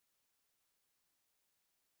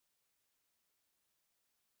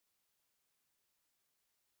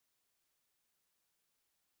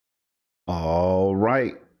All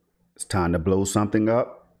right, it's time to blow something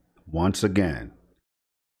up once again.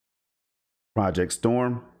 Project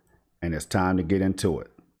Storm, and it's time to get into it.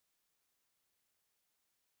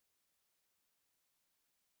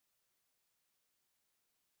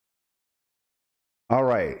 All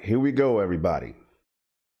right, here we go, everybody.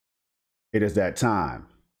 It is that time.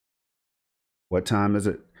 What time is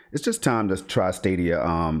it? It's just time to try Stadia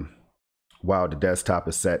while the desktop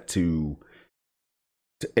is set to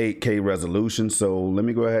 8K resolution. So let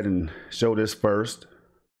me go ahead and show this first.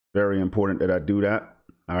 Very important that I do that.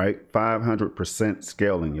 All right, 500%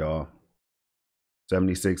 scaling, y'all.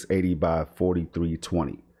 7680 by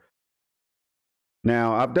 4320.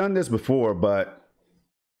 Now, I've done this before, but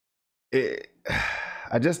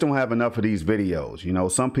I just don't have enough of these videos. You know,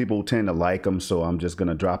 some people tend to like them, so I'm just going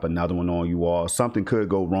to drop another one on you all. Something could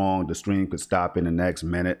go wrong. The stream could stop in the next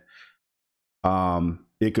minute.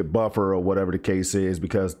 It could buffer or whatever the case is,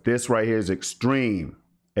 because this right here is extreme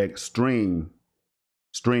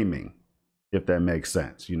streaming, if that makes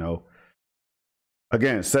sense, you know.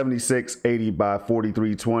 Again, 7680 by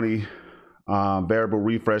 4320. Variable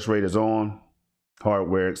refresh rate is on.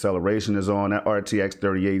 Hardware acceleration is on. That RTX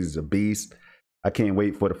 3080 is a beast. I can't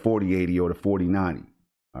wait for the 4080 or the 4090.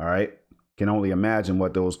 All right. Can only imagine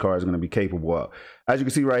what those cards are going to be capable of. As you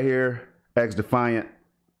can see right here, X Defiant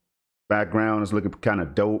background is looking kind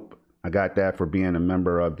of dope. I got that for being a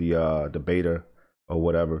member of the beta or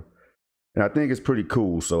whatever. And I think it's pretty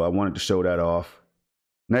cool. So I wanted to show that off.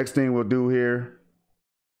 Next thing we'll do here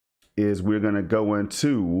is we're going to go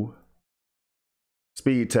into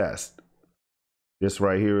speed test. This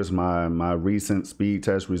right here is my recent speed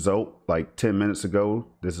test result, like 10 minutes ago.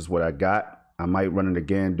 This is what I got. I might run it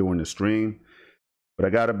again during the stream, but I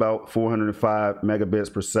got about 405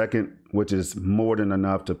 megabits per second, which is more than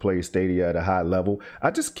enough to play Stadia at a high level.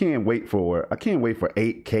 I just can't wait for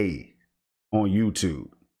 8K on YouTube.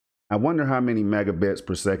 I wonder how many megabits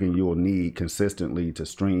per second you'll need consistently to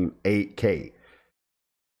stream 8K.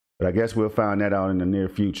 But I guess we'll find that out in the near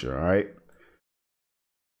future, all right?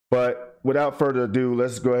 But without further ado,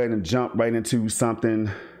 let's go ahead and jump right into something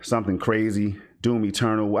crazy. Doom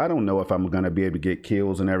Eternal. I don't know if I'm going to be able to get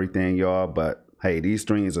kills and everything, y'all, but hey, these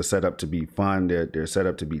streams are set up to be fun. They're set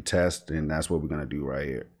up to be tested, and that's what we're going to do right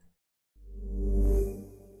here.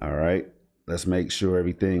 All right, let's make sure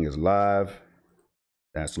everything is live.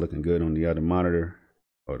 That's looking good on the other monitor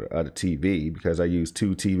or the other TV, because I use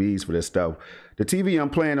two TVs for this stuff. The TV I'm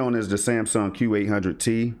playing on is the Samsung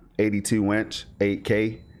Q800t, 82-inch,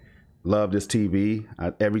 8K. Love this TV.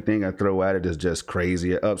 Everything I throw at it is just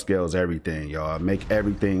crazy. It upscales everything, y'all. Make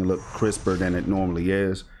everything look crisper than it normally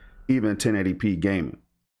is, even 1080p gaming.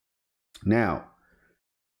 Now,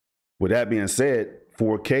 with that being said,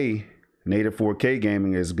 4K, native 4K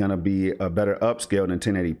gaming is going to be a better upscale than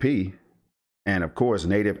 1080p. And of course,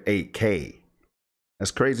 native 8K. That's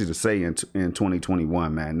crazy to say in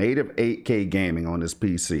 2021, man. Native 8K gaming on this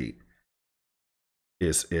PC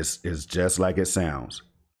is just like it sounds.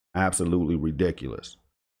 Absolutely ridiculous.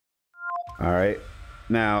 All right.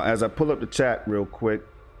 Now, as I pull up the chat real quick.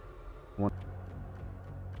 All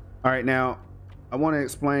right. Now, I want to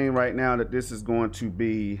explain right now that this is going to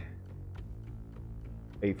be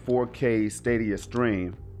a 4K Stadia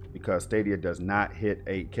stream, because Stadia does not hit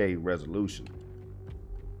 8K resolution.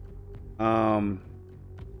 I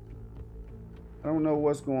don't know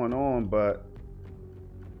what's going on, but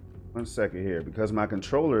one second here, because my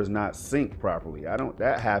controller is not synced properly.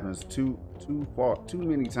 That happens too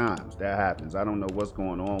many times. That happens. I don't know what's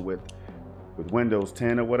going on with Windows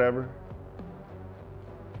 10 or whatever.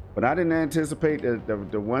 But I didn't anticipate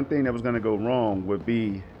that the one thing that was going to go wrong would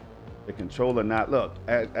be the controller not. Look,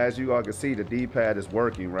 as you all can see, the D-pad is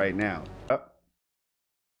working right now.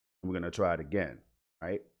 We're going to try it again.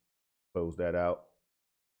 Right? Close that out.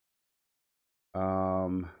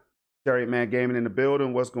 Chariot Man Gaming in the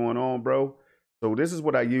building. What's going on, bro? So this is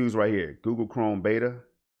what I use right here. Google Chrome Beta.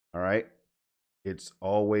 All right. It's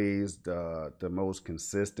always the most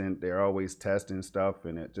consistent. They're always testing stuff,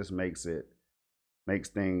 and it just makes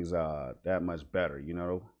things that much better, you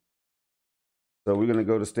know. So we're gonna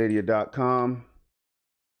go to stadia.com.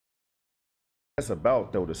 That's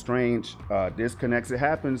about, though, the strange disconnects. It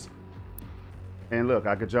happens. And look,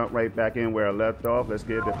 I could jump right back in where I left off. Let's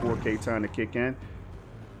give the 4K time to kick in.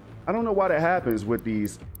 I don't know why that happens with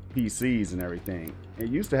these PCs and everything. It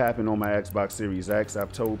used to happen on my Xbox Series X.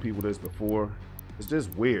 I've told people this before. It's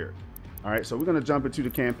just weird. All right, so we're gonna jump into the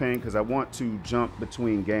campaign because I want to jump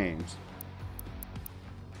between games.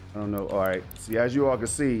 I don't know. All right, see, as you all can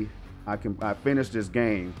see, I finished this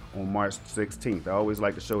game on March 16th. I always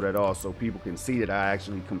like to show that off so people can see that I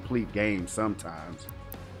actually complete games sometimes.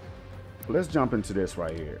 Let's jump into this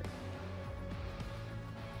right here.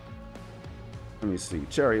 Let me see.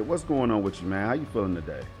 Chariot, what's going on with you, man? How you feeling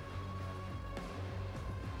today?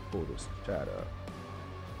 Pull this chat up.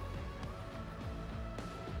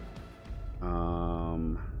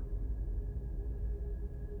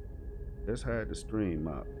 Just had the stream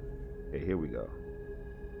up. Okay, here we go.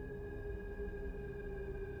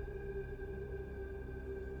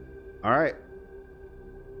 All right.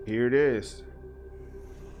 Here it is.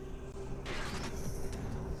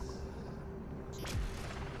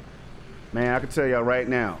 Man, I can tell y'all right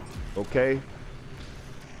now, okay?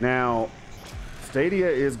 Now, Stadia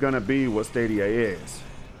is gonna be what Stadia is.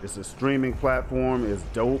 It's a streaming platform, it's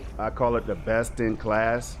dope. I call it the best in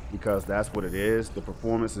class because that's what it is. The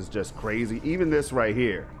performance is just crazy. Even this right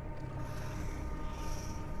here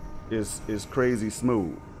is crazy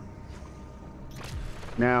smooth.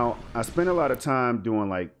 Now, I spend a lot of time doing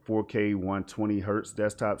like 4K 120 hertz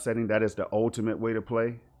desktop setting. That is the ultimate way to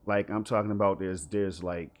play. Like I'm talking about there's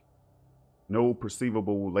like no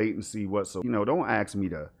perceivable latency whatsoever. You know, don't ask me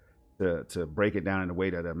to break it down in a way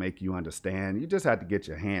that'll make you understand. You just have to get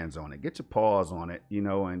your hands on it, get your paws on it, you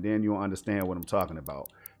know, and then you'll understand what I'm talking about.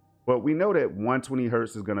 But we know that 120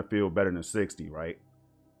 hertz is gonna feel better than 60, right?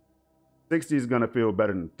 60 is gonna feel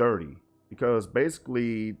better than 30 because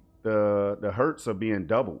basically the hertz are being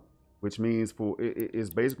doubled, which means it's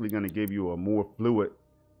basically gonna give you a more fluid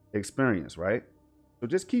experience, right? So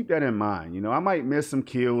just keep that in mind. You know, I might miss some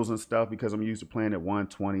kills and stuff because I'm used to playing at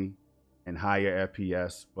 120 and higher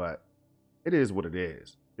FPS, but it is what it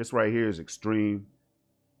is. This right here is extreme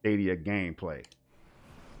Stadia gameplay.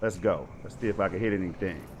 Let's go. Let's see if I can hit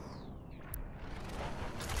anything.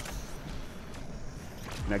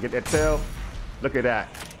 Now get that tail. Look at that.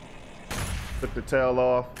 Took the tail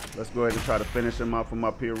off. Let's go ahead and try to finish him up from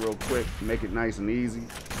up here real quick. Make it nice and easy.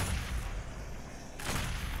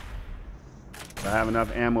 I have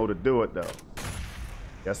enough ammo to do it though.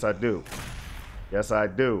 Yes, I do. Yes, I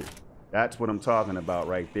do. That's what I'm talking about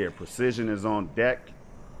right there. Precision is on deck.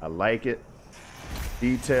 I like it.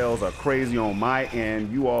 Details are crazy on my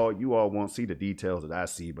end. You all won't see the details that I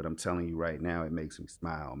see, but I'm telling you right now, it makes me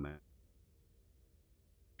smile, man.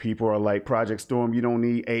 People are like, Project Storm, you don't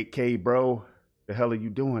need 8K, bro. The hell are you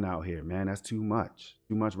doing out here, man? That's too much.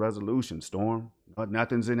 Too much resolution, Storm.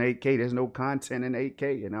 Nothing's in 8K. There's no content in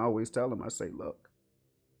 8K. And I always tell them, I say, look,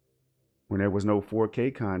 when there was no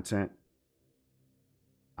 4K content,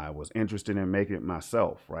 I was interested in making it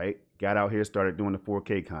myself, right? Got out here, started doing the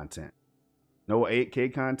 4K content. No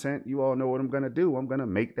 8K content, you all know what I'm gonna do. I'm gonna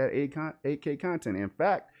make that 8K content. In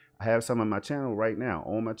fact, I have some on my channel right now.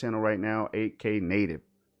 On my channel right now, 8K native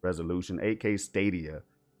resolution, 8K Stadia,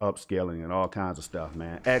 upscaling, and all kinds of stuff,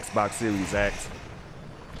 man. Xbox Series X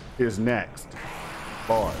is next.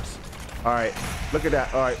 Bars. All right, look at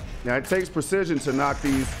that. All right, now it takes precision to knock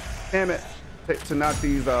these, damn it, to knock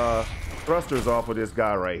these thrusters off of this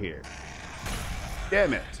guy right here.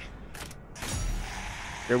 Damn it.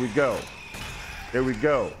 There we go. There we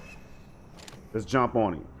go. Let's jump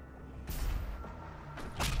on him.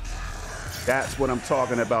 That's what I'm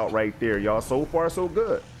talking about right there, y'all. So far, so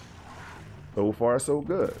good. So far, so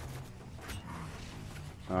good.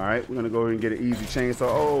 All right, we're gonna go ahead and get an easy chainsaw.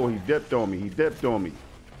 Oh, he dipped on me. He dipped on me.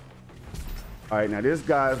 All right, now this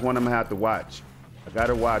guy is one I'm gonna have to watch. I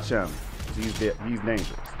gotta watch him. He's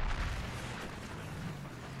dangerous.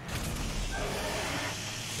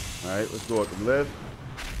 All right, let's go up the lift.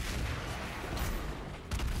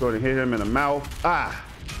 Go ahead and hit him in the mouth. Ah.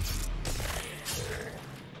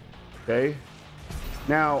 Okay.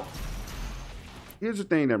 Now, here's the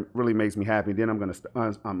thing that really makes me happy. Then I'm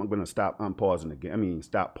gonna stop unpausing the game. I mean,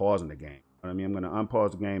 stop pausing the game. I mean, I'm gonna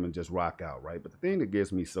unpause the game and just rock out, right? But the thing that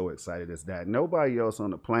gets me so excited is that nobody else on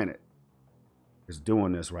the planet is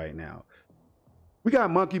doing this right now. We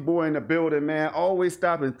got Monkey Boy in the building, man. Always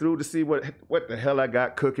stopping through to see what the hell I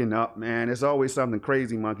got cooking up, man. It's always something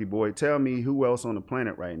crazy, Monkey Boy. Tell me who else on the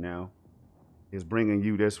planet right now is bringing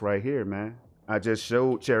you this right here, man. I just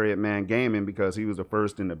showed Chariot Man Gaming because he was the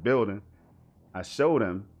first in the building. I showed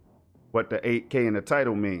him what the 8K in the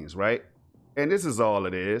title means, right? And this is all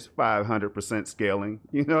it is, 500% scaling.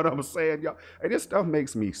 You know what I'm saying, y'all? And this stuff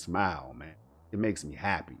makes me smile, man. It makes me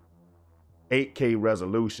happy. 8K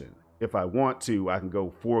resolution. If I want to, I can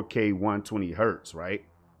go 4K 120 hertz, right?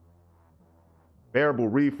 Variable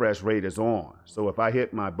refresh rate is on. So if I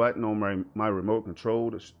hit my button on my remote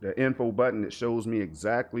control, the info button, it shows me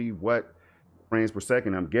exactly what frames per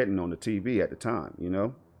second I'm getting on the TV at the time, you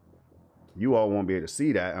know? You all won't be able to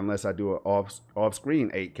see that unless I do an off-screen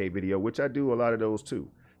 8K video, which I do a lot of those too.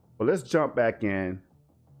 But let's jump back in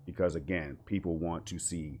because, again, people want to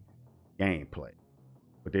see gameplay.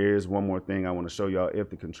 But there is one more thing I want to show y'all, if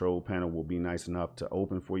the control panel will be nice enough to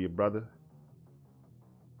open for you, brother.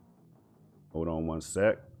 Hold on one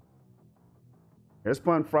sec. It's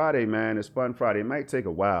Fun Friday, man. It's Fun Friday. It might take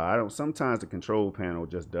a while. Sometimes the control panel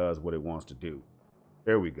just does what it wants to do.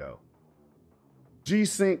 There we go.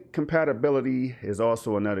 G-Sync compatibility is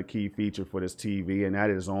also another key feature for this TV, and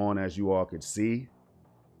that is on, as you all could see.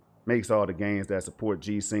 Makes all the games that support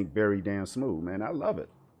G-Sync very damn smooth, man. I love it.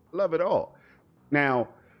 Love it all. Now,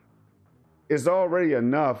 it's already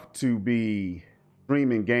enough to be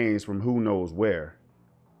streaming games from who knows where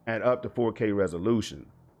at up to 4K resolution.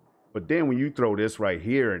 But then when you throw this right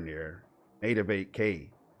here in there, native 8K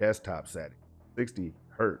desktop setting, 60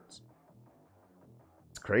 hertz.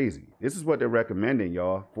 It's crazy. This is what they're recommending,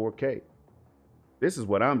 y'all, 4K. This is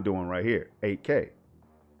what I'm doing right here, 8K.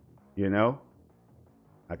 You know?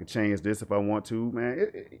 I could change this if I want to,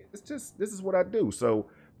 man. It's just, this is what I do. So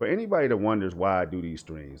for anybody that wonders why I do these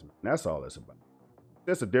streams, man, that's all it's about.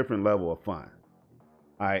 Just a different level of fun.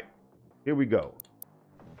 All right, here we go.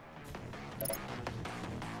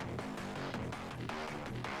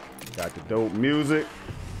 Got the dope music.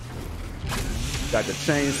 Got the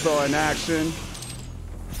chainsaw in action.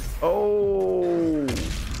 Oh.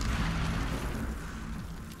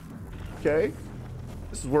 Okay.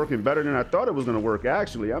 This is working better than I thought it was going to work,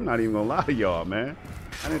 actually. I'm not even going to lie to y'all, man.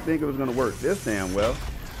 I didn't think it was going to work this damn well.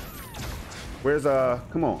 Where's,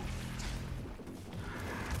 come on.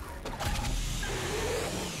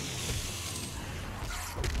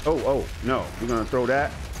 Oh, no. We're going to throw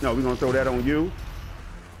that. No, we're going to throw that on you.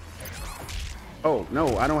 Oh,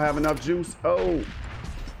 no, I don't have enough juice. Oh.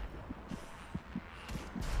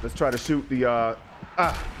 Let's try to shoot the,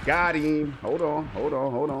 got him. Hold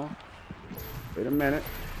on. Wait a minute.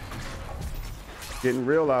 Getting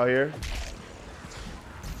real out here.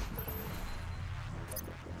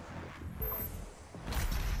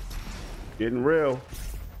 Getting real.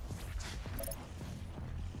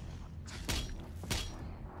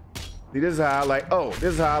 See, this is how I like,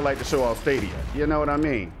 this is how I like to show off Stadia. You know what I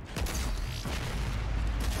mean?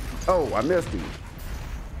 Oh, I missed him.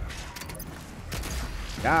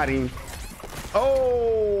 Got him.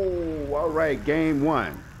 Oh, all right, game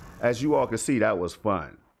one. As you all can see, that was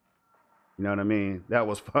fun. You know what I mean? That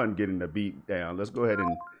was fun getting the beat down. Let's go ahead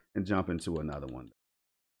and jump into another one.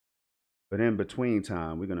 But in between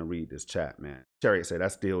time, we're going to read this chat, man. Chariot said, I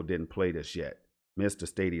still didn't play this yet. Missed the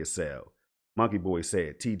Stadia sale. Monkey Boy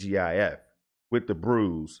said, TGIF with the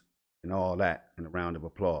bruise and all that, and a round of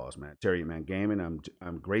applause, man. Chariot Man Gaming,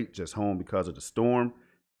 I'm great, just home because of the storm.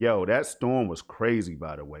 Yo, that storm was crazy,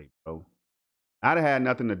 by the way, bro. I'd have had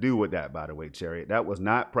nothing to do with that, by the way, Chariot. That was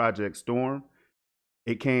not Project Storm.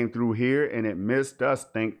 It came through here and it missed us,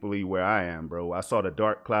 thankfully, where I am, bro. I saw the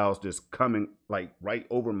dark clouds just coming like right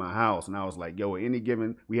over my house. And I was like, yo, any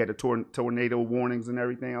given, we had the tornado warnings and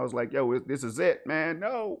everything. I was like, yo, this is it, man.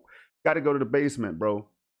 No, got to go to the basement, bro.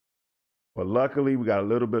 But luckily, we got a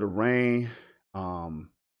little bit of rain.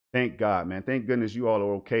 Thank God, man. Thank goodness you all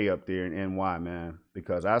are okay up there in NY, man.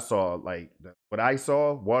 Because I saw, like, what I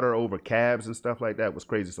saw, water over cabs and stuff like that was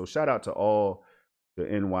crazy. So shout out to all the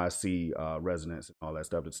NYC residents and all that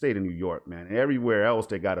stuff. The state of New York, man. And everywhere else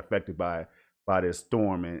that got affected by this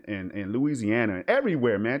storm. And Louisiana. And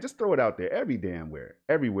everywhere, man. Just throw it out there. Every damn where.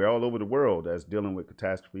 Everywhere, all over the world that's dealing with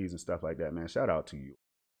catastrophes and stuff like that, man. Shout out to you.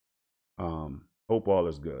 Hope all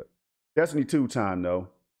is good. Destiny 2 time, though.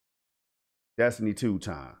 Destiny 2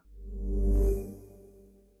 time.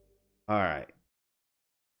 All right.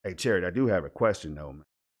 Hey, Charity, I do have a question, though, man.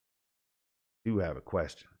 I do have a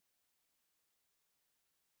question.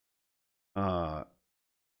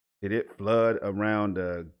 Did it flood around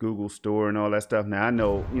the Google store and all that stuff? Now, I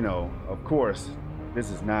know, you know, of course,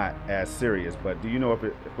 this is not as serious, but do you know if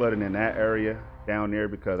it flooded in that area down there?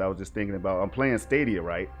 Because I was just thinking about, I'm playing Stadia,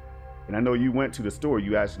 right? And I know you went to the store.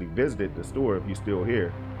 You actually visited the store if you're still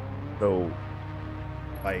here. So,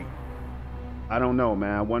 like, I don't know,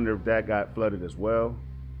 man. I wonder if that got flooded as well.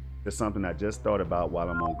 It's something I just thought about while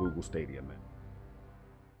I'm on Google Stadia, man.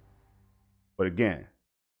 But again,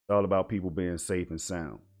 it's all about people being safe and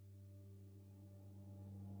sound.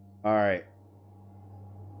 All right.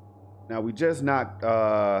 Now, we just knocked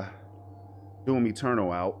Doom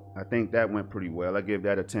Eternal out. I think that went pretty well. I give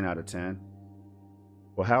that a 10 out of 10.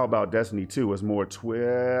 Well, how about Destiny 2? It's more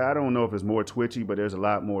I don't know if it's more twitchy, but there's a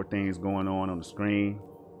lot more things going on the screen.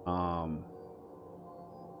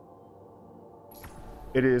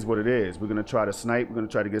 It is what it is. We're gonna try to snipe. We're gonna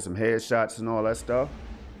try to get some headshots and all that stuff.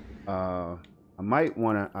 I might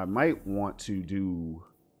want to do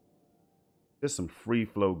just some free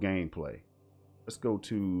flow gameplay. Let's go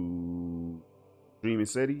to Dreaming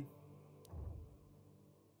City.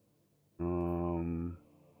 Want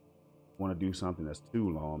to do something that's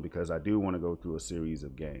too long because I do want to go through a series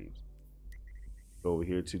of games. Go over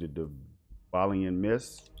here to the Devalian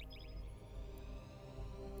Mist.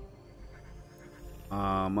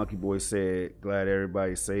 Monkey Boy said, glad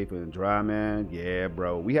everybody's safe and dry, man. Yeah,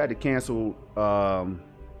 bro. We had to cancel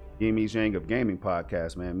Gimme Zhang of Gaming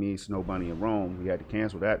podcast, man. Me, Snow Bunny, and Rome. We had to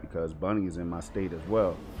cancel that because Bunny is in my state as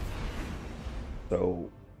well.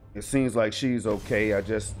 So it seems like she's okay.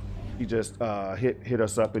 She just hit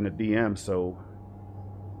us up in the DM, so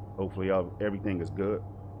hopefully everything is good.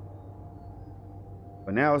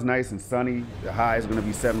 But now it's nice and sunny. The high is gonna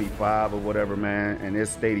be 75 or whatever, man, and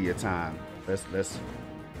it's Stadia time. Let's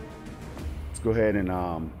go ahead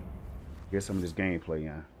and get some of this gameplay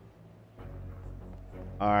in.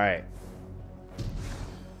 All right.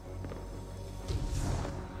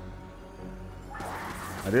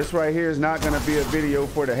 Now this right here is not gonna be a video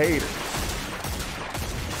for the haters.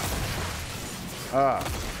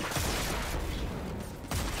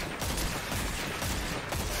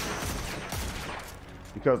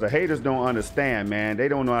 Because the haters don't understand, man. They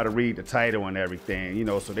don't know how to read the title and everything, you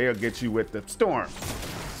know, so they'll get you with the storm.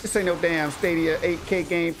 This ain't no damn Stadia 8K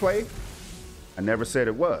gameplay. I never said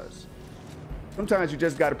it was. Sometimes you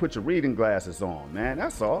just got to put your reading glasses on, man.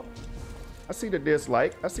 That's all. I see the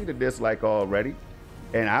dislike. I see the dislike already.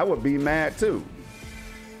 And I would be mad too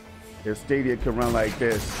if Stadia could run like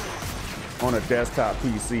this on a desktop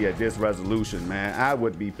PC at this resolution, man. I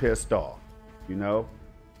would be pissed off, you know?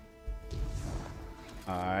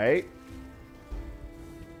 All right.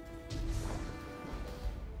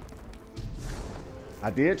 I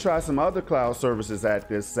did try some other cloud services at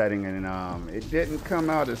this setting, and it didn't come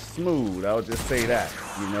out as smooth. I'll just say that.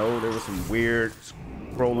 You know, there was some weird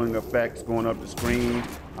scrolling effects going up the screen.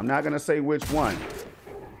 I'm not gonna say which one,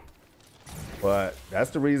 but that's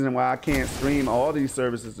the reason why I can't stream all these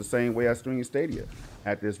services the same way I stream Stadia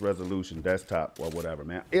at this resolution, desktop or whatever,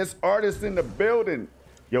 man. It's Artists in the building.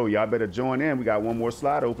 Yo, y'all better join in. We got one more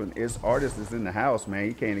slot open. It's Artist is in the house, man.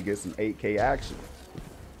 He came to get some 8K action.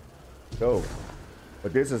 Go.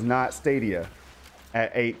 But this is not Stadia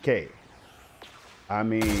at 8K. I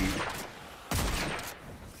mean,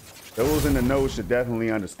 those in the know should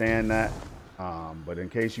definitely understand that. But in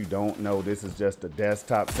case you don't know, this is just a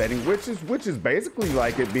desktop setting, which is basically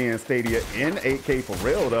like it being Stadia in 8K for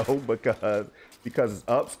real though, because it's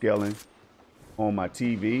upscaling on my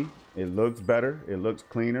TV. It looks better, it looks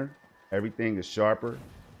cleaner, everything is sharper,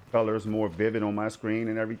 colors more vivid on my screen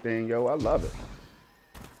and everything. Yo, I love it.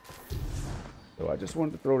 So I just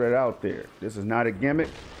wanted to throw that out there. This is not a gimmick,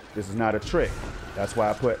 this is not a trick. That's why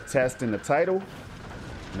I put test in the title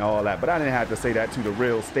and all that. But I didn't have to say that to the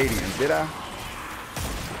real Stadians, did I?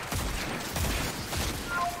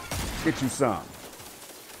 Get you some.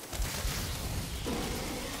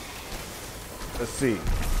 Let's see.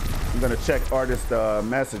 I'm gonna check Artist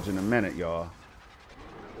message in a minute, y'all.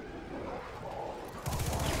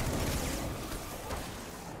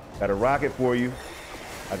 Got a rocket for you.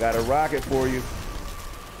 I got a rocket for you.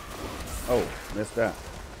 Oh, missed that.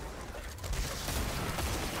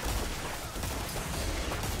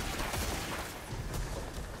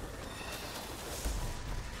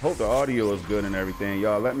 Hope the audio is good and everything.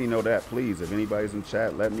 Y'all let me know that, please. If anybody's in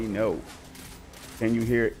chat, let me know. Can you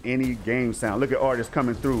hear any game sound? Look at Artist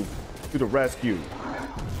coming through to the rescue. Let's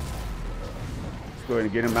go ahead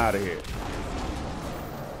and get him out of here.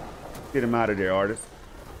 Get him out of there, Artist.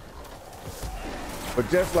 But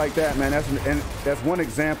just like that, man, that's one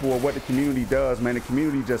example of what the community does, man. The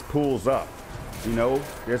community just pulls up. You know,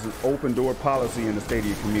 there's an open door policy in the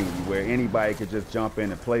Stadia community where anybody could just jump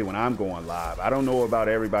in and play when I'm going live. I don't know about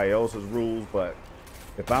everybody else's rules, but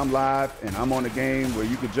if I'm live and I'm on the game where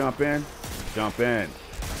you could jump in, jump in.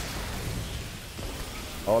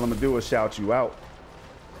 All I'm gonna do is shout you out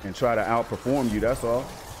and try to outperform you, that's all.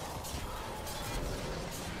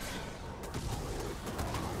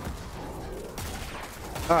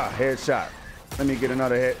 Ah, headshot. Let me get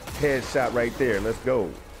another headshot right there. Let's go.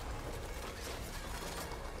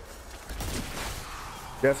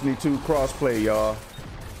 Destiny 2 crossplay, y'all.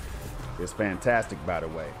 It's fantastic, by the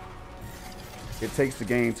way. It takes the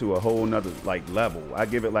game to a whole nother like level. I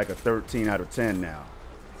give it like a 13 out of 10 now.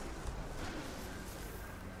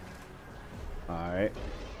 All right.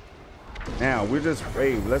 Now we're just,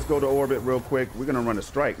 hey, let's go to orbit real quick. We're gonna run a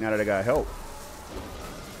strike now that I got help.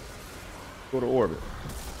 Go to orbit.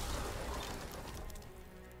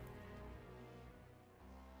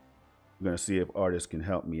 I'm gonna see if Artists can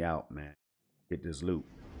help me out, man. Get this loot.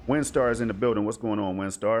 Windstar is in the building. What's going on,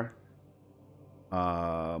 Windstar?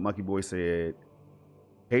 Monkey Boy said,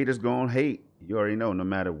 haters gonna hate. You already know, no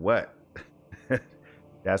matter what.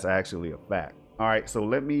 That's actually a fact. All right, so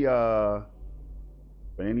let me for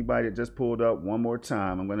anybody that just pulled up one more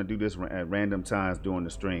time, I'm gonna do this at random times during the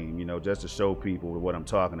stream, you know, just to show people what I'm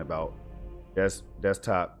talking about. That's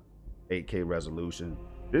desktop 8K resolution.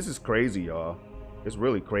 This is crazy, y'all. It's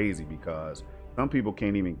really crazy because some people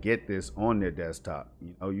can't even get this on their desktop.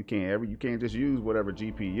 You know, you can't just use whatever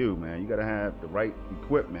GPU, man. You gotta have the right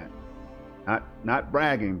equipment. Not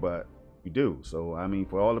bragging, but you do. So I mean,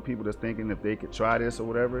 for all the people that's thinking if they could try this or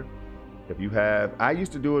whatever, if you have, I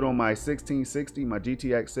used to do it on my 1660, my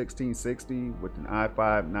GTX 1660 with an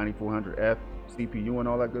i5 9400F CPU and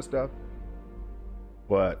all that good stuff.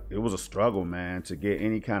 But it was a struggle, man, to get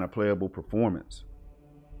any kind of playable performance.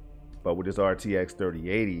 But with this RTX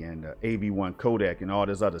 3080 and the AV1 codec and all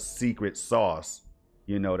this other secret sauce,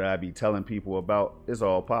 you know, that I be telling people about, it's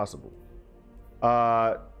all possible.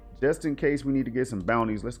 Just in case we need to get some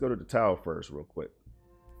bounties, let's go to the tower first real quick.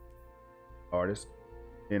 Artist.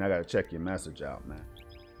 Then I gotta check your message out, man.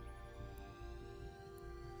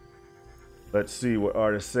 Let's see what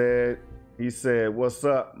artist said. He said, what's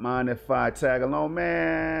up? Mind if I tag along?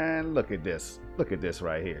 Man, look at this. Look at this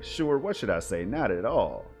right here. Sure, what should I say? Not at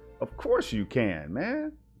all. Of course you can,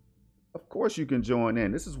 man. Of course you can join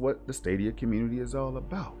in. This is what the Stadia community is all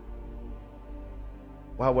about.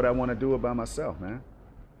 Why would I want to do it by myself, man?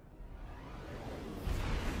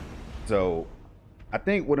 So I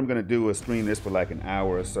think what I'm going to do is stream this for like an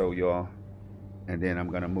hour or so, y'all. And then I'm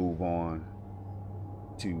going to move on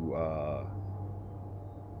to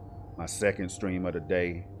my second stream of the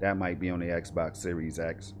day. That might be on the Xbox Series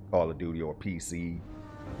X, Call of Duty, or PC.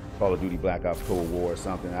 Call of Duty Black Ops Cold War or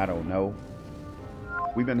something. I don't know.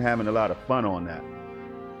 We've been having a lot of fun on that.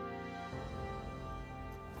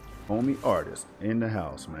 Homie artist in the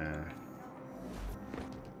house, man.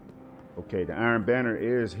 Okay, the Iron Banner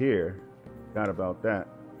is here. Forgot about that.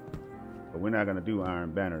 But we're not gonna do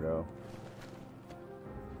Iron Banner though.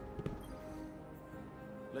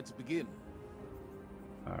 Let's begin.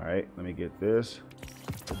 All right, let me get this.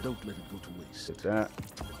 But don't let it go to waste. Get that.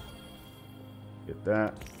 Get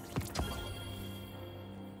that.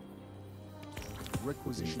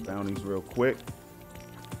 Requisition bounties real quick.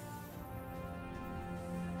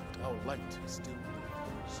 Our light still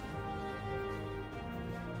burns.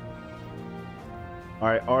 All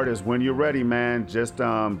right, artists, when you're ready, man, just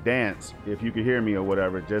dance. If you can hear me or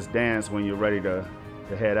whatever, just dance when you're ready to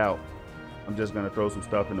head out. I'm just gonna throw some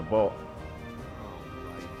stuff in the vault.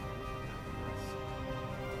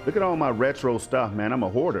 Look at all my retro stuff, man. I'm a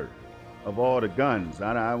hoarder of all the guns.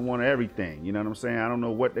 I want everything. You know what I'm saying? I don't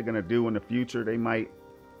know what they're gonna do in the future. They might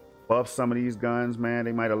buff some of these guns, man.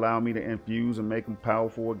 They might allow me to infuse and make them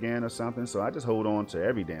powerful again or something. So I just hold on to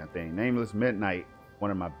every damn thing. Nameless Midnight, one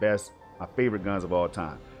of my favorite guns of all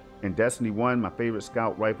time. In Destiny 1, my favorite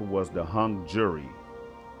scout rifle was the Hung Jury.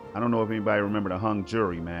 I don't know if anybody remember the Hung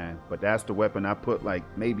Jury, man, but that's the weapon I put like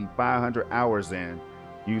maybe 500 hours in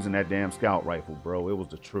using that damn scout rifle, bro. It was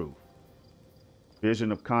the truth.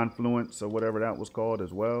 Vision of Confluence or whatever that was called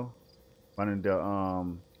as well. Running the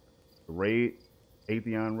raid,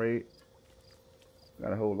 Atheon raid.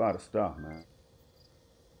 Got a whole lot of stuff, man.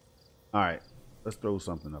 All right, let's throw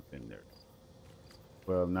something up in there.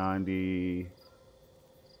 1290.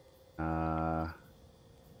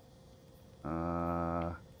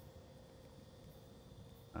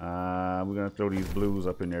 We're gonna throw these blues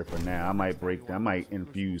up in there for now. I might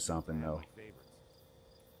infuse something though.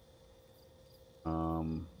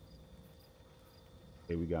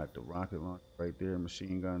 Okay, we got the rocket launcher right there,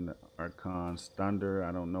 machine gun, the Archon's Thunder.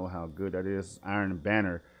 I don't know how good that is. Iron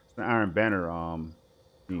Banner. It's the Iron Banner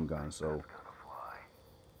machine gun. So,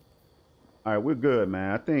 all right, we're good,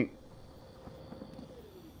 man. I think.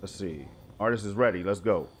 Let's see. Artist is ready. Let's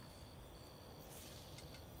go.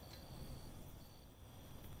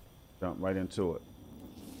 Jump right into it.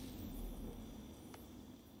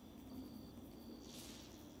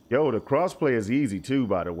 Yo, the crossplay is easy too,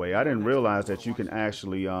 by the way. I didn't realize that you can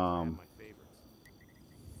actually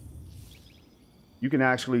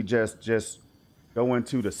just go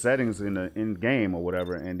into the settings in the in game or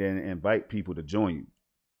whatever and then invite people to join you.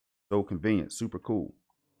 So convenient, super cool.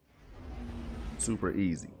 Super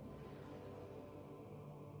easy.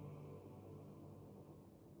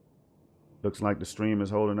 Looks like the stream is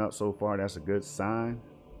holding up so far. That's a good sign.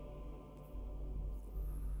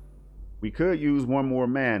 We could use one more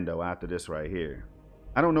man, though, after this right here.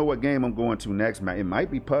 I don't know what game I'm going to next, man. It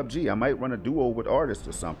might be PUBG. I might run a duo with artists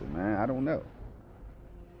or something, man. I don't know.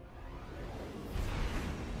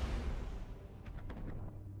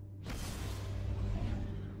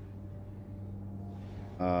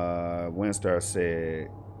 Winstar said,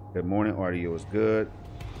 good morning, audio is good.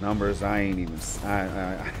 numbers I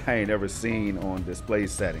ain't ever seen on display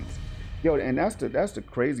settings. Yo, and that's the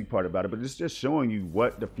crazy part about it, but it's just showing you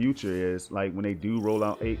what the future is like when they do roll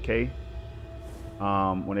out 8K.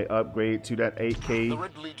 When they upgrade to that 8K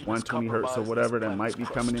 120 hertz or whatever that might be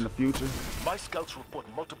coming in the future. My scouts report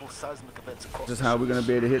multiple seismic events across Just how we're gonna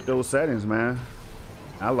be able to hit those settings, man.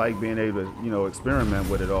 I like being able to, you know, experiment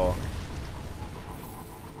with it all.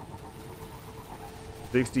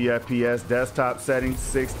 60 FPS desktop settings,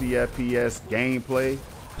 60 FPS gameplay.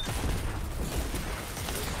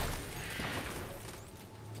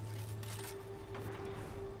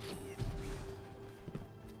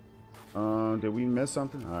 Did we miss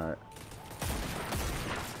something? All right.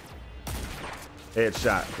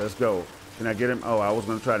 Headshot. Let's go. Can I get him? Oh, I was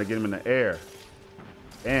gonna try to get him in the air.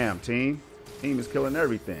 Damn, team. Team is killing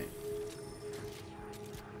everything.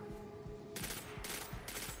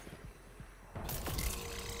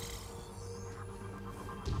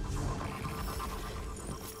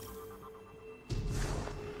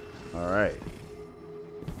 All right.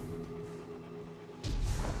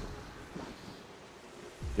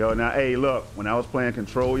 Yo, now, hey, look, when I was playing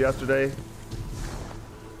Control yesterday,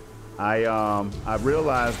 I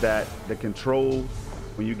realized that the control,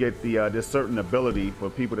 when you get the this certain ability, for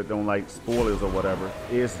people that don't like spoilers or whatever,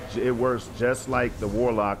 it works just like the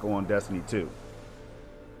Warlock on Destiny 2.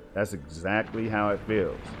 That's exactly how it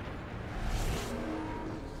feels.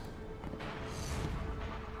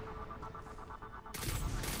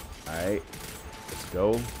 All right, let's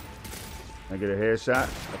go. Can I get a headshot?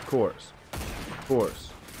 Of course, of course.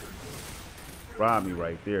 Robbed me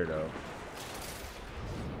right there, though.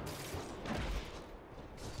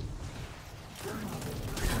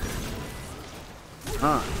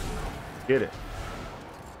 Get it.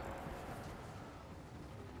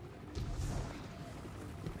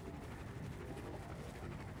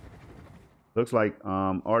 Looks like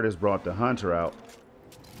Artist brought the Hunter out.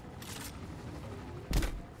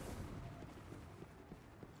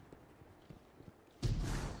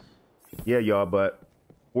 Yeah, y'all, but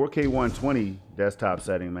 4K 120 desktop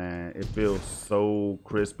setting, man, it feels so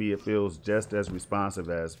crispy. It feels just as responsive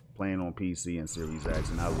as playing on PC and Series X,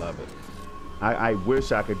 and I love it. I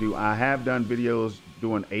wish I could do, I have done videos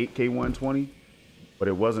doing 8K 120, but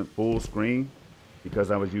it wasn't full screen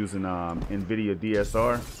because I was using NVIDIA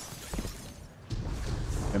DSR.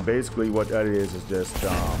 And basically what that is just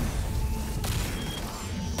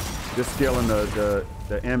scaling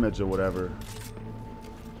the image or whatever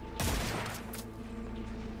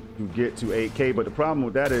to get to 8K. But the problem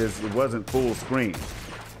with that is it wasn't full screen.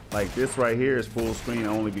 Like this right here is full screen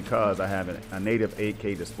only because I have a native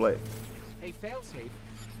 8K display. Hey, failsafe,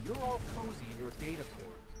 you're all cozy in your data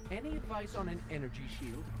core. Any advice on an energy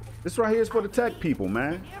shield? This right here is for the tech people,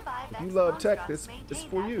 man. If you love tech, this is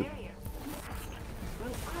for you.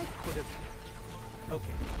 Well, I could have...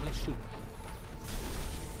 Okay, let's shoot.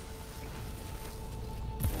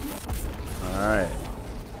 All right.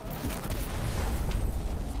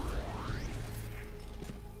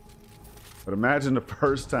 But imagine the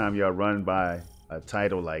first time y'all run by a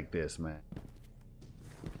title like this, man.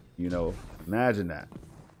 You know, imagine that.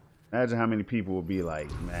 Imagine how many people will be like,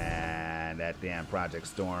 man, that damn Project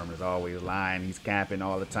Storm is always lying. He's capping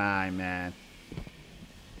all the time, man.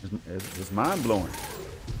 It's mind-blowing.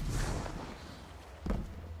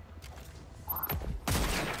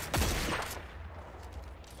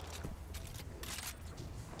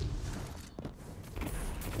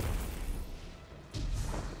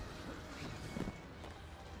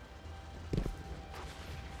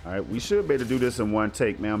 All right, we should be able to do this in one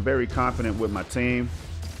take, man. I'm very confident with my team.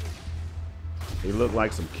 They look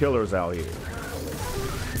like some killers out here.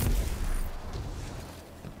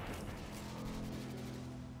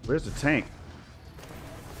 Where's the tank?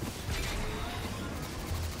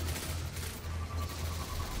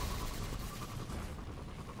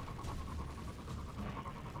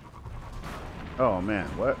 Oh man,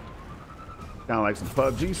 what? Kind of like some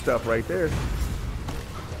PUBG stuff right there.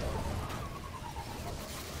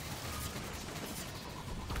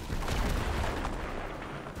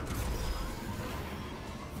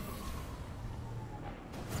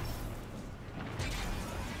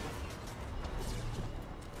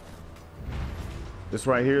 This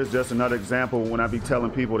right here is just another example when I be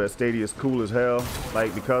telling people that Stadia is cool as hell.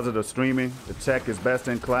 Like, because of the streaming, the tech is best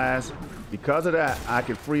in class. Because of that, I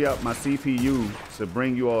can free up my CPU to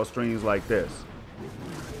bring you all streams like this.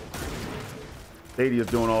 Stadia is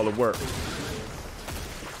doing all the work.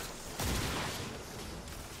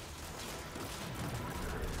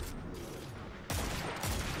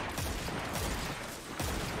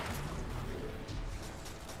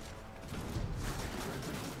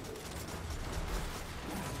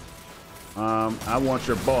 I want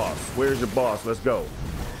your boss. Where's your boss? Let's go.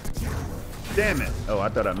 Damn it. Oh, I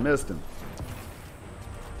thought I missed him.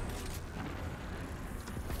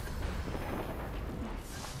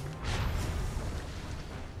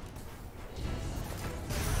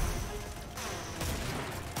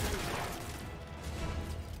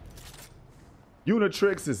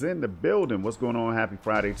 Unitrix is in the building. What's going on? Happy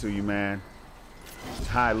Friday to you, man. It's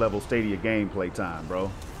high level Stadia gameplay time,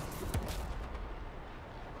 bro.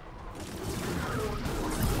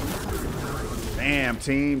 Damn,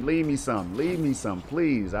 team. Leave me some. Leave me some,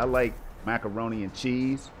 please. I like macaroni and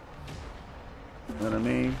cheese. You know what I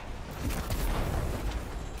mean?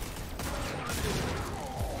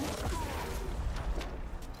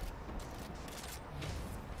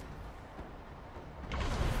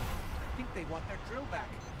 I think they want their drill back.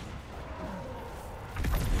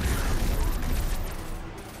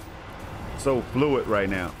 So fluid right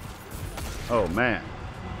now. Oh man.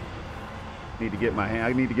 I need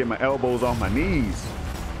to get my elbows off my knees.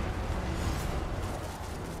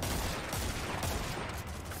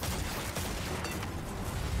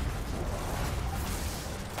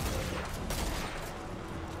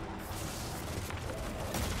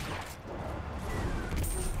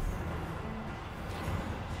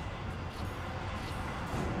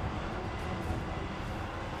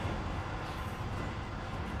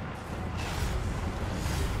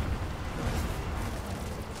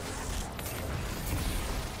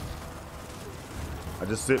 I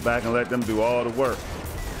just sit back and let them do all the work.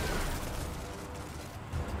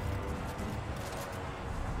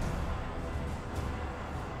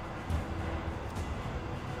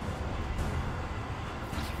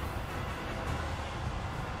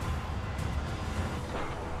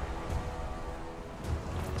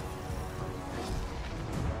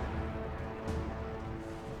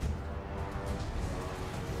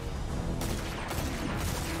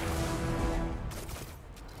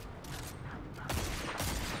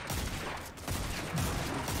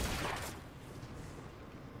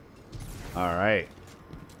 All right.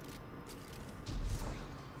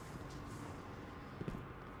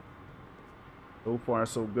 So far,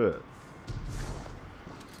 so good.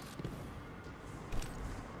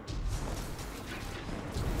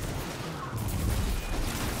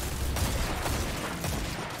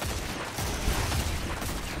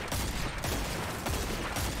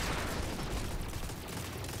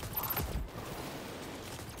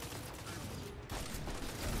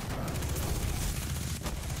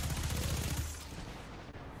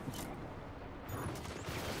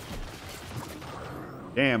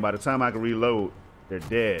 Damn, by the time I can reload, they're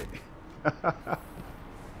dead.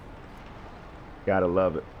 Gotta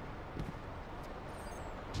love it.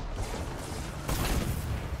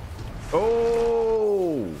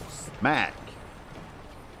 Oh, smack.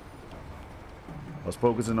 I was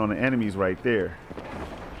focusing on the enemies right there.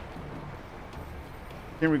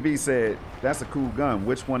 Henry V said, that's a cool gun.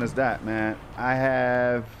 Which one is that, man?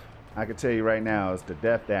 I can tell you right now, it's the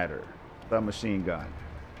Death Adder, submachine gun.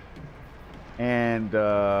 And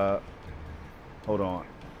hold on.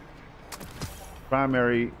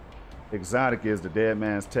 Primary exotic is the Dead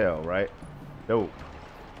Man's Tail, right? Dope.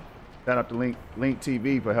 Shout out to Link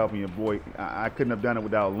TV for helping your boy. I couldn't have done it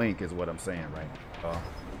without Link, is what I'm saying, right?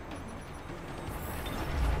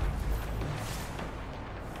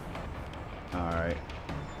 All right.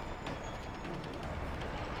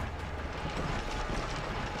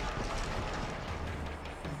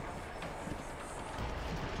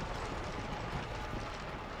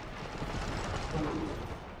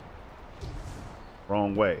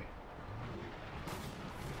 Wrong way.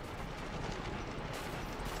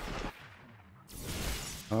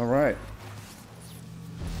 All right.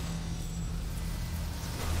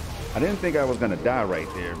 I didn't think I was gonna die right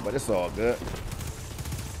there, but it's all good.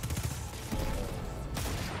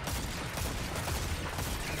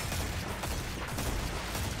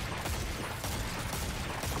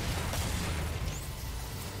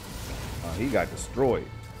 He got destroyed.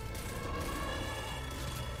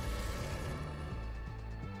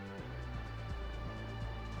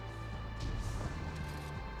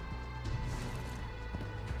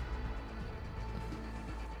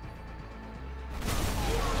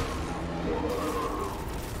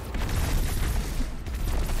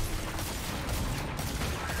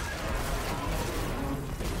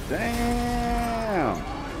 Damn!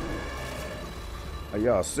 Are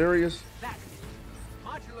y'all serious? That's it.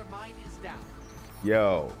 Modular mine is down.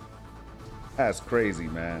 Yo, that's crazy,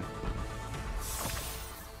 man.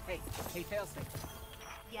 Hey, Failsafe.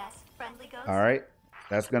 Yes, friendly ghost. All right,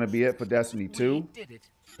 that's gonna be it for Destiny 2. We did it.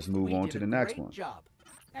 Let's move on to the next one. Job.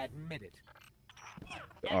 Admit it.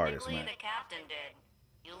 The artist, Technically, man. the captain did.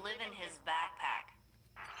 You live in his backpack.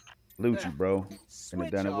 Salute you, bro. Couldn't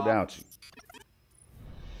have done it without you.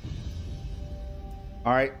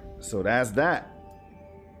 All right, so that's that.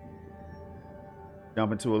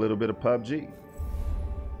 Jump into a little bit of PUBG.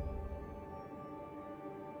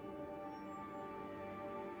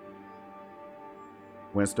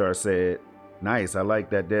 Winstar said, "Nice. I like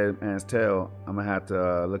that Dead Man's Tale. I'm gonna have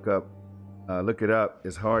to look it up.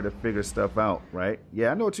 It's hard to figure stuff out, right?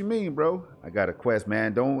 Yeah, I know what you mean, bro. I got a quest,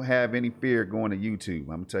 man. Don't have any fear going to YouTube. I'm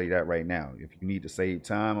gonna tell you that right now. If you need to save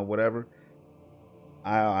time or whatever,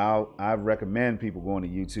 I recommend people going to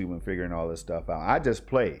YouTube and figuring all this stuff out. I just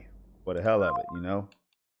play for the hell of it, you know.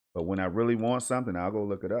 But when I really want something, I'll go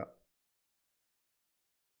look it up.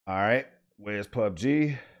 All right, where's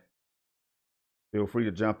PUBG? Feel free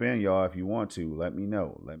to jump in, y'all, if you want to. Let me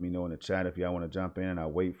know. Let me know in the chat if y'all want to jump in.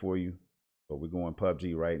 I'll wait for you. But we're going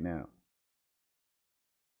PUBG right now.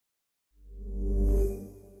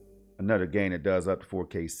 Another game that does up to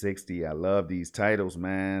 4K 60. I love these titles,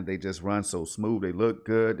 man. They just run so smooth. They look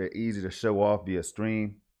good. They're easy to show off via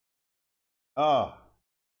stream. But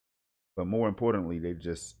more importantly, they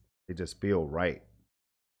just feel right.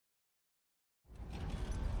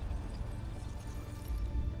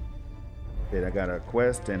 I got a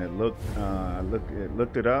quest and it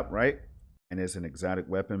looked it up, right? And it's an exotic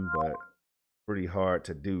weapon, but pretty hard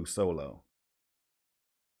to do solo.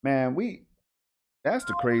 Man, that's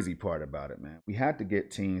the crazy part about it, man. We had to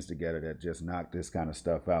get teams together that just knock this kind of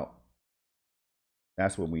stuff out.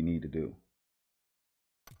 That's what we need to do.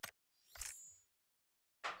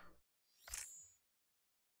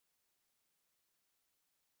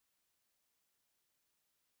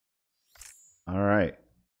 All right.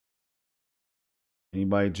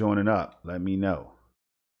 Anybody joining up, let me know.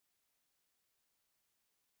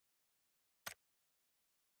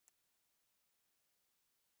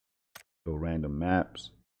 Go random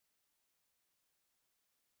maps.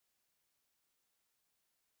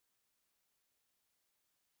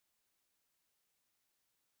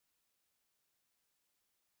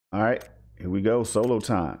 All right, here we go, solo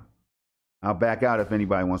time. I'll back out if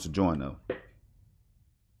anybody wants to join though.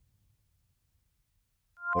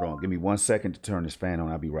 Hold on, give me 1 second to turn this fan on.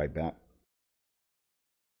 I'll be right back.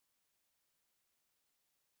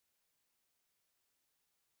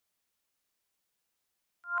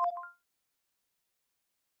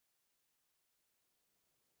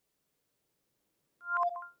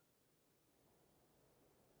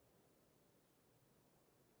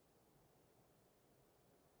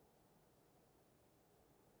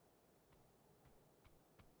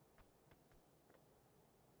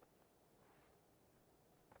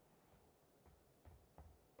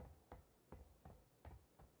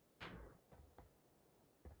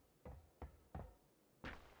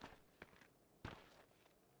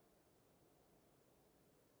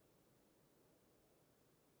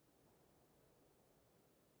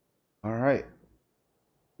 All right,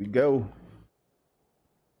 we go.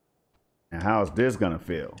 And how's this gonna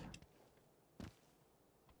feel?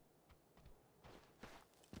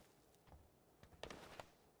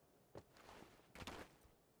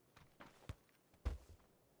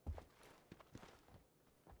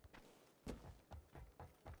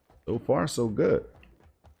 So far, so good.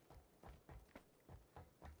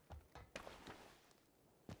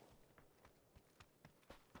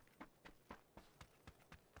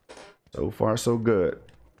 So far, so good.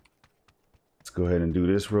 Let's go ahead and do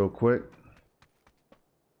this real quick.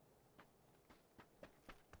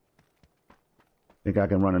 I think I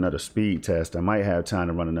can run another speed test. I might have time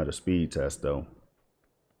to run another speed test though.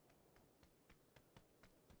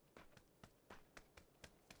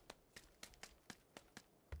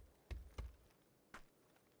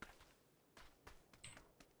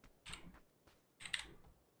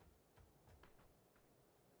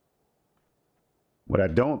 What I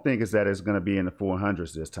don't think is that it's going to be in the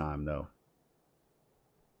 400s this time though.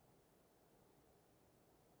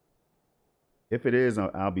 If it is,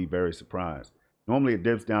 I'll be very surprised. Normally it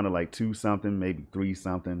dips down to like 2 something, maybe 3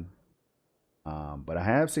 something. But I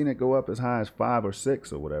have seen it go up as high as 5 or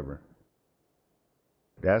 6 or whatever.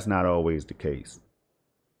 That's not always the case.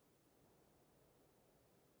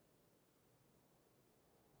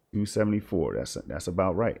 274, that's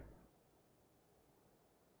about right.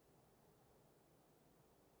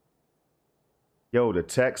 Yo, the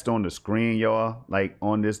text on the screen, y'all, like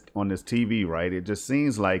on this TV, right? It just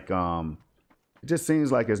seems like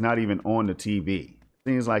it's not even on the TV. It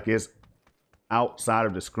seems like it's outside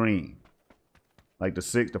of the screen. Like the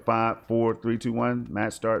 6 to 5, 4, 3, 2, 1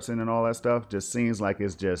 match starts in and all that stuff just seems like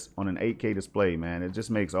it's just on an 8K display, man. It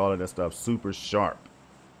just makes all of that stuff super sharp.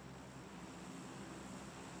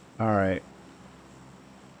 All right.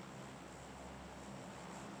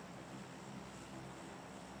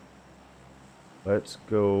 Let's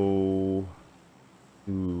go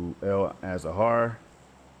to El Azahar.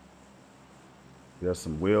 There's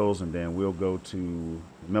some wheels, and then we'll go to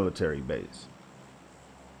the military base.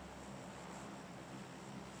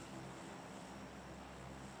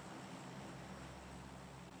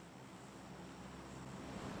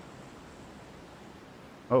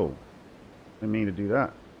 Oh, didn't mean to do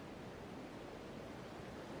that.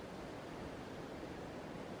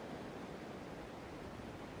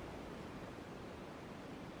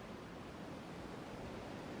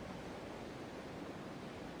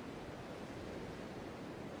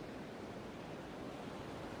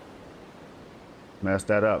 Messed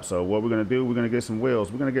that up. So what we're gonna do, we're gonna get some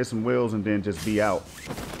wheels. We're gonna get some wheels and then just be out.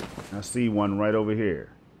 I see one right over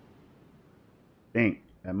here. Think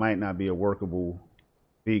that might not be a workable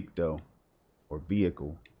beak though, or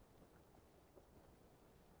vehicle.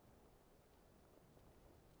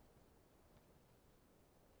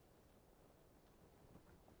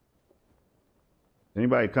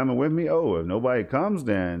 Anybody coming with me? Oh, if nobody comes,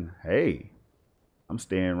 then hey, I'm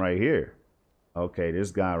staying right here. Okay,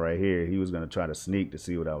 this guy right here, he was gonna try to sneak to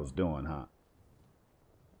see what I was doing, huh?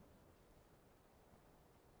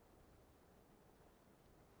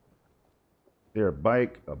 Is there a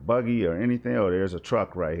bike, a buggy, or anything? Oh, there's a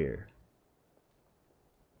truck right here.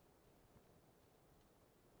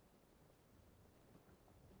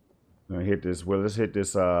 I'm gonna hit this. Well, let's hit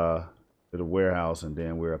this to the warehouse, and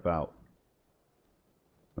then we're about.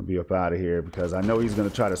 I'll be up out of here because I know he's gonna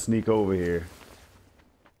try to sneak over here.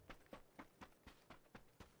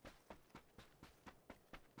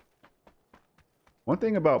 One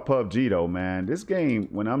thing about PUBG though, man, this game,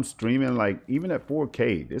 when I'm streaming, like even at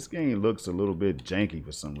 4K, this game looks a little bit janky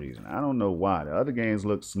for some reason. I don't know why. The other games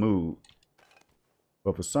look smooth,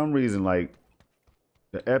 but for some reason, like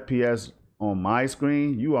the FPS on my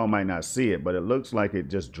screen, you all might not see it, but it looks like it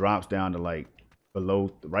just drops down to like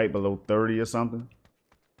right below 30 or something.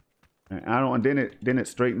 And I don't, and then it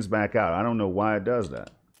straightens back out. I don't know why it does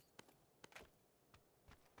that.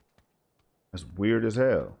 That's weird as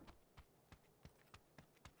hell.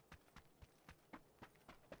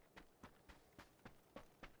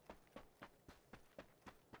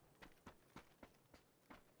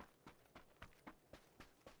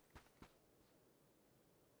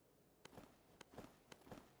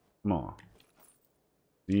 Come on.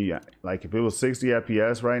 Yeah, like if it was 60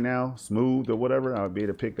 FPS right now, smooth or whatever, I would be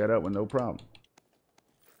able to pick that up with no problem.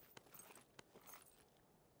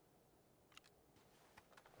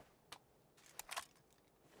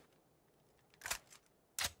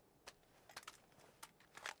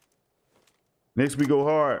 Next we go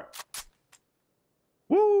hard.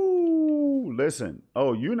 Woo! Listen.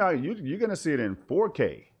 Oh, you're gonna see it in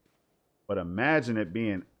 4K, but imagine it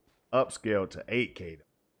being upscaled to 8K.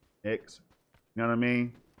 Next, you know what I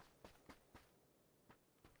mean?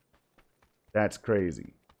 That's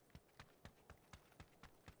crazy.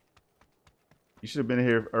 You should have been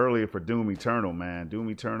here earlier for Doom Eternal, man.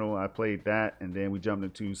 Doom Eternal, I played that, and then we jumped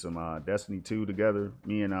into some Destiny 2 together.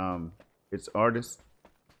 Me and its artist.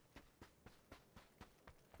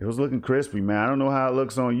 It was looking crispy, man. I don't know how it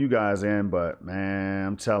looks on you guys' end, but man,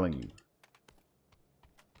 I'm telling you.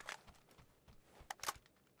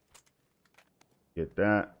 Get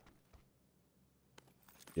that.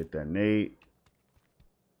 Get that nade.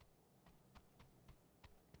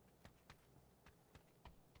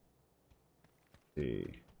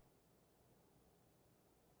 See.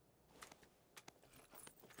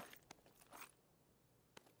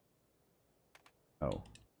 Oh. All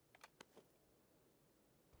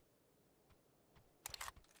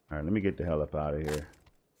right, let me get the hell up out of here.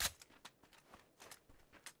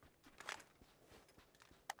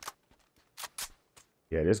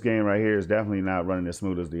 Yeah, this game right here is definitely not running as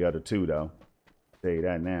smooth as the other two, though. I'll tell you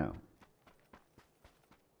that now.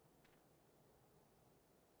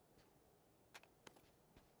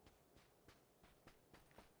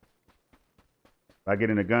 If I get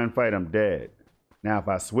in a gunfight, I'm dead. Now, if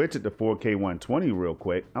I switch it to 4K 120 real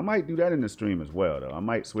quick, I might do that in the stream as well, though. I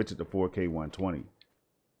might switch it to 4K 120.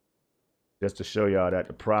 Just to show y'all that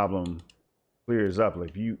the problem clears up.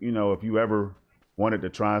 Like if you ever wanted to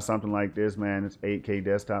try something like this, man, it's 8K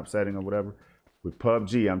desktop setting or whatever. With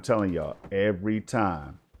PUBG, I'm telling y'all, every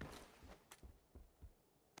time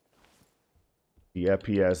the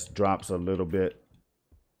FPS drops a little bit,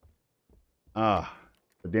 but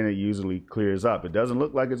then it usually clears up. It doesn't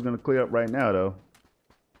look like it's gonna clear up right now though.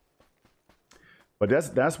 But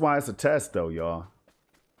that's why it's a test though, y'all.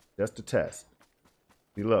 Just a test.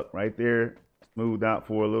 See, look, right there, smoothed out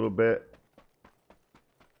for a little bit.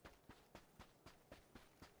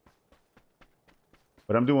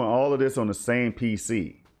 But I'm doing all of this on the same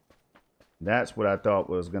PC. That's what I thought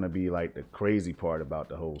was going to be like the crazy part about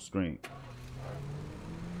the whole stream.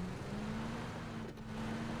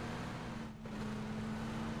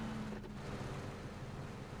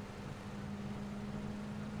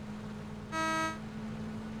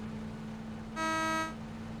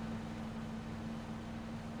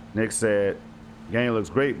 Nick said, game looks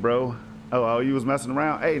great, bro. Oh, you was messing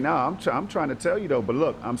around? Hey, no, I'm trying to tell you though, but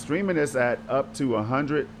look, I'm streaming this at up to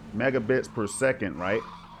 100 megabits per second, right?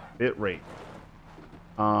 Bit rate.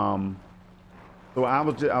 So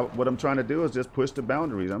what I'm trying to do is just push the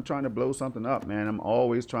boundaries. I'm trying to blow something up, man. I'm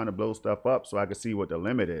always trying to blow stuff up so I can see what the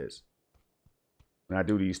limit is when I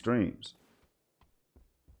do these streams.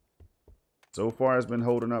 So far, it's been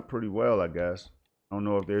holding up pretty well, I guess. I don't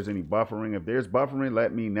know if there's any buffering. If there's buffering,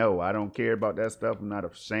 let me know. I don't care about that stuff. I'm not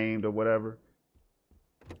ashamed or whatever.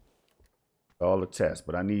 All a test,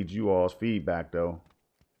 but I need you all's feedback, though.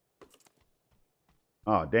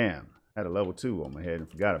 Oh, damn. I had a level 2 on my head and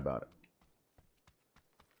forgot about it.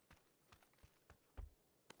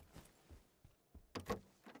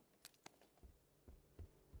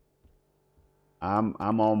 I'm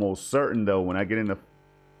almost certain, though, when I get into...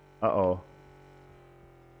 Uh-oh.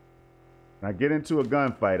 When I get into a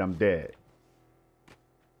gunfight, I'm dead.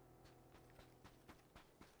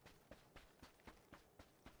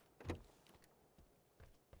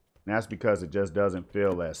 And that's because it just doesn't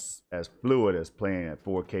feel as fluid as playing at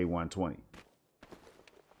 4K 120.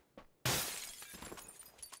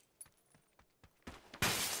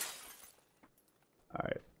 All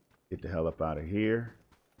right, get the hell up out of here.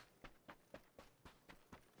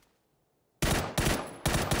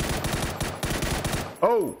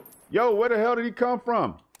 Oh, yo, where the hell did he come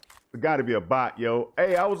from? It got to be a bot, yo.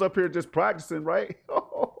 Hey, I was up here just practicing, right?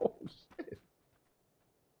 Oh, shit.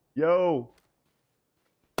 Yo.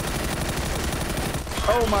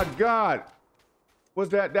 Oh, my God.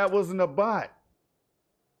 That wasn't a bot.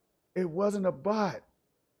 It wasn't a bot.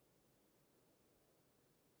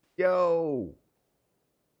 Yo.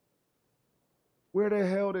 Where the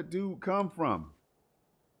hell did dude come from?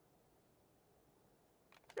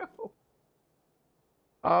 Yo.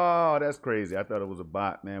 Oh, that's crazy. I thought it was a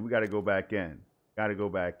bot, man. We got to go back in. Got to go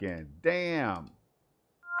back in. Damn.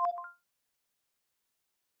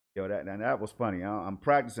 Yo, that was funny. I'm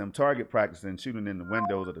practicing. I'm target practicing, shooting in the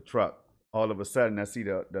windows of the truck. All of a sudden, I see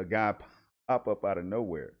the guy pop up out of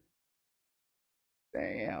nowhere.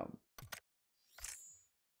 Damn.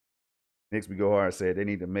 Nick We Go Hard said they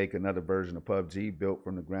need to make another version of PUBG built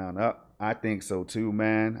from the ground up. I think so too,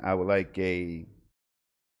 man. I would like a...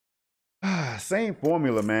 same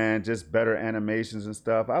formula, man. Just better animations and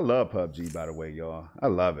stuff. I love PUBG, by the way, y'all. I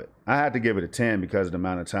love it. I had to give it a 10 because of the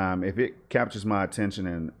amount of time. If it captures my attention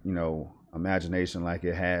and, you know, imagination like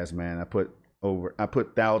it has, man, I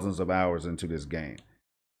put thousands of hours into this game.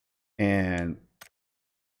 And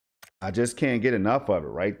I just can't get enough of it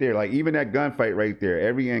right there. Like even that gunfight right there,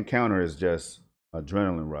 every encounter is just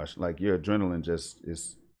adrenaline rush. Like your adrenaline just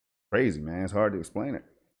is crazy, man. It's hard to explain it.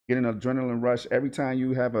 Get an adrenaline rush every time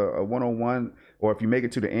you have a one-on-one, or if you make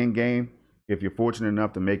it to the end game, if you're fortunate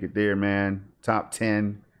enough to make it there, man, top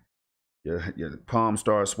 10, your palms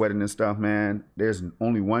start sweating and stuff, man. There's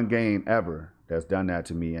only one game ever that's done that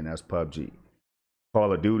to me, and that's PUBG.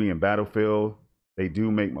 Call of Duty and Battlefield, they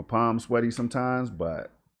do make my palms sweaty sometimes,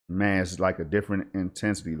 but man, it's like a different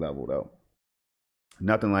intensity level, though.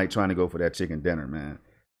 Nothing like trying to go for that chicken dinner, man.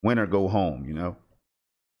 Win or go home, you know?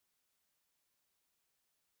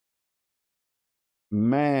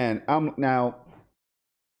 Man,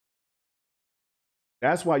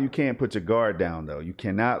 that's why you can't put your guard down, though. You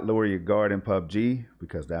cannot lower your guard in PUBG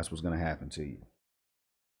because that's what's going to happen to you.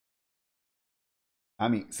 I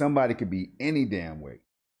mean, somebody could be any damn way,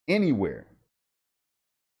 anywhere.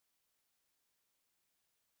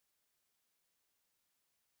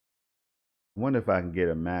 I wonder if I can get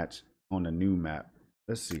a match on the new map.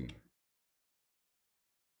 Let's see.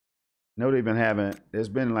 No, there's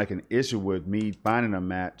been like an issue with me finding a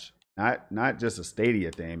match, not just a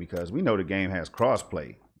Stadia thing, because we know the game has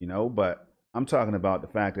crossplay, you know, but I'm talking about the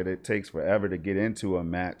fact that it takes forever to get into a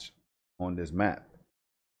match on this map.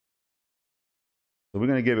 So we're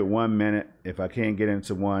going to give it 1 minute. If I can't get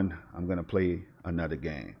into one, I'm going to play another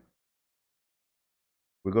game.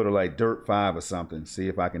 We'll go to like Dirt 5 or something, see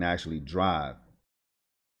if I can actually drive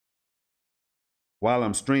while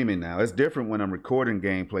I'm streaming now. It's different when I'm recording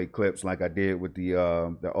gameplay clips like I did with the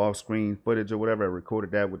off-screen footage or whatever. I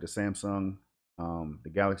recorded that with the Samsung,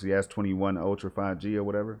 the Galaxy S21 Ultra 5G or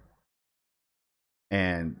whatever.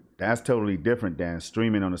 And that's totally different than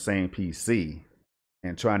streaming on the same PC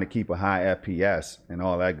and trying to keep a high FPS and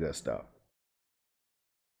all that good stuff.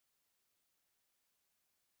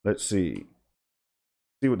 Let's see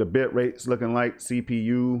what the bit rate's looking like,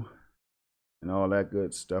 CPU, and all that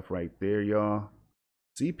good stuff right there, y'all.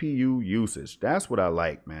 CPU usage, that's what I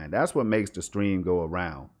like, man. That's what makes the stream go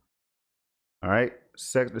around. All right,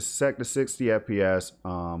 set to 60 FPS,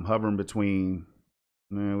 hovering between,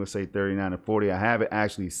 let's say 39 and 40. I have it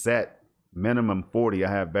actually set minimum 40.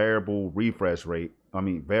 I have variable refresh rate.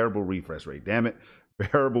 Damn it,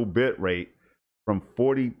 variable bit rate from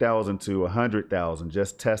 40,000 to 100,000.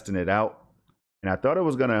 Just testing it out, and I thought it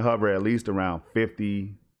was gonna hover at least around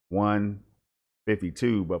 51,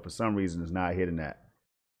 52, but for some reason it's not hitting that.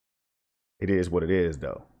 It is what it is,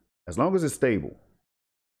 though. As long as it's stable.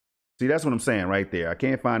 See, that's what I'm saying right there. I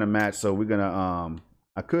can't find a match, so we're gonna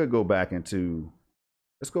I could go back into,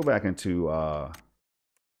 let's go back into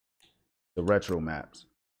the retro maps.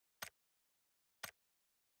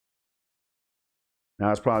 Now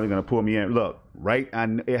it's probably gonna pull me in. Look, right,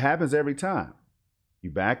 it happens every time. You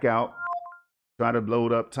back out, try to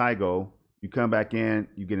load up Tygo, you come back in,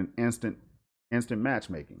 you get an instant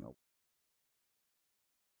matchmaking.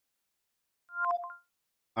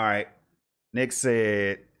 All right, Nick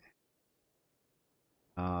said,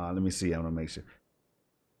 let me see. I want to make sure.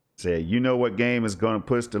 Say, you know what game is going to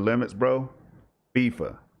push the limits, bro?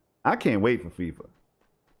 FIFA. I can't wait for FIFA.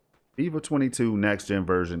 FIFA 22 next gen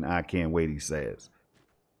version. I can't wait, he says.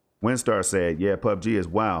 Winstar said, yeah, PUBG is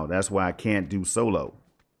wild. That's why I can't do solo.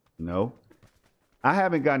 You know, I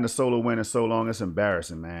haven't gotten a solo win in so long. It's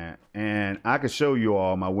embarrassing, man. And I could show you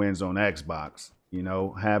all my wins on Xbox. You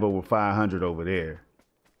know, have over 500 over there.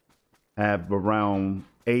 Have around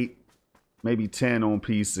 8, maybe 10 on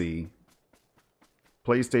PC.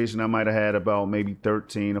 PlayStation, I might have had about maybe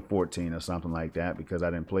 13 or 14 or something like that because I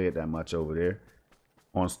didn't play it that much over there.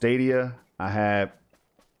 On Stadia, I had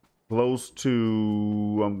close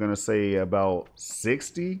to, I'm going to say about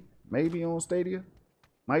 60 maybe on Stadia.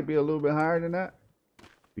 Might be a little bit higher than that.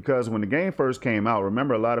 Because when the game first came out,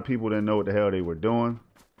 remember, a lot of people didn't know what the hell they were doing.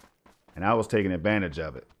 And I was taking advantage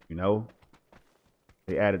of it, you know.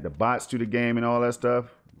 They added the bots to the game and all that stuff.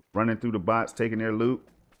 Running through the bots, taking their loot.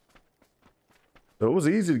 So it was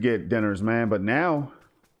easy to get dinners, man. But now,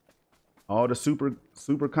 all the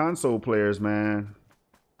super console players, man,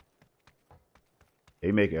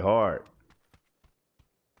 they make it hard.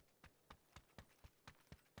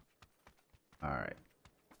 All right.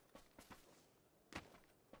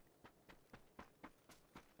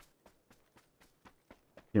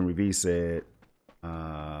 Henry V said,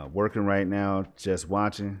 working right now, just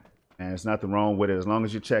watching. And there's nothing wrong with it. As long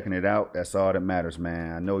as you're checking it out, that's all that matters,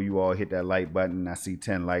 man. I know you all hit that like button. I see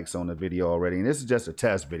 10 likes on the video already. And this is just a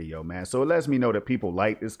test video, man. So it lets me know that people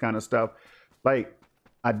like this kind of stuff. Like,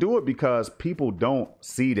 I do it because people don't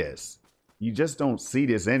see this. You just don't see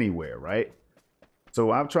this anywhere, right? So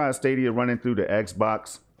I've tried Stadia running through the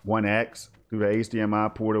Xbox One X, through the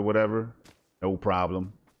HDMI port or whatever. No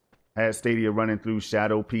problem. Had Stadia running through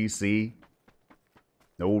Shadow PC.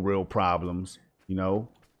 No real problems, you know.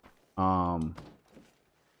 And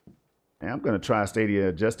I'm gonna try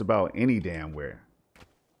Stadia just about any damn where.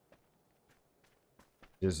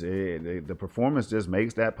 Just the performance just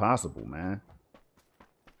makes that possible, man.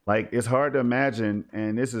 Like, it's hard to imagine,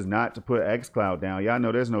 and this is not to put xCloud down. Y'all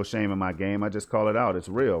know there's no shame in my game. I just call it out. It's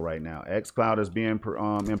real right now. xCloud is being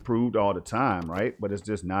improved all the time, right? But it's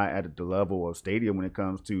just not at the level of Stadia when it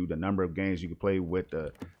comes to the number of games you can play with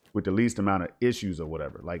the least amount of issues or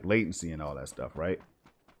whatever, like latency and all that stuff, right?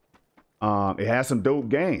 It has some dope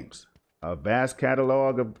games, a vast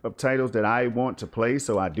catalog of titles that I want to play,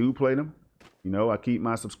 so I do play them. You know, I keep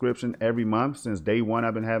my subscription every month. Since day one,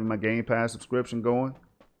 I've been having my Game Pass subscription going.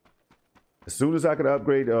 As soon as I could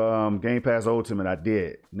upgrade Game Pass Ultimate, I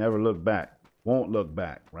did. Never look back. Won't look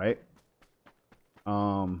back, right?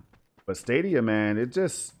 But Stadia, man, it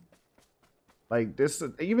just, like, this,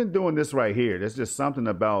 even doing this right here, there's just something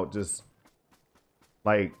about just,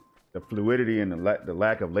 like, the fluidity and the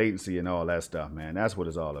lack of latency and all that stuff, man. That's what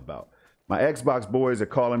it's all about. My Xbox boys are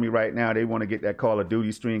calling me right now. They want to get that Call of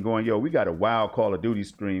Duty stream going. Yo, we got a wild Call of Duty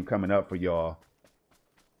stream coming up for y'all.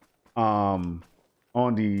 On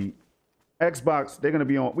the Xbox, they're gonna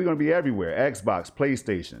be on. We're gonna be everywhere. Xbox,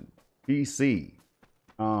 PlayStation, PC,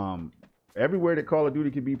 everywhere that Call of Duty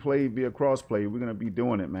can be played via crossplay. We're gonna be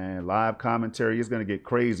doing it, man. Live commentary is gonna get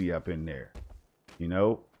crazy up in there. You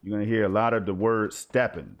know, you're gonna hear a lot of the word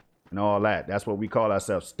stepping and all that. That's what we call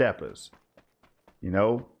ourselves, steppers. You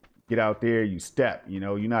know, get out there, you step. You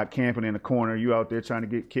know, you're not camping in the corner. You out there trying to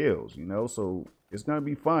get kills. You know, so it's gonna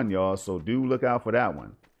be fun, y'all. So do look out for that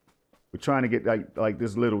one. We're trying to get like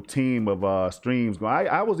this little team of streams going.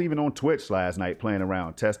 I was even on Twitch last night playing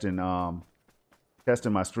around, testing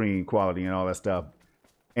my stream quality and all that stuff.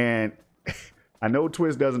 And I know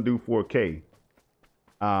Twitch doesn't do 4K,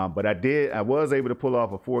 but I was able to pull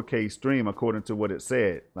off a 4K stream according to what it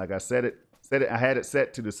said. Like I I had it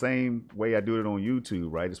set to the same way I do it on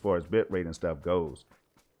YouTube, right? As far as bit rate and stuff goes.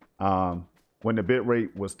 When the bit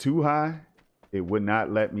rate was too high, it would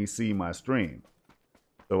not let me see my stream.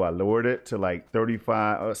 So I lowered it to like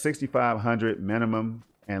 6,500 minimum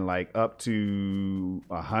and like up to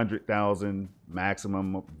 100,000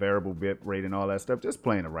 maximum variable bit rate and all that stuff, just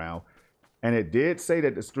playing around. And it did say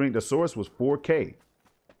that the source was 4K.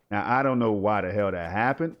 Now, I don't know why the hell that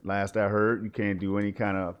happened. Last I heard, you can't do any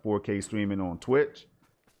kind of 4K streaming on Twitch.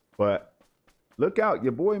 But look out,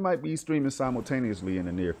 your boy might be streaming simultaneously in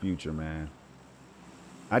the near future, man.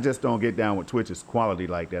 I just don't get down with Twitch's quality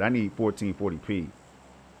like that. I need 1440p,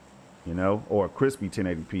 you know, or a crispy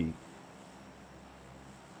 1080p.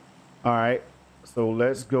 All right, so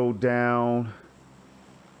let's go down.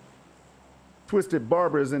 Twisted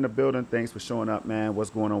Barber is in the building. Thanks for showing up, man. What's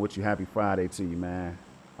going on with you? Happy Friday to you, man.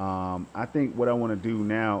 I think what I want to do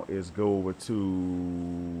now is go over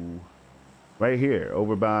to right here,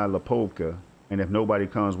 over by Lipovka. And if nobody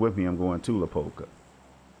comes with me, I'm going to Lipovka.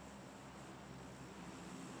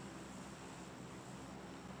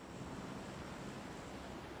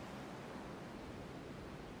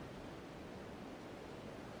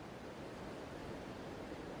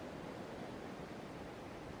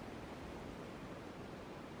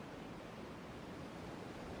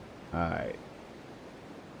 All right.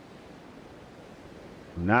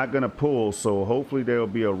 I'm not going to pull, so hopefully there'll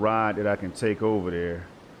be a ride that I can take over there.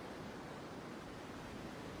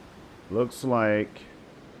 Looks like,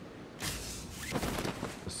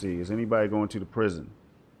 let's see, is anybody going to the prison?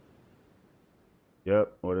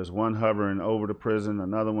 Yep, or there's one hovering over the prison,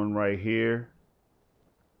 another one right here.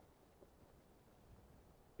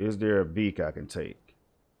 Is there a beak I can take?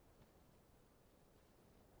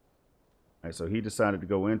 All right, so he decided to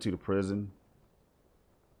go into the prison.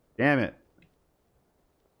 Damn it.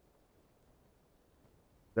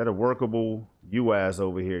 Is that a workable UAS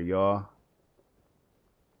over here, y'all?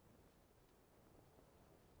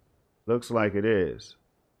 Looks like it is.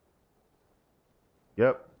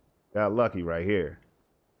 Yep. Got lucky right here.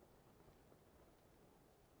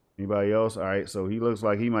 Anybody else? All right, so he looks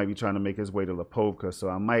like he might be trying to make his way to Lipovka, so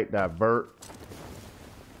I might divert.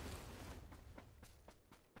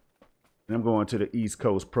 And I'm going to the East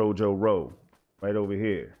Coast Projo Road, right over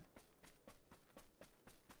here.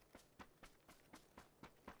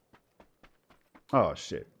 Oh,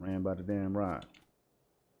 shit. Ran by the damn ride.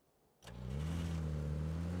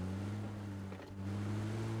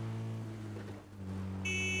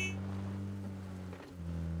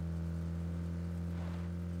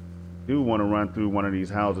 Do want to run through one of these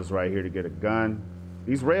houses right here to get a gun.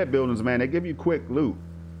 These red buildings, man, they give you quick loot.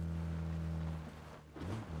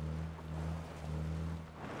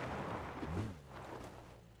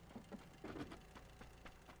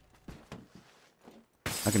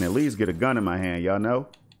 I can at least get a gun in my hand, y'all know?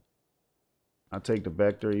 I'll take the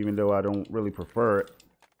Vector, even though I don't really prefer it.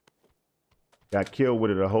 Got killed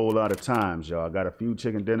with it a whole lot of times, y'all. Got a few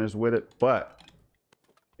chicken dinners with it, but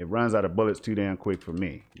it runs out of bullets too damn quick for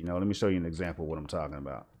me. You know, let me show you an example of what I'm talking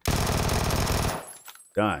about.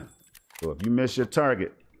 Done. So if you miss your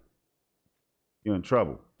target, you're in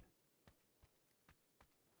trouble.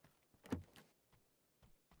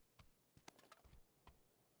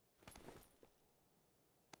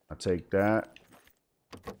 I'll take that.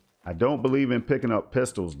 I don't believe in picking up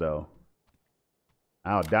pistols, though.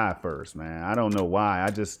 I'll die first, man. I don't know why. I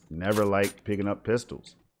just never liked picking up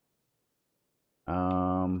pistols.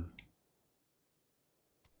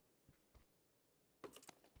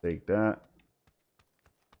 Take that.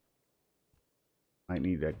 Might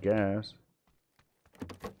need that gas.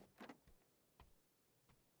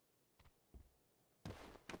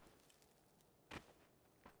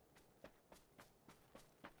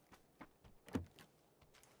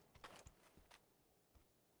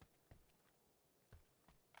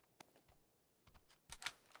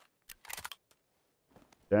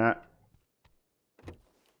 That.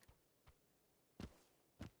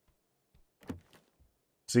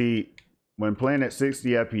 See, when playing at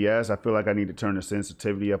 60 FPS, I feel like I need to turn the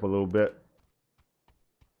sensitivity up a little bit.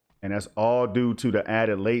 And that's all due to the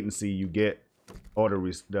added latency you get, or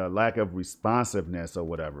the lack of responsiveness or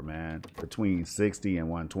whatever, man, between 60 and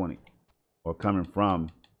 120, or coming from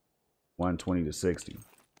 120 to 60.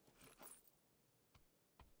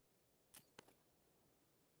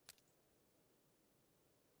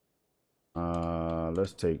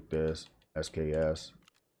 Let's take this SKS.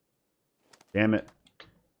 Damn it.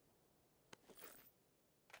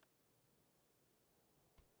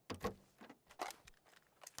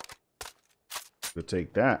 We'll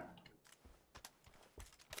take that.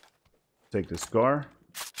 Take the Scar,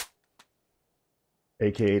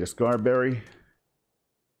 aka the Scarberry.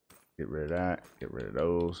 Get rid of that. Get rid of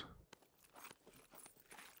those.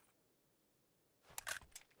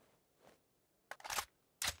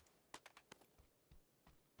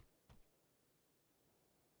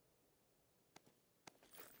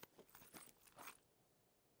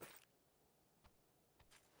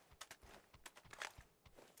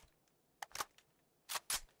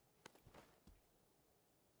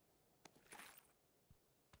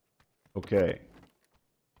 Okay.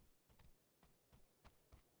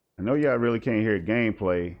 I know y'all really can't hear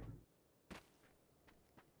gameplay,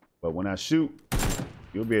 but when I shoot,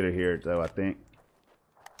 you'll be able to hear it though, I think.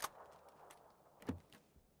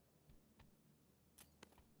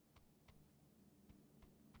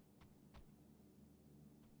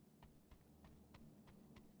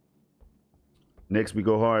 Next We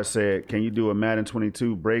Go Hard said, can you do a Madden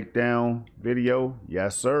 22 breakdown video?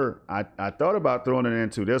 Yes, sir. I thought about throwing it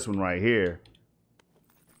into this one right here.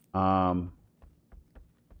 I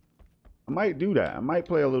might do that. I might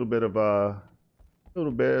play a little bit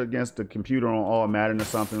against the computer on all Madden or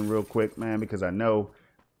something real quick, man, because I know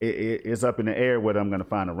it's up in the air whether I'm going to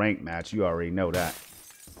find a ranked match. You already know that.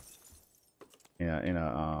 In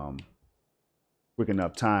a quick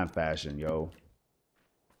enough time fashion, yo.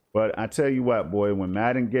 But I tell you what, boy, when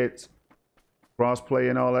Madden gets crossplay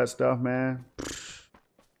and all that stuff, man,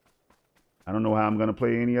 I don't know how I'm going to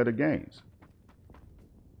play any other games.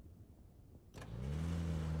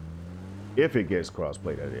 If it gets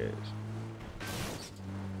crossplay, that is.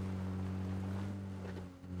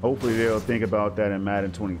 Hopefully they'll think about that in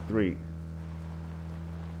Madden 23.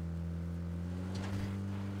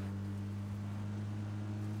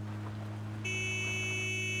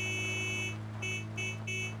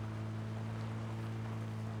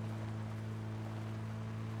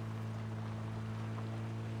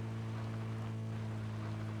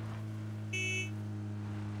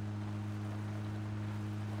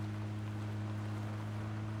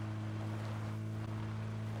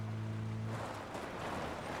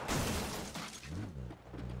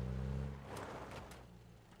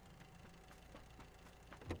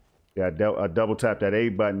 Yeah, I double tap that A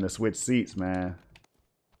button to switch seats, man.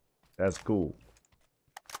 That's cool.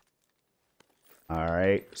 All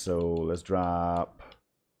right, so let's drop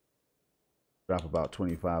about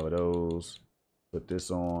 25 of those. Put this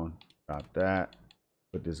on, drop that.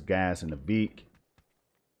 Put this gas in the beak.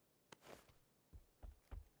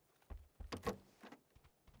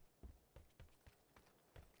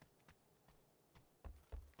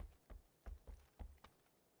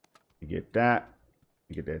 You get that.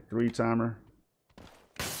 You get that 3-timer.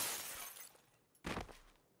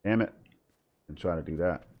 Damn it. And try to do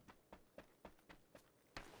that.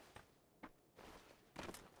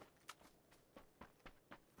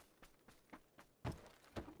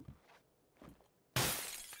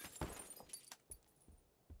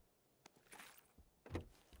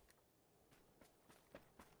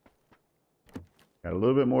 Got a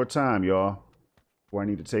little bit more time, y'all, before I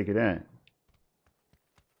need to take it in.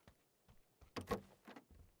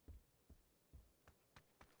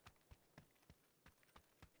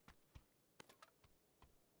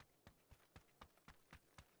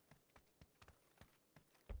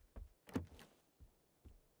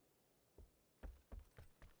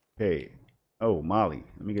 Hey, oh, Molly.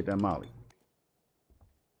 Let me get that Molly.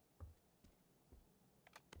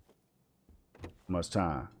 How much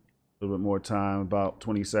time? A little bit more time, about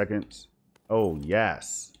 20 seconds. Oh,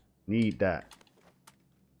 yes. Need that.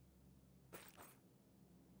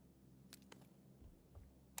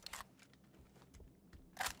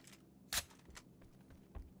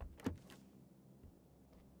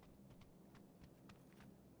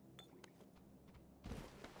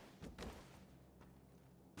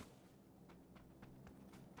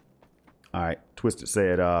 All right, Twisted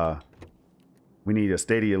said, we need a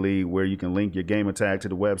Stadia League where you can link your gamer tag to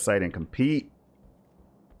the website and compete.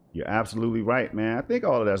 You're absolutely right, man. I think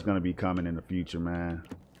all of that's going to be coming in the future, man.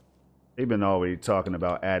 They've been already talking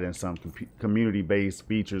about adding some community-based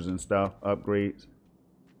features and stuff, upgrades.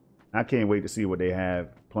 I can't wait to see what they have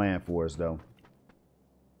planned for us, though.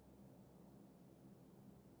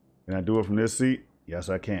 Can I do it from this seat? Yes,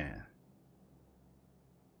 I can.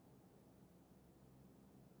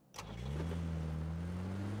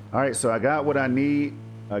 All right, so I got what I need.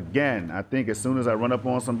 Again, I think as soon as I run up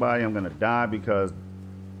on somebody, I'm going to die because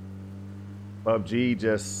PUBG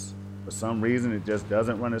just, for some reason, it just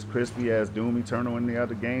doesn't run as crispy as Doom Eternal and the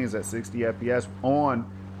other games at 60 FPS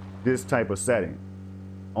on this type of setting.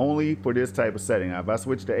 Only for this type of setting. Now, if I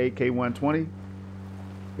switch to AK-120,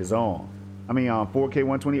 it's on. I mean, 4K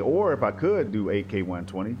 120, or if I could do 8K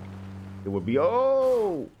 120, it would be,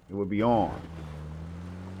 oh, it would be on.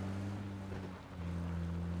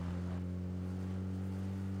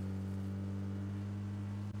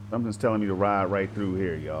 Something's telling me to ride right through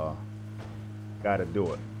here, y'all. Gotta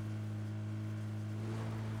do it.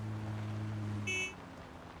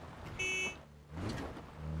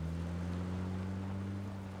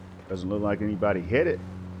 Doesn't look like anybody hit it.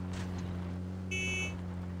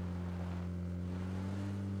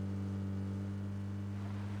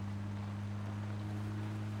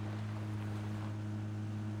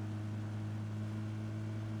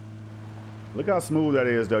 Look how smooth that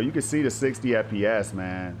is, though. You can see the 60 FPS,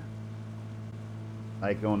 man.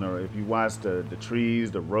 Like on the, if you watch the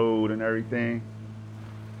trees, the road and everything.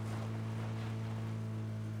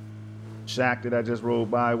 Shack that I just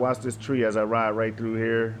rode by. Watch this tree as I ride right through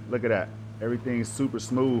here. Look at that. Everything's super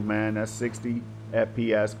smooth, man. That's 60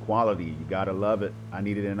 FPS quality. You gotta love it. I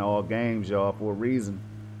need it in all games, y'all, for a reason.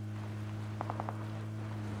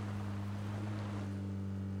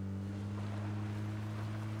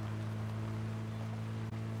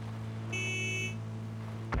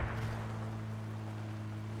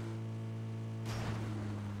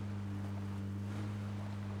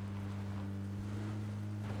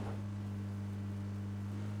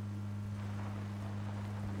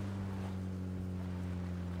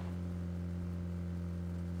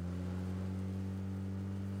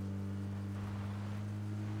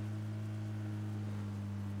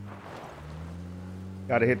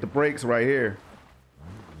 Gotta hit the brakes right here.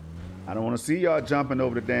 I don't want to see y'all jumping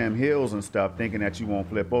over the damn hills and stuff thinking that you won't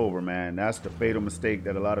flip over, man. That's the fatal mistake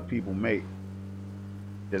that a lot of people make.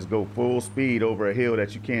 Just go full speed over a hill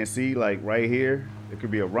that you can't see, like right here. There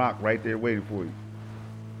could be a rock right there waiting for you.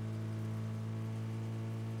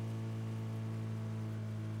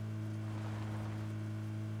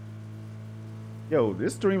 Yo,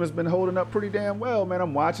 this stream has been holding up pretty damn well, man.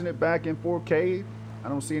 I'm watching it back in 4K. I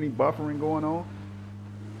don't see any buffering going on.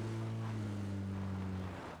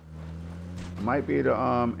 I might be able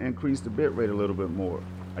to increase the bit rate a little bit more.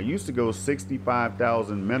 I used to go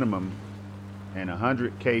 65,000 minimum and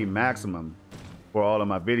 100K maximum for all of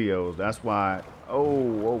my videos. That's why.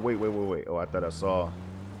 Oh, wait. Oh, I thought I saw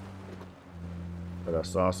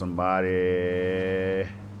somebody.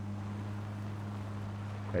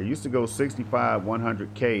 I used to go 65,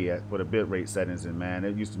 100K for the bit rate settings, and man,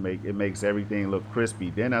 it used to makes everything look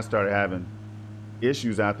crispy. Then I started having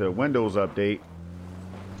issues after the Windows update,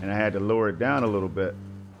 and I had to lower it down a little bit.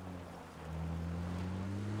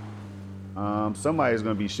 Somebody's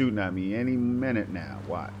gonna be shooting at me any minute now.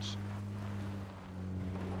 Watch.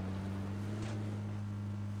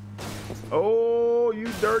 Oh, you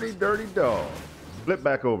dirty, dirty dog. Flip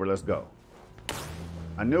back over. Let's go.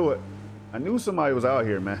 I knew it. I knew somebody was out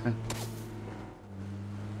here, man.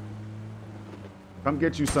 Come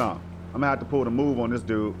get you some. I'm gonna have to pull the move on this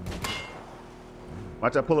dude.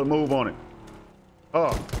 Watch I pull a move on it.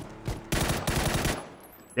 Oh.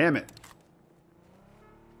 Damn it.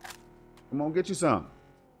 Come on, get you some.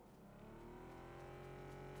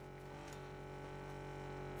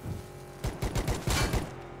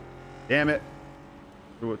 Damn it.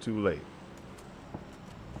 Threw it too late.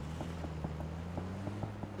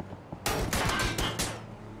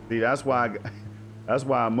 See, that's why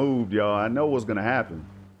I moved, y'all. I know what's gonna happen.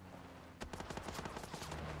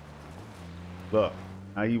 Look,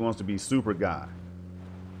 now he wants to be super guy.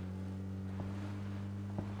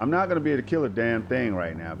 I'm not gonna be able to kill a damn thing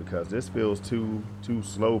right now because this feels too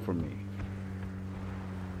slow for me.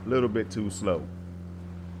 A little bit too slow.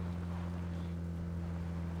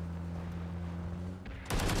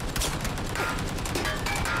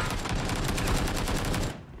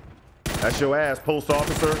 That's your ass, post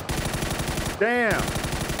officer. Damn.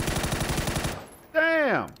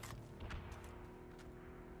 Damn.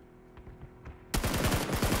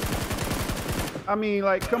 I mean,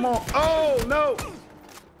 like, come on. Oh, no.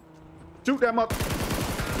 Shoot that mother.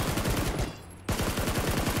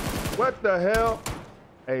 What the hell?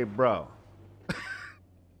 Hey, bro.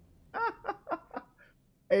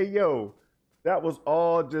 Hey, yo. That was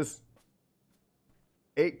all just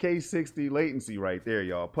 8K 60 latency right there,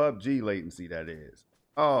 y'all. PUBG latency, that is.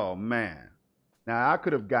 Oh, man. Now, I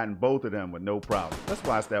could have gotten both of them with no problem. Let's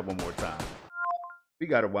watch that one more time. We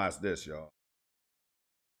got to watch this, y'all.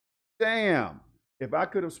 Damn. If I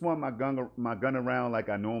could have swung my gun around like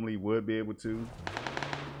I normally would be able to.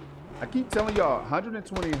 I keep telling y'all,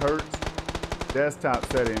 120 hertz desktop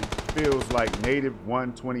setting feels like native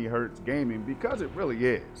 120 hertz gaming because it really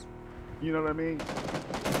is. You know what I mean?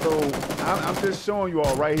 So I'm just showing you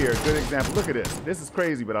all right here a good example. Look at this. This is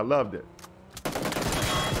crazy, but I loved it.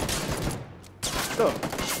 Look,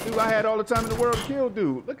 dude, I had all the time in the world to kill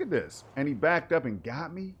dude. Look at this. And he backed up and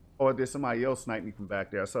got me? Or did somebody else snipe me from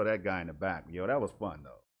back there? I saw that guy in the back. Yo, that was fun,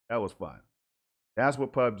 though. That was fun. That's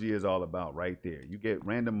what PUBG is all about right there. You get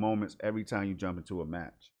random moments every time you jump into a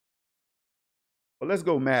match. But let's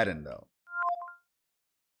go Madden, though.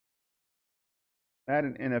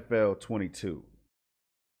 Madden NFL 22.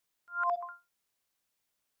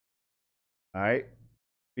 All right.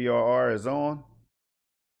 BRR is on.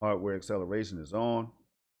 Hardware acceleration is on.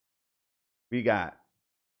 We got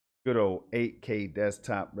good old 8K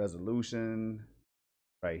desktop resolution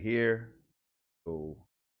right here. Go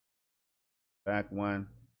back one,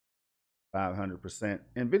 500%.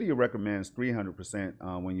 NVIDIA recommends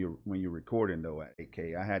 300% when you're recording though at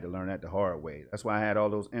 8K. I had to learn that the hard way. That's why I had all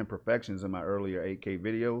those imperfections in my earlier 8K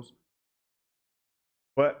videos.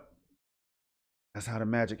 But that's how the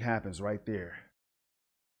magic happens right there.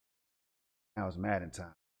 Now it's Madden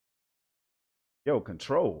time. Yo,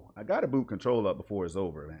 control. I gotta boot control up before it's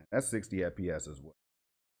over, man. That's 60 FPS as well.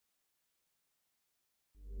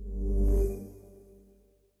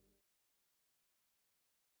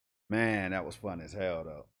 Man, that was fun as hell,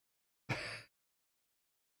 though.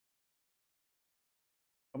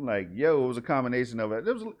 I'm like, yo, it was a combination of it.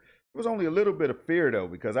 It was only a little bit of fear, though,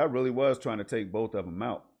 because I really was trying to take both of them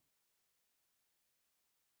out.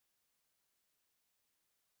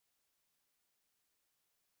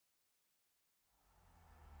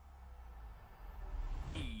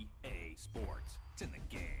 EA Sports. It's in the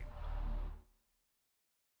game.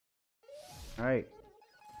 All right,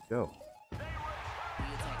 go.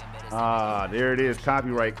 Ah, there it is.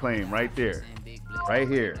 Copyright claim right there. Right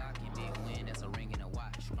here.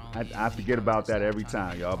 I forget about that every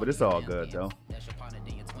time, y'all, but it's all good, though.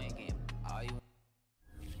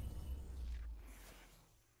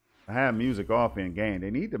 I have music off in game.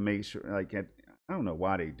 They need to make sure, like, I don't know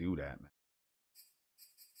why they do that, man.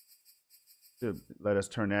 Should let us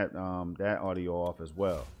turn that that audio off as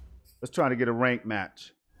well. Let's try to get a rank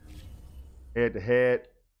match. Head to head.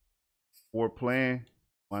 4 playing.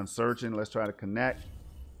 1 searching. Let's try to connect.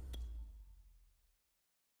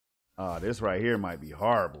 This right here might be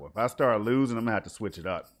horrible. If I start losing, I'm gonna have to switch it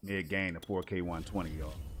up mid-game to 4K 120,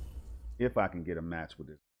 y'all. If I can get a match with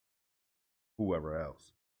this, whoever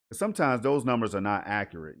else. Sometimes those numbers are not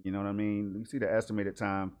accurate. You know what I mean? You see the estimated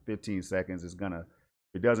time, 15 seconds. It's gonna,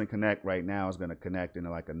 if it doesn't connect right now, it's gonna connect into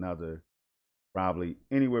like another, probably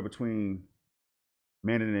anywhere between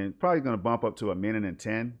minute and probably gonna bump up to a minute and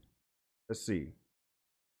 10. Let's see.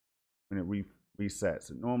 When it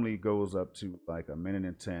resets, it normally goes up to like a minute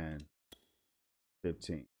and 10,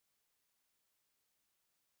 15.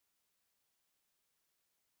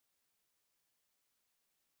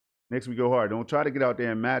 Next we go hard. Don't try to get out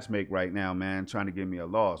there and match make right now, man. Trying to give me a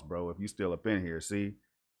loss, bro. If you still up in here, see?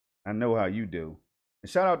 I know how you do. And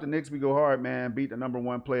shout out to Knicks We Go Hard, man. Beat the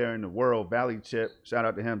 #1 player in the world, Valley Chip. Shout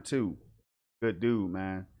out to him too. Good dude,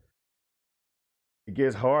 man. It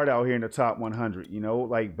gets hard out here in the top 100, you know,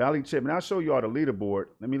 like Valley Chip. And I'll show you all the leaderboard.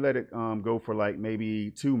 Let me let it go for like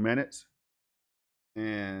maybe 2 minutes.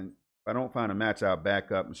 And if I don't find a match, I'll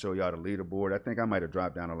back up and show y'all the leaderboard. I think I might have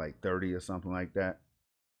dropped down to like 30 or something like that.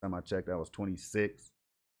 Time I checked, that was 26.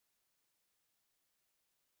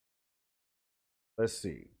 Let's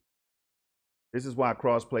see. This is why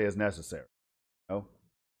crossplay is necessary. You know?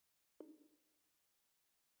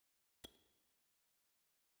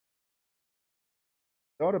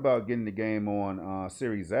 Thought about getting the game on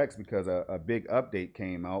Series X because a big update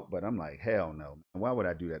came out, but I'm like, hell no. Why would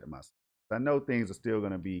I do that to myself? I know things are still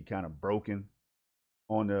going to be kind of broken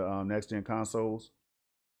on the next-gen consoles.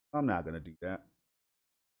 I'm not going to do that.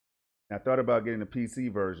 I thought about getting the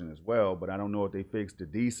PC version as well, but I don't know if they fixed the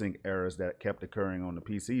desync errors that kept occurring on the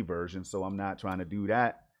PC version, so I'm not trying to do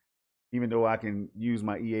that, even though I can use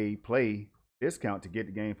my EA Play discount to get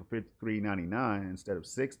the game for $53.99 instead of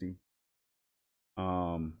 $60.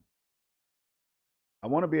 I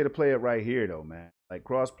want to be able to play it right here, though, man. Like,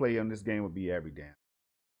 cross-play on this game would be every damn.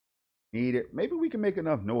 Need it. Maybe we can make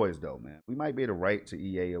enough noise, though, man. We might be able to write to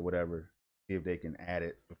EA or whatever, see if they can add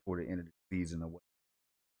it before the end of the season or whatever.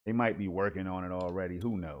 They might be working on it already.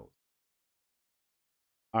 Who knows?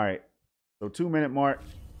 All right. So 2-minute mark.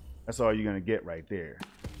 That's all you're gonna get right there.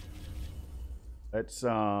 Let's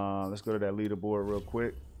go to that leaderboard real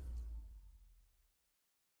quick.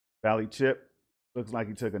 Valley Chip. Looks like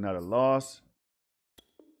he took another loss.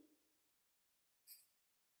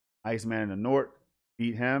 Iceman in the North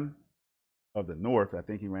beat him. Of the North. I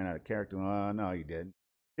think he ran out of character. No, he didn't.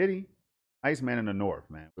 Did he? Iceman in the North,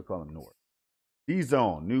 man. We'll call him North.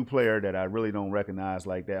 D-Zone, new player that I really don't recognize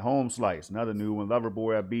like that. Home Slice, another new one.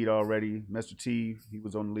 Loverboy I beat already. Mr. T, he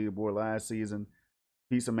was on the leaderboard last season.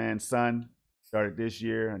 Pizza Man's son started this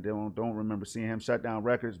year. I don't remember seeing him. Shut Down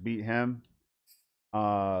Records beat him.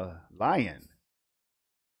 Lion.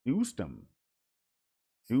 Houston.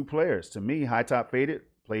 New players. To me, High Top Faded.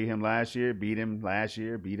 Played him last year. Beat him last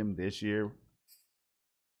year. Beat him this year.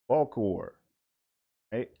 Balcor.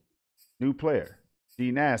 Right? New player.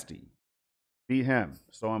 D Nasty. Beat him.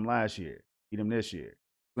 Saw him last year. Beat him this year.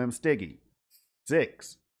 Slim Stiggy.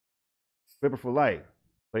 6. Clipper for Life.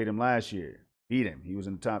 Played him last year. Beat him. He was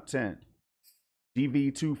in the top 10.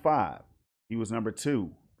 GV25. He was number 2.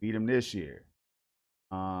 Beat him this year.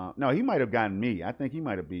 No, he might have gotten me. I think he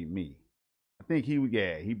might have beat me. I think he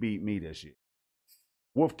beat me this year.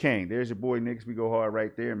 Wolf King. There's your boy Nix. We go hard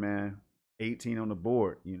right there, man. 18 on the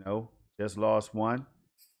board, you know. Just lost one.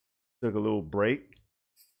 Took a little break.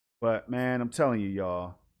 But, man, I'm telling you,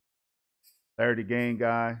 y'all. Larry the Game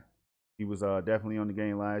Guy. He was definitely on the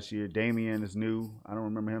game last year. Damien is new. I don't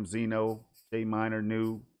remember him. Zeno. J Minor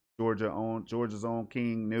new. Georgia's own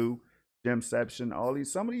King new. Jimception.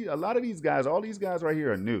 A lot of these guys, all these guys right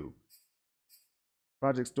here are new.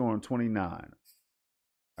 Project Storm 29.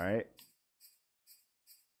 All right.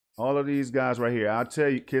 All of these guys right here. I'll tell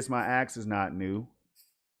you, Kiss My Axe is not new.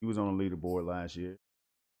 He was on the leaderboard last year.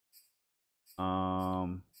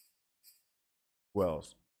 Who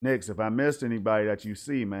else? Nix, if I missed anybody that you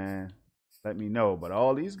see, man, let me know. But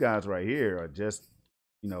all these guys right here are just,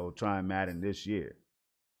 you know, trying Madden this year.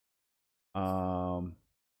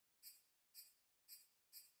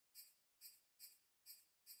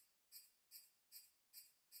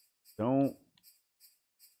 Don't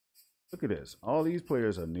look at this. All these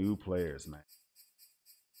players are new players, man.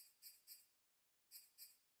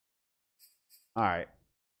 All right.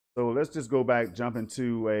 So let's just go back, jump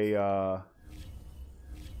into a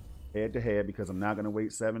head-to-head because I'm not going to wait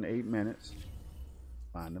 7-8 minutes.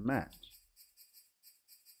 Find the match.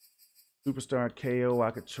 Superstar KO, I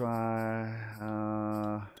could try.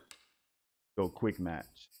 Go quick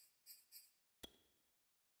match.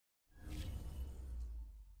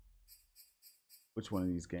 Which one of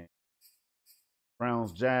these games?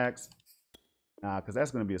 Browns, Jacks. Nah, because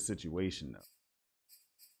that's going to be a situation, though.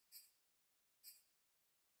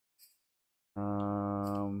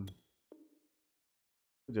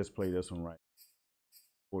 We'll just play this one right.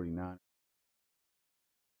 49.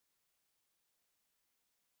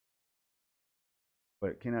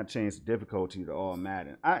 But can I change the difficulty to all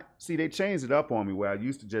Madden? I see they changed it up on me where I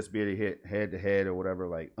used to just be able to hit head-to-head or whatever,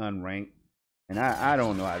 like unranked. And I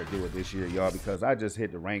don't know how to do it this year, y'all, because I just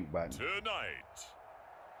hit the rank button. Tonight.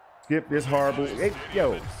 Skip this horrible.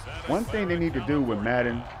 Yo, one thing they need to do with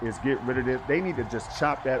Madden is get rid of this. They need to just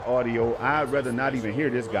chop that audio. I'd rather not even hear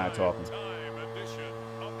this guy talking.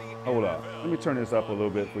 Hold up. Let me turn this up a little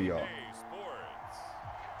bit for y'all.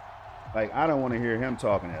 Like, I don't want to hear him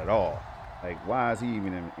talking at all. Like, why is he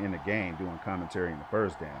even in the game doing commentary in the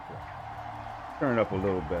first damn play? Turn it up a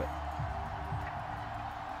little bit.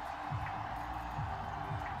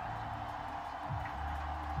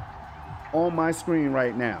 On my screen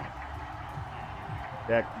right now,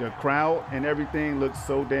 that the crowd and everything looks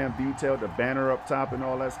so damn detailed. The banner up top and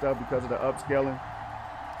all that stuff because of the upscaling.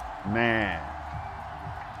 Man.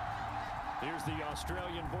 Here's the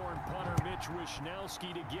Australian-born punter Mitch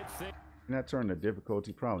Wishnowski to get things. Can I turn the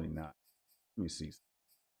difficulty? Probably not. Let me see.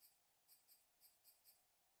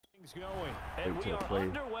 Going. And we are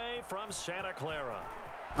underway from Santa Clara.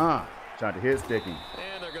 Tried to hit sticking.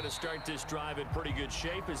 And they're going to start this drive in pretty good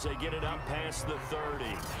shape as they get it up past the 30.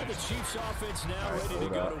 And the Chiefs offense now ready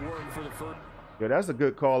to go to work for the first. Yeah, that's a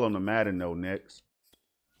good call on the Madden though, Nix.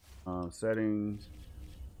 Settings,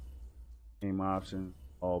 game options,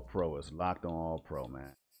 all pro. It's locked on all pro,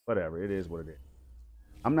 man. Whatever, it is what it is.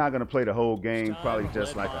 I'm not going to play the whole game, probably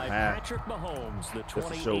just like a half, Mahomes, just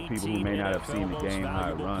to show people who may not have seen the game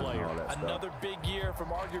how it runs and all that stuff. Another big year from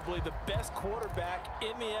arguably the best quarterback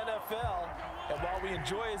in the NFL. And while we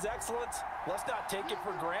enjoy his excellence, let's not take it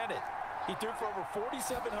for granted. He threw for over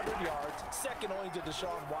 4,700 yards, second only to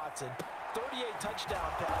Deshaun Watson. 38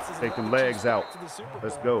 touchdown passes. Take them legs out.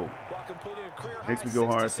 Let's go. Makes me go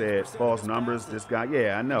hard said false numbers. This guy,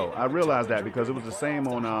 yeah, I know. I realized that because it was the same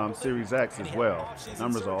on Series X as well.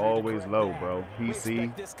 Numbers are always low, bro.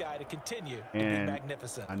 PC. And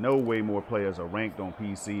I know way more players are ranked on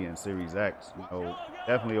PC and Series X. You know,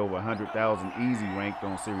 definitely over 100,000 easy ranked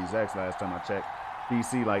on Series X last time I checked.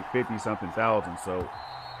 PC like 50-something thousand. So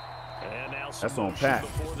that's on Pat.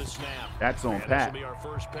 That's on Pat. Be our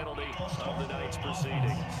first penalty of the night's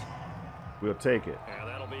proceedings. We'll take it. And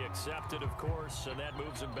that'll be accepted, of course, and that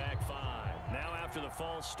moves him back 5. Now after the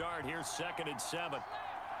false start, here's 2nd and 7.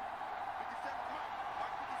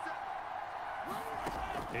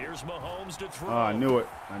 Here's Mahomes to throw. Oh, I knew it.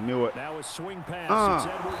 I knew it. Now a swing pass.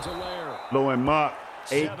 It's Edwards-Helaire. Blow him up.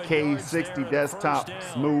 8K 60 desktop.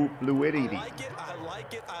 Smooth fluidity. I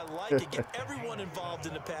like it. Get everyone involved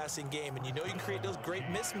in the passing game. And you know you can create those great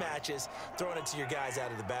mismatches throwing it to your guys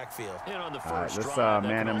out of the backfield. And on the All right, first let's drive,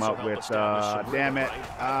 man him up with, damn it.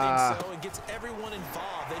 I think so. It gets everyone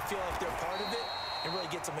involved. They feel like they're part of it and really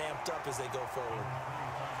gets them amped up as they go forward.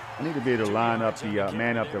 I need to be able to line up the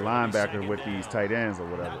man up the linebacker with these tight ends or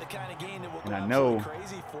whatever. And I know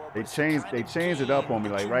they changed it up on me,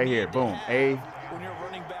 like right here. Boom. A.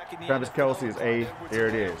 Travis Kelce is A. There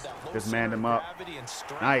it is. Just man him up.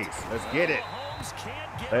 Nice. Let's get it.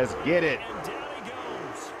 Let's get it.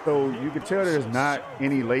 So you can tell there's not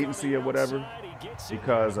any latency or whatever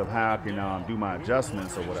because of how I can do my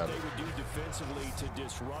adjustments or whatever.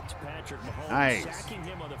 Nice. Sacking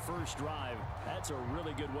him on the first drive, that's a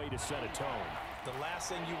really good way to set a tone. The last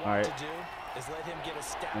thing you want to do is let him get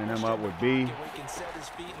established. And him up with B. He can set his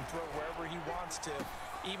feet and throw wherever he wants to.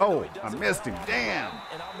 Oh, I missed him. Damn.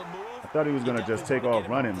 I thought he was going to just take off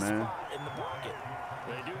running, man.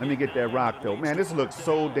 Let me get that rock, though. Man, this looks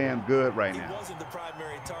so damn good right now. He wasn't the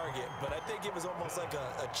primary target, but I think it was almost like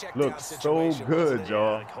a check down looks so situation, good,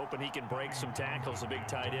 y'all. Like hoping he can break some tackles, a big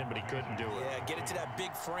tight end, but he couldn't do it. Yeah, get it to that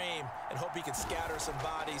big frame and hope he can scatter some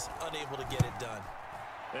bodies, unable to get it done.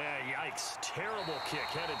 Yeah, yikes. Terrible kick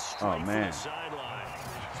headed straight for the sideline.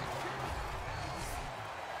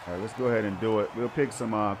 All right, let's go ahead and do it. We'll pick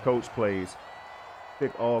some coach plays.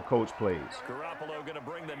 Pick all coach plays. Garoppolo going to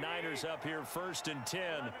bring the Niners up here 1st and 10.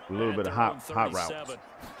 A little bit of hot routes.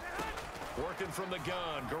 Working from the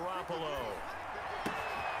gun, Garoppolo.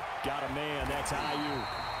 Got a man, that's IU.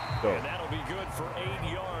 And that'll be good for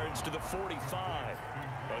 8 yards to the 45.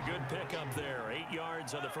 A good pickup there, 8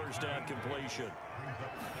 yards on the first down completion.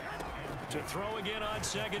 To throw again on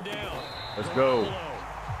 2nd down. Let's go.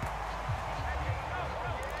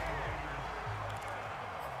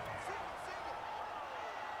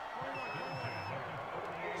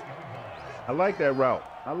 I like that route.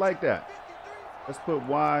 I like that. Let's put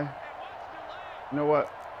Y. You know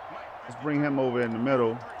what? Let's bring him over in the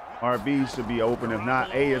middle. RB should be open. If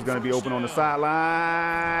not, A is going to be open on the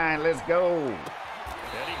sideline. Let's go. And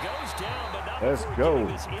he goes down, but not Let's go.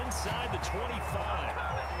 Inside the 25.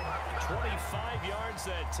 25 yards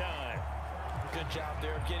that time. Good job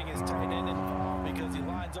there of getting his tight end involved because he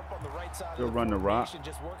lines up on the right side He'll of the run the rock.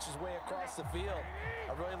 just works his way across the field.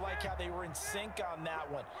 I really like how they were in sync on that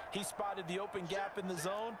one. He spotted the open gap in the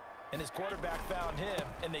zone, and his quarterback found him,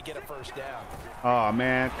 and they get a first down. Oh,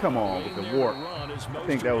 man, come on with the warp. I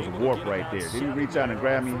think that was a warp right there. Did he reach out and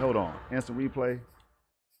grab me? Hold on. Instant replay.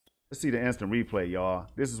 Let's see the instant replay, y'all.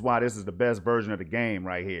 This is why this is the best version of the game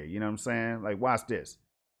right here. You know what I'm saying? Like, watch this.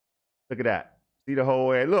 Look at that. See the whole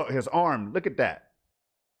way. Look, his arm. Look at that.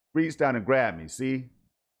 Reached down and grabbed me. See?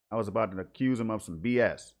 I was about to accuse him of some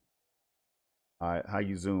BS. All right, how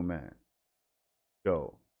you zoom in?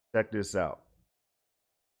 Go. Check this out.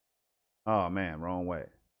 Oh, man, wrong way.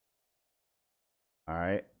 All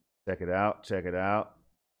right, check it out. Check it out.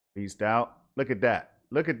 Beast out. Look at that.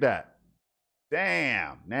 Look at that.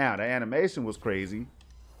 Damn. Now, the animation was crazy,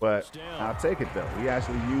 but I'll take it, though. He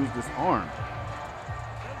actually used his arm.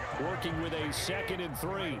 Working with a 2nd and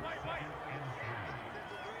 3.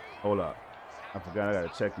 Hold up. I forgot I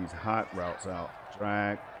got to check these hot routes out.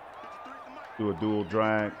 Drag. Do a dual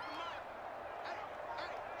drag.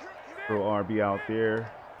 Throw RB out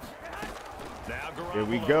there. Here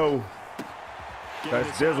we go. Touch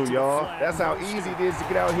Dizzle, y'all. That's how easy it is to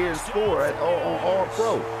get out here and score on All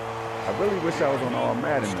Pro. I really wish I was on All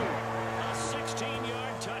Madden. A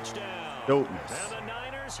 16-yard touchdown. Dopeness. And the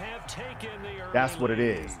Niners have taken the early That's what it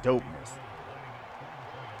lead. is. Dopeness.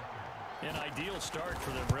 An ideal start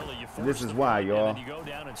for them, really. You And this is why, y'all. and you go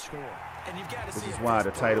down and score. And you've got to This see is it why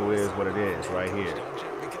this the title early. is what it is right here.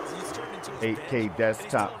 Because he's turned into his 8K bench, and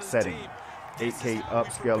desktop he's setting. told his team, 8K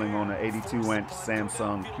upscaling on the 82-inch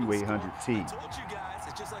Samsung Q800t.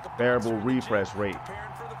 Variable refresh rate.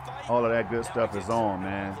 All of that good stuff is on,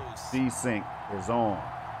 man. C-Sync is on.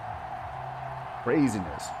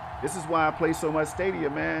 Craziness. This is why I play so much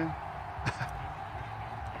Stadia, man.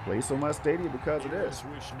 I play so much Stadia because of this.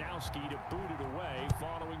 Wishnowski to boot it away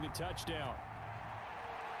following the touchdown.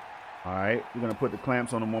 All right, we're going to put the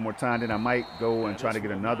clamps on them one more time. Then I might go and try to get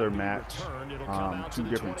another match. 2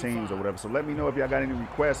 different teams or whatever. So let me know if y'all got any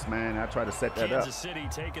requests, man. I'll try to set that up. Kansas City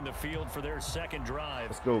taking the field for their 2nd drive.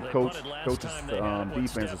 Let's go, They coach. punted last Coach's time they had it. What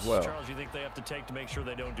defense steps, as well. Charles, you think they have to take to make sure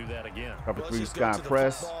they don't do that again? Cover Let's 3 just go sky to the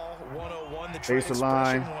press. football 101, the Base trade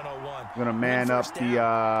line. expression 101. Gonna man up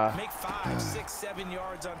the Make 5, 6, 7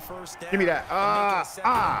 yards on first down. give me that.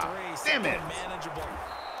 Damn it.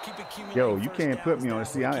 Yo, you can't put me on.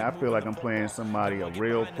 See, I feel like I'm playing somebody, a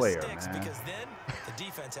real player, man.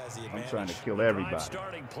 I'm trying to kill everybody.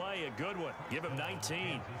 Starting play, a good one. Give him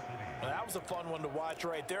 19. That was a fun one to watch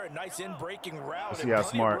right there. A nice in-breaking route. See how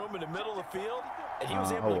smart. Room in the middle of the field, and he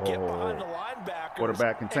was able to get behind the linebackers.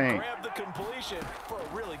 Quarterback contained. And grab the completion for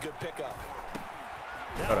a really good pickup.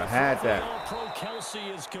 But I had that. Pro Kelsey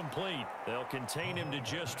is complete. They'll contain him to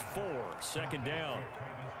just 4. Second down.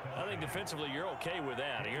 I think defensively you're okay with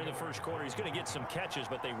that. Here in the first quarter, he's going to get some catches,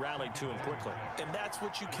 but they rallied to him quickly. And that's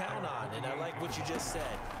what you count on, and I like what you just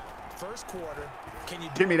said. First quarter, can you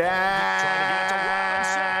give me that?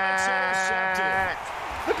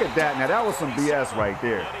 Look at that. Now, that was some BS right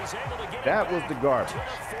there. That was the garbage.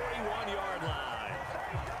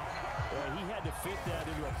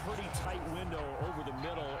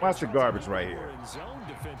 Watch the garbage right here.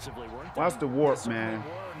 Watch the warp, man.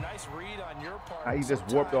 How he just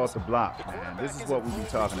warped off the block, man. This is what we be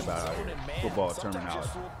talking about out here. Football terminology.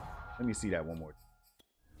 Let me see that one more.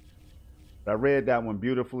 I read that one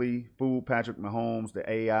beautifully. Fool Patrick Mahomes, the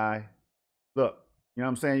AI. Look, you know what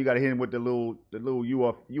I'm saying? You got to hit him with the little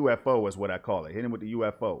UFO is what I call it. Hit him with the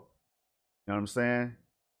UFO. You know what I'm saying?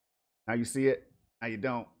 Now you see it? Now you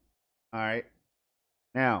don't. All right.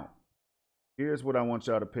 Now, here's what I want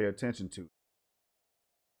y'all to pay attention to.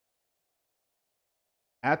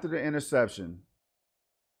 After the interception,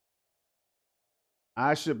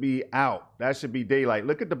 I should be out. That should be daylight.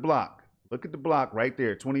 Look at the block. Look at the block right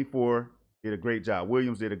there. 24 did a great job.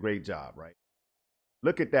 Williams did a great job, right?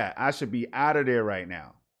 Look at that. I should be out of there right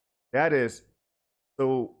now. That is,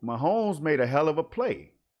 so Mahomes made a hell of a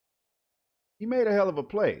play. He made a hell of a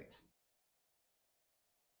play.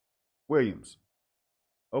 Williams.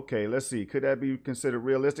 Okay, let's see. Could that be considered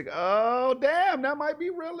realistic? Oh, damn, that might be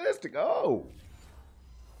realistic. Oh.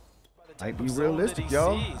 Might be realistic,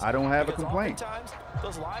 y'all. I don't have a complaint.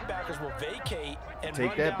 Those linebackers will vacate and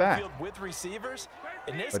take that back. With receivers.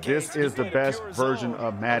 But this is the best version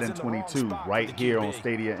of Madden 22 right here on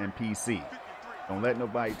Stadia and PC. Don't let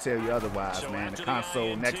nobody tell you otherwise, man. The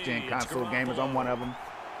console, next-gen console gamers, I'm one of them.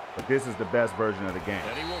 But this is the best version of the game.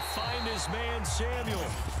 And he will find his man, Samuel.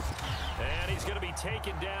 And he's going to be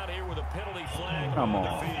taken down here with a penalty flag. Come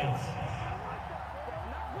on.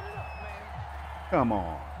 Come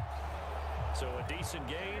on. So a decent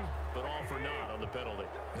game, but all for naught on the penalty.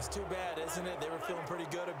 It's too bad, isn't it? They were feeling pretty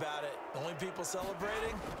good about it. The only people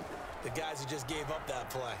celebrating, the guys who just gave up that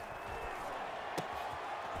play.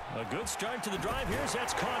 A good start to the drive. Here's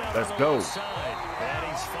that's caught out. Let's on the go. left side.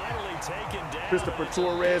 And he's finally taken down. Christopher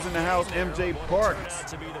Torres in the house. MJ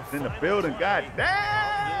Parks in the building. God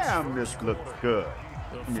damn, this looks good.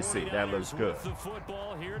 Let me see. That looks good.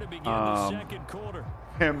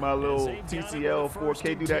 And my little TCL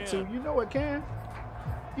 4K do that too. You know it can.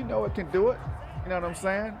 You know it can do it. You know what I'm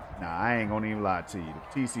saying? Nah, I ain't gonna even lie to you.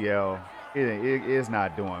 The TCL, it is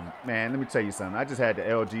not doing. Man, let me tell you something. I just had the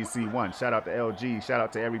LG C1. Shout out to LG. Shout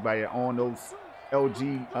out to everybody that own those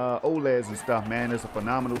LG OLEDs and stuff, man. It's a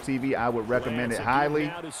phenomenal TV. I would recommend it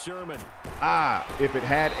highly. If it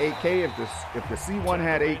had 8K, if the C1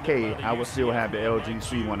 had 8K, I would still have the LG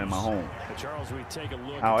C1 in my home.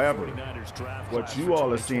 However, what you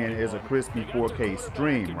all are seeing is a crispy 4K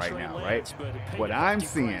stream right now, right? What I'm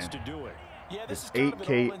seeing is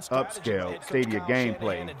 8K upscale Stadia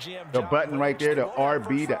gameplay. The button right there, the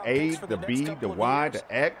RB, the A, the B, the Y,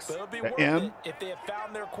 the X, the M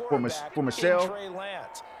for Michelle.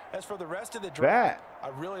 As for the rest of the that I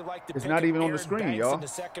really like the it's not even on the screen, y'all.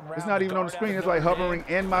 It's not even on the screen. It's like hovering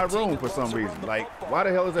in my room for some reason. Like, why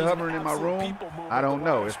the hell is it hovering in my room? I don't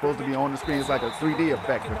know. It's supposed to be on the screen. It's like a 3D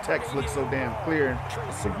effect. The text looks so damn clear.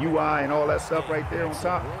 The UI and all that stuff right there on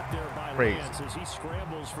top. Crazy.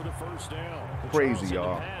 Crazy,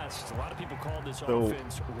 y'all. So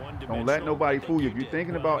don't let nobody fool you. If you're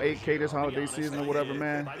thinking about 8K this holiday season or whatever,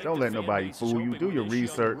 man, don't let nobody fool you. Do your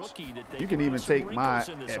research. You can even take my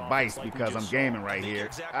advice because I'm gaming right here.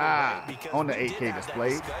 On the 8K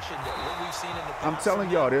display. I'm telling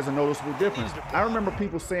y'all, there's a noticeable difference. I remember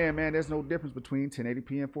people saying, man, there's no difference between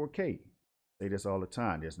 1080p and 4K. Say this all the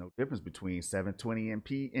time. There's no difference between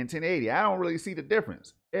 720p and 1080. I don't really see the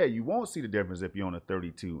difference. Yeah, you won't see the difference if you're on a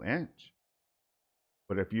 32-inch.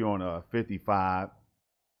 But if you're on a 55,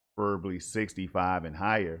 preferably 65 and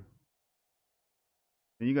higher,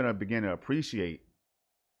 then you're going to begin to appreciate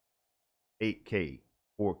 8K,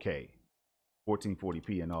 4K,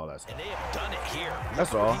 1440p and all that stuff. And they have done it here.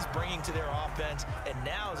 That's all. He's bringing to their offense, and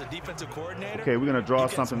now as a defensive coordinator, okay, we're going to draw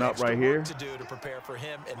something up right here. To do to prepare for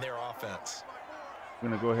him and their offense. We're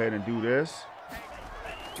gonna go ahead and do this.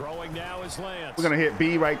 Throwing now is Lance. We're gonna hit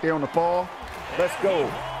B right there on the fall. Let's go.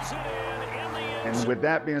 And with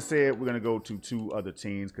that being said, we're gonna go to 2 other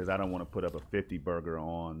teams because I don't want to put up a 50 burger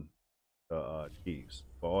on the Chiefs.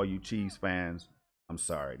 For all you Chiefs fans, I'm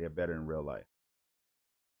sorry, they're better in real life.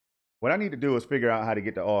 What I need to do is figure out how to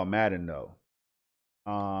get to all Madden though.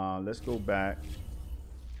 Let's go back.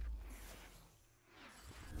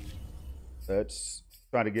 Let's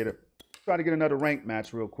try to get another ranked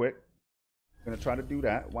match real quick. I'm gonna try to do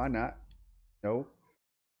that. Why not? No.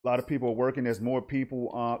 A lot of people are working. There's more people.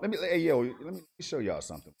 Let me show y'all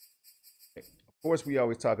something. Of course, we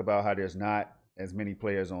always talk about how there's not as many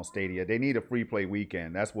players on Stadia. They need a free play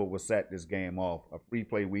weekend. That's what will set this game off. A free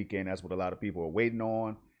play weekend. That's what a lot of people are waiting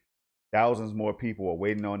on. Thousands more people are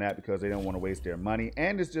waiting on that because they don't want to waste their money.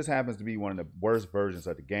 And this just happens to be one of the worst versions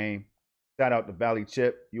of the game. Shout out to Valley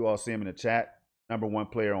Chip. You all see him in the chat.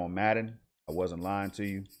 #1 player on Madden. I wasn't lying to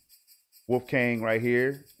you. Wolfgang right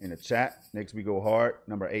here in the chat. Next we go hard.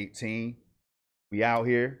 Number 18. We out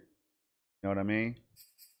here. You know what I mean?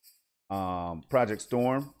 Project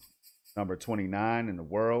Storm. Number 29 in the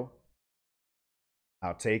world.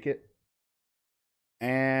 I'll take it.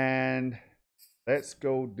 And let's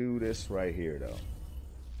go do this right here, though.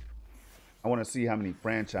 I want to see how many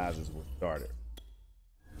franchises were started.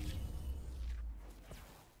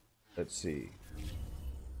 Let's see.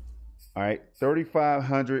 All right,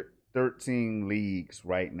 3,513 leagues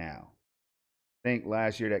right now. I think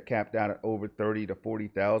last year that capped out at over 30 to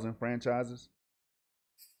 40,000 franchises.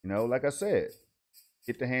 You know, like I said,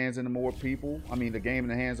 get the hands in more people. I mean, the game in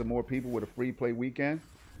the hands of more people with a free play weekend.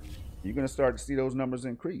 You're going to start to see those numbers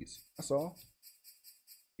increase. That's all.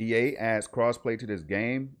 EA adds crossplay to this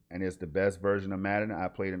game, and it's the best version of Madden I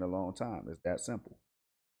played in a long time. It's that simple.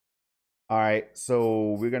 All right,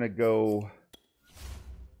 so we're going to go,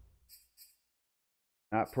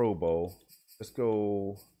 not Pro Bowl. Let's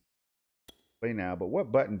go play now. But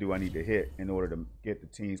what button do I need to hit in order to get the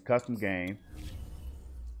team's custom game?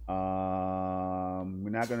 We're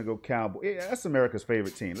not going to go Cowboys. Yeah, that's America's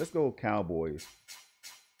favorite team. Let's go Cowboys.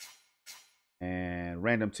 And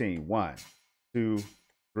random team. 1, 2,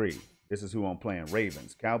 3. This is who I'm playing.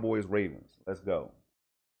 Ravens. Cowboys, Ravens. Let's go.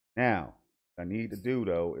 Now, what I need to do,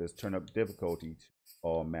 though, is turn up difficulty to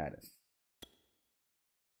all Madden.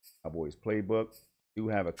 Cowboys playbook. Do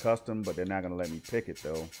have a custom, but they're not going to let me pick it,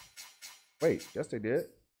 though. Wait, yes, they did.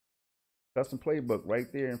 Custom playbook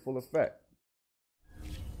right there in full effect.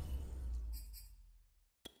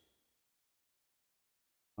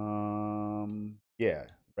 Yeah,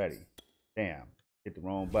 ready. Damn, hit the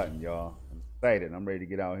wrong button, y'all. I'm excited. I'm ready to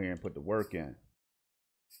get out here and put the work in.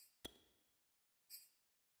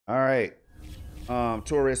 All right.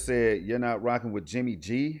 Torres said, you're not rocking with Jimmy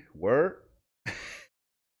G. Word?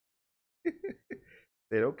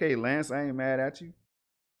 Said, okay, Lance, I ain't mad at you.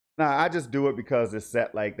 Nah, I just do it because it's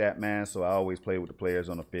set like that, man. So I always play with the players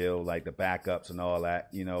on the field, like the backups and all that.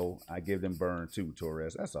 You know, I give them burn too,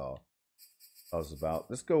 Torres. That's all. I was about.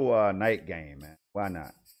 Let's go night game, man. Why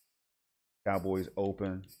not? Cowboys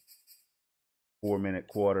open. 4-minute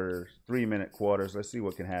quarters, 3-minute quarters. Let's see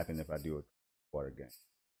what can happen if I do a quarter game.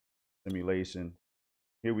 Simulation.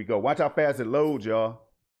 Here we go. Watch how fast it loads, y'all.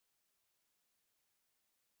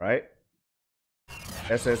 Right?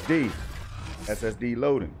 SSD. SSD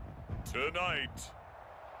loading. Tonight.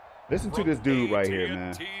 Listen to this dude right here,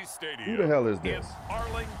 man. Who the hell is this?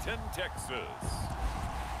 Arlington, Texas.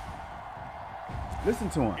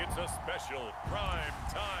 Listen to him. It's a special prime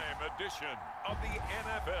time edition of the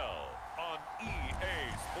NFL on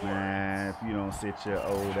EA Sports. Man, if you don't sit your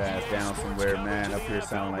old ass down somewhere, man, up here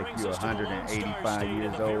sound like you're 185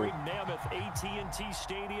 years old.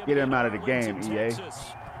 Get him out of the game, EA.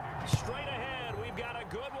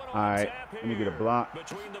 All right, let me get a block.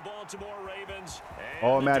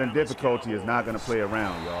 All Madden difficulty is not going to play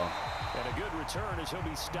around, y'all. And a good return as he'll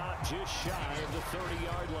be stopped just shy of the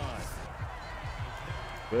 30-yard line.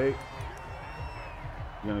 Wait.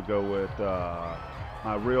 I'm going to go with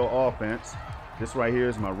my real offense. This right here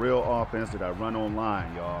is my real offense that I run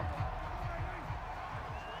online, y'all.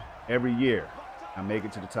 Every year, I make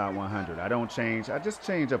it to the top 100. I don't change. I just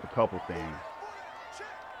change up a couple things.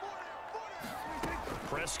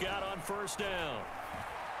 Prescott on first down.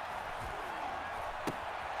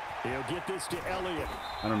 He'll get this to Elliott.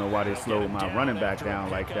 I don't know why they slowed my running back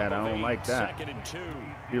down like that. I don't like that.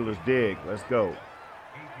 Steelers dig. Let's go.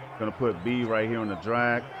 Gonna put B right here on the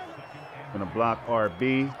drag. Gonna block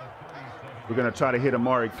RB. We're gonna try to hit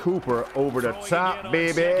Amari Cooper over the top,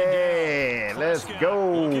 baby. Let's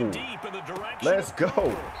go. Let's go.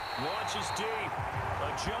 Launches deep.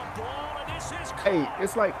 A jump ball, and Hey,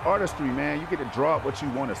 it's like artistry, man. You get to draw up what you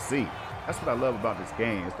want to see. That's what I love about this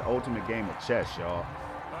game. It's the ultimate game of chess, y'all. All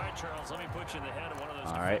right, Charles, let me put you in the head of one of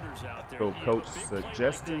those defenders out there. So, coach,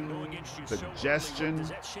 suggestion. Does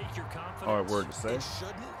that shake your confidence? Hard word to say. It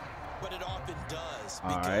shouldn't, but it often does.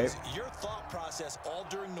 All because right. your thought process all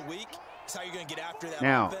during the week is how you're going to get after that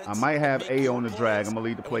Now, offense, I might have make A your on the plays, drag. I'm going to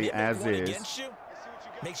leave the and when play they make as one is. against you,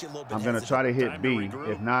 makes you a little bit I'm going to try to hit B.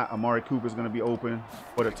 If not, Amari Cooper's going to be open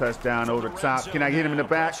for the touchdown over the top. Can I hit him in the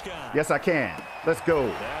back? Yes, I can. Let's go.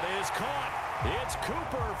 That is caught. It's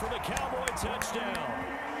Cooper for the Cowboy touchdown.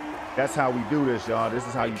 That's how we do this, y'all. This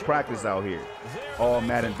is how you practice out here. All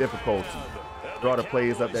Madden difficulty. Draw the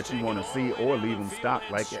plays up that you want to see or leave them stock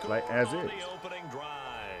like as is.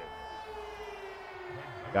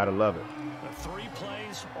 Gotta love it. 3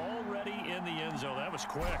 plays already in the end zone. That was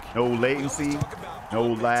quick. No latency, no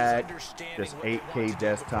lag, just 8K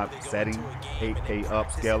desktop setting, 8K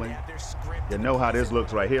upscaling. You know how this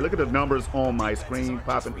looks right here. Look at the numbers on my screen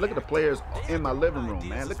popping. Look at the players in my living room,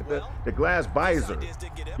 man. Look at the glass visor.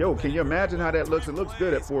 Yo, can you imagine how that looks? It looks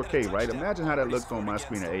good at 4K, right? Imagine how that looks on my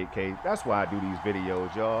screen at 8K. That's why I do these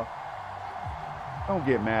videos, y'all. Don't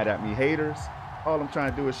get mad at me, haters. All I'm trying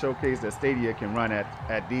to do is showcase that Stadia can run at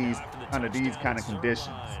these kind of conditions.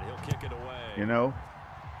 You know?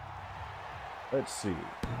 Let's see.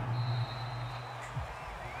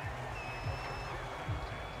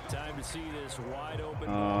 Time to see this wide open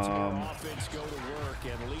Baltimore offense go to work,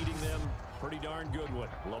 and leading them pretty darn good one.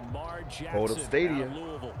 Lamar Jackson Total Stadia. out of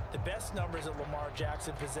Louisville. The best numbers that Lamar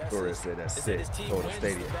Jackson possesses. Tourist said that's is that sick. his team Total wins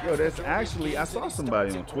Stadia. the vast Yo, that's majority of actually, I games saw that he somebody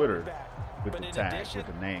starts on at Twitter quarterback. with But the in tag, addition,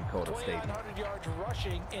 with the name Total Stadia. 2,900 yards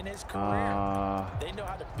rushing in his career. They know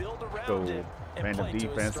how to build around So him and random play to his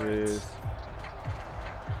defenses. strengths.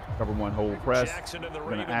 Cover one hold press. Jackson and the We're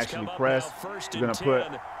going to Ravens actually come up press. now, first We're going and to put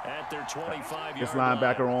 10 at their 25-yard this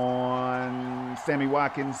linebacker line. on Sammy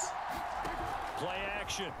Watkins. Play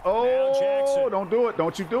action. Now Oh, Jackson. don't do it.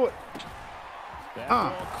 Don't you do it. That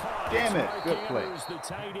ball caught. Damn It's it. Mark Good play. Andrews, the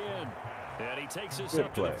tight end. And he takes us Good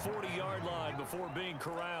up play. to the 40-yard line before being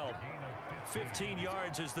corralled. 15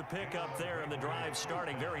 yards is the pickup there, and the drive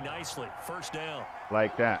starting very nicely. First down.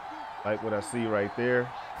 Like that. Like what I see right there.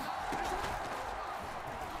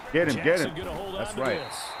 Get him, Jackson get him. gonna hold That's on to right.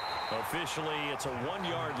 this. Officially, it's a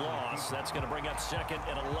 1-yard loss. That's going to bring up 2nd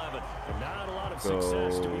and 11. But not a lot of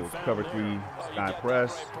success to be So found cover there. 3, You sky got that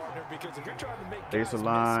press. right, partner, because if you're trying to make Base guys of miss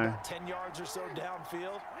line. about 10 yards or so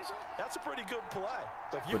downfield, that's a pretty good play.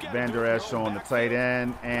 But you Put gotta Van do Der it in Esch your own on the backfield. tight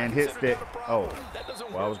end and hits Consider it. that a Oh, problem. That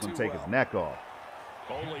doesn't well, I was work going too to take his well. neck off.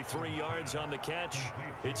 Only 3 yards on the catch.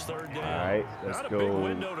 It's 3rd down. All right, let's Not a go. big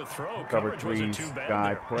window to throw. Cover Coverage 3, wasn't too bad sky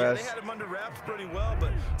there. Yeah, press. they had him under wraps pretty well,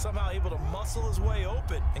 but somehow able to muscle his way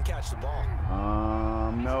open and catch the ball.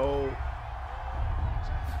 No.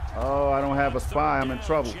 Oh, I don't have a spy. I'm in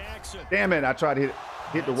trouble. Damn it. I tried to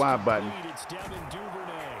hit the Y button. It's down in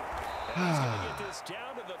Duvernay. And he's gonna get this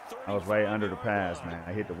down to the I was right under the 35-yard pass, line. man.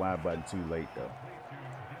 I hit the Y button too late, though.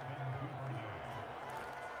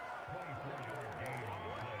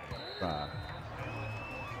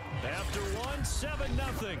 After 1,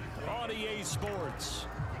 7-0 on EA Sports.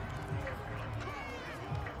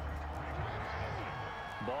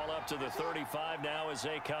 Ball up to the 35 now as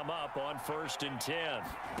they come up on 1st and 10.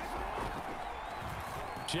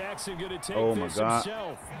 Jackson going to take this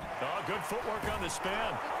himself. Oh, good footwork on the spin.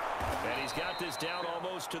 And he's got this down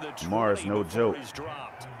almost to the 20 Morris, no before joke. he's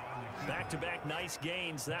dropped. Back-to-back nice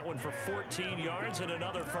gains. That one for 14 yards and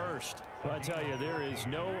another first. Well, I tell you, there is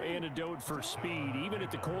no antidote for speed, even at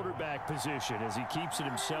the quarterback position, as he keeps it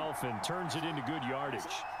himself and turns it into good yardage.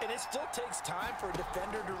 And it still takes time for a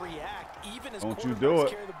defender to react, even as Don't you quarterbacks do it.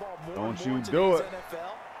 carry the ball more Don't and you more do today's it.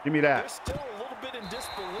 NFL. Give me They're that. still a little bit in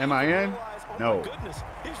disbelief. Am I and in? realize, oh No. my goodness,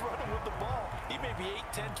 he's running with the ball. He may be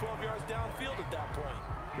 8, 10, 12 yards downfield at that point.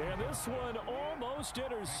 And this one almost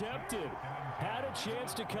intercepted. Had a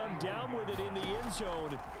chance to come down with it in the end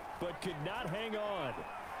zone, but could not hang on.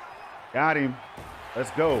 Got him. Let's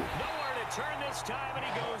go. Nowhere to turn this time, and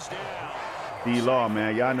he goes down. D-Law,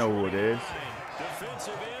 man. Y'all know who it is.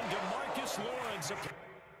 Defensive end DeMarcus Lawrence.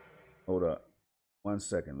 Hold up. 1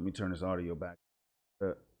 second. Let me turn this audio back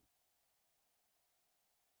up.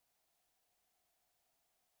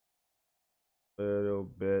 A little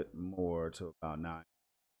bit more to about 9.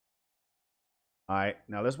 All right.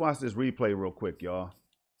 Now let's watch this replay real quick, y'all.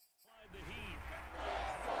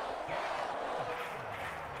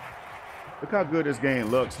 Look how good this game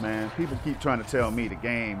looks, man. People keep trying to tell me the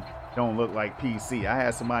game don't look like PC. I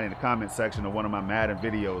had somebody in the comment section of one of my Madden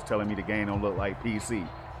videos telling me the game don't look like PC.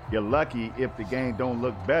 You're lucky if the game don't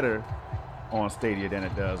look better on Stadia than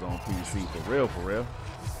it does on PC. For real, for real.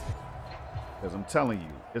 Because I'm telling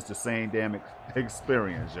you, it's the same damn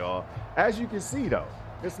experience, y'all. As you can see, though,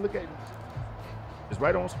 let's look at it. It's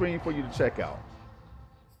right on screen for you to check out.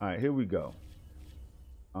 All right, here we go.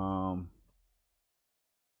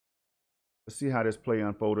 Let's see how this play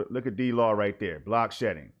unfolded. Look at D-Law right there. Block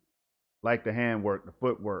shedding. Like the handwork, the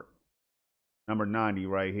footwork. Number 90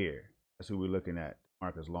 right here. That's who we're looking at,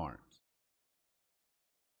 Marcus Lawrence.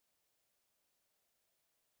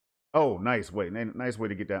 Oh, nice way. Nice way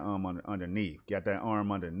to get that arm underneath. Got that arm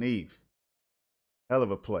underneath. Hell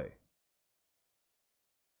of a play.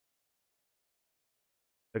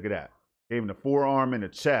 Look at that. Gave him the forearm in the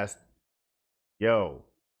chest. Yo.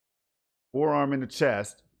 Forearm in the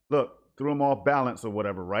chest. Look, threw him off balance or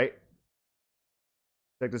whatever, right?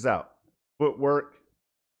 Check this out. Footwork,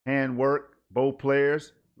 handwork, both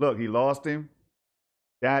players. Look, he lost him.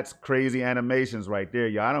 That's crazy animations right there,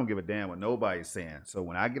 y'all. I don't give a damn what nobody's saying. So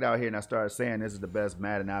when I get out here and I start saying this is the best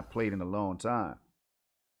Madden I've played in a long time,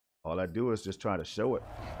 all I do is just try to show it.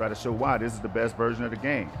 Try to show why this is the best version of the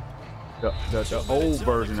game. The old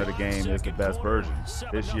version of the game is the best version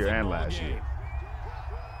this year and last year.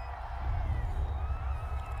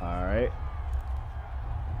 All right.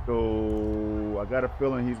 So I got a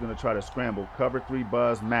feeling he's going to try to scramble. Cover 3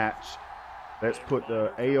 buzz match. Let's put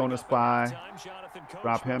the A on the spy.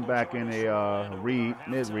 Drop him back in a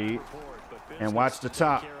mid-read. And watch the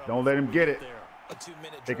top. Don't let him get it.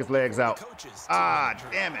 Take his legs out. Ah,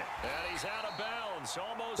 damn it.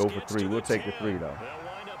 Go for 3. We'll take the 3, though.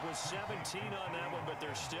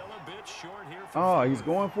 Oh, he's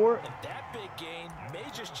going for it? That big gain may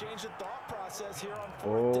just change the thought process here on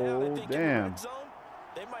fourth down. I think damn. in the red zone,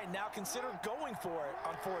 they might now consider going for it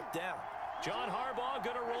on fourth down. John Harbaugh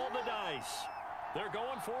going to roll the dice. They're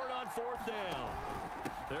going for it on fourth down.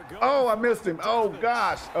 Oh, I missed him. Oh,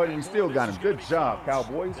 gosh. Oh, we still got him. Good job,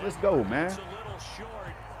 Cowboys. Let's go, man.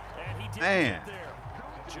 Man.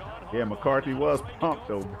 Yeah, McCarthy was pumped,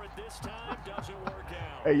 though.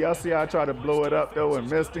 Hey, y'all see how I tried to blow it up, though, and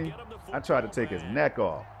missed him? I tried to take his neck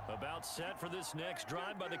off. About set for this next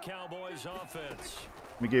drive by the Cowboys offense.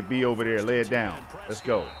 Let me get B over there. Lay it down. Let's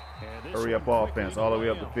go. Hurry up offense all the way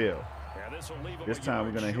up the field. This time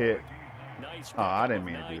we're going to hit. Oh, I didn't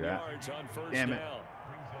mean to do that. Damn it.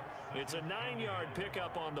 It's a 9-yard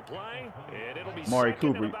pickup on the play, and it'll be Amari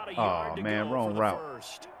Cooper. Oh, man, wrong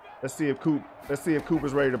route. Let's see if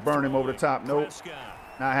Cooper's ready to burn him over the top. Nope.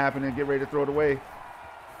 Not happening. Get ready to throw it away.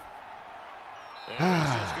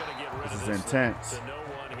 This is intense. No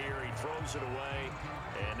one here. He throws it away,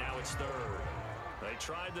 and now it's third. They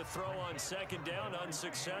tried to throw on second down,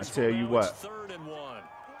 unsuccessful. I tell you what. Third and 1.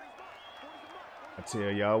 I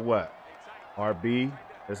tell y'all what. RB,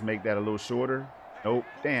 let's make that a little shorter. Nope.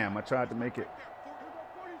 Damn, I tried to make it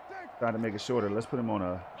shorter. Let's put him on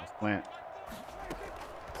a slant.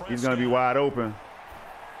 He's going to be wide open.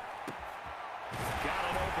 Got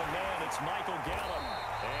an open man. It's Michael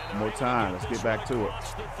Gallup. One more time. Let's get back to it.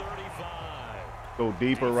 Go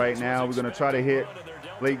deeper right now. We're going to try to hit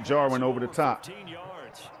Blake Jarwin over the top.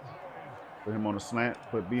 Put him on a slant.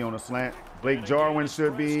 Put B on a slant. Blake Jarwin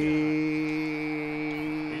should be...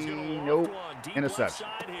 Nope. Interception.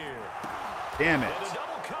 Damn it.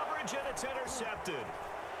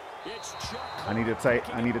 I need a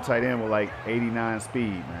tight end with like 89 speed,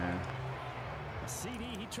 man. CD,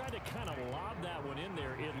 he tried to kind of lob that one in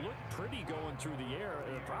there. It looked pretty going through the air.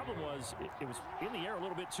 The problem was it was in the air a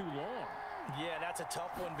little bit too long. Yeah, that's a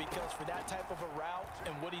tough one because for that type of a route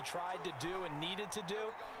and what he tried to do and needed to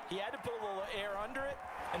do, he had to put a little air under it,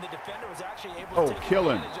 and the defender was actually able to take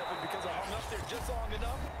advantage of it because it hung up there just long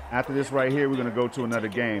enough. After this right here, we're going to go to another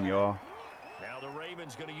game, y'all. Now the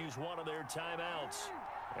Ravens going to use one of their timeouts,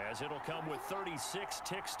 as it'll come with 36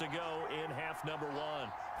 ticks to go in half number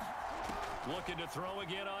 1. Looking to throw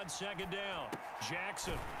again on second down.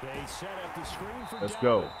 Jackson, they set up the screen for Let's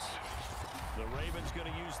go. The Ravens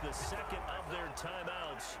going to use the second of their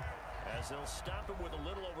timeouts, as they'll stop it with a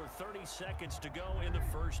little over 30 seconds to go in the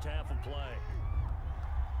first half of play.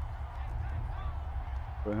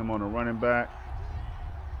 Put him on a running back.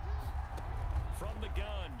 From the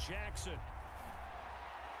gun, Jackson.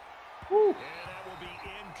 Woo. And that will be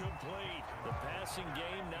incomplete. The passing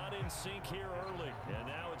game not in sync here early. And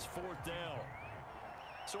now it's fourth down.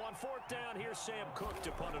 So on fourth down, here's Sam Cook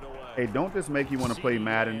to punt it away. Hey, don't this make you want to play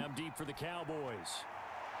Madden? Deep for the Cowboys.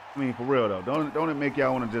 I mean, for real, though. Don't it make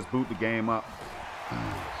y'all want to just boot the game up? All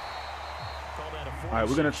right,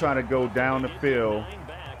 we're going to try to go down the field.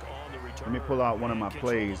 Let me pull out one of my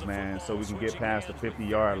plays, man, so we can get past the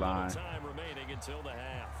 50-yard line.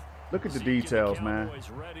 Look at the details, man.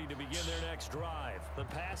 Ready to begin their next drive. The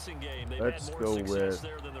passing game, they've Let's had go more success with.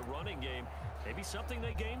 there than the running game. Maybe something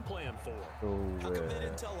they game plan for. How come they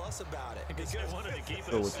didn't tell us about it? Because they wanted to keep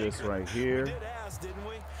it Go a with this secret. right here. We did ask, didn't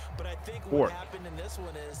we? But I think Fourth. what happened in this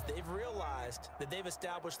one is they've realized that they've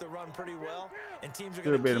established the run pretty well, and teams are Should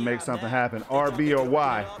going have been to to make something happen. RB or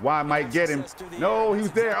Y. Y might get get him. No, he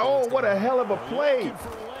was there. Oh, what a hell of a play.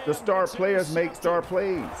 The star players make star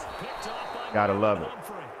plays. Gotta love it.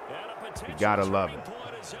 You gotta love it.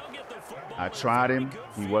 I tried him.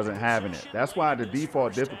 He wasn't having it. That's why the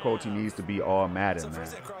default difficulty needs to be all Madden, man.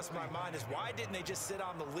 First that crossed my mind is why didn't they just sit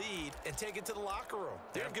on the lead and take it to the locker room?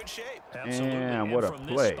 They're in good shape. And what a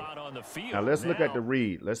play. Now let's look at the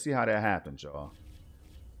read. Let's see how that happens, y'all.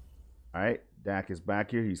 All right, Dak is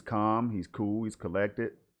back here. He's calm. He's cool. He's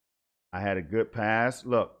collected. I had a good pass.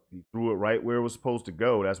 Look, he threw it right where it was supposed to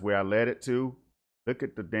go. That's where I led it to. Look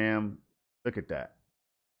at the damn, look at that.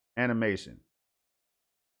 Animation.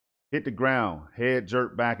 Hit the ground, head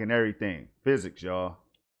jerk back and everything. Physics, y'all.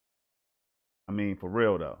 I mean, for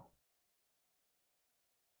real, though.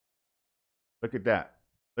 Look at that.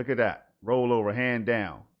 Look at that. Roll over, hand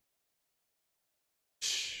down.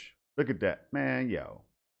 Shh. Look at that. Man, yo.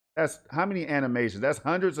 That's how many animations? That's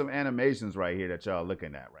hundreds of animations right here that y'all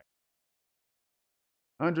looking at right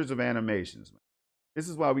now. Hundreds of animations, man. This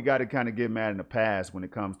is why we got to kind of give Madden a pass when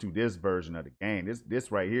it comes to this version of the game. This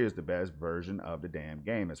right here is the best version of the damn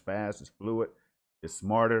game. It's fast, it's fluid, it's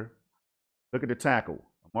smarter. Look at the tackle,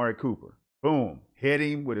 Amari Cooper. Boom, hit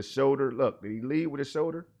him with his shoulder. Look, did he lead with his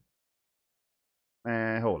shoulder?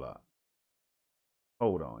 Man, hold up.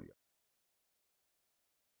 Hold on, y'all.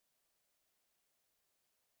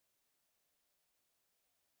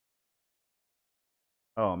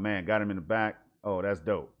 Oh man, got him in the back. Oh, that's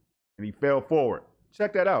dope. And he fell forward.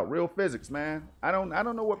 Check that out. Real physics, man. I don't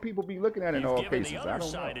know what people be looking at in all cases. The I other don't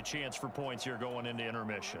side know. a chance for points here going into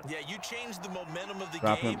intermission. Yeah, you changed the momentum of the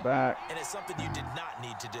Drop game, it back. and it's something you did not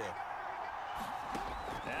need to do.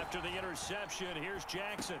 After the interception, here's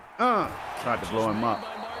Jackson. Tried to blow him up.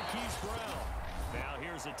 By Marquise Brown. Now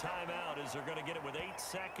here's a timeout as they're going to get it with 8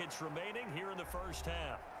 seconds remaining here in the first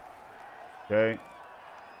half. Okay.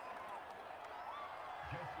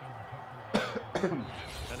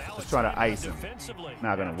 Let's try to ice him.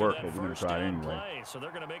 Not going to work, but we're going to try it anyway. So they're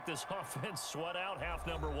going to make this offense sweat out half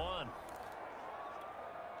number 1.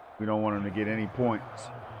 We don't want him to get any points.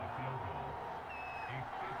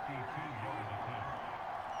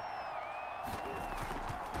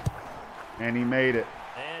 And he made it.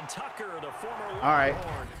 And Tucker, the former All right.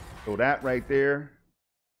 Longhorn. So that right there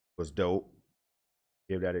was dope.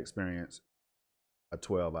 Give that experience a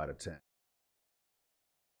 12 out of 10.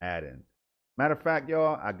 Add in. Matter of fact,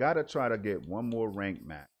 y'all, I got to try to get one more rank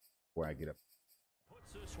match before I get up.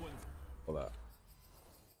 Hold up.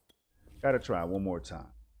 Got to try one more time.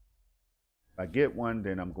 If I get one,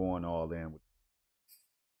 then I'm going all in.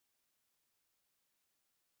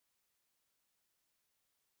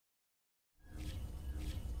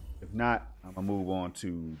 If not, I'm going to move on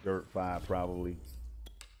to Dirt 5 probably.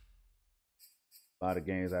 A lot of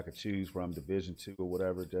games I could choose from, Division 2 or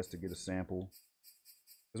whatever, just to get a sample.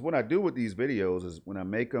 Because what I do with these videos is when I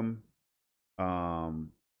make them,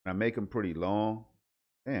 pretty long.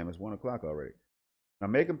 Damn, it's 1 o'clock already. When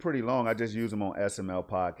I make them pretty long, I just use them on SML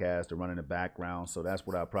podcast to run in the background. So that's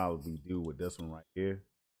what I'll probably do with this one right here.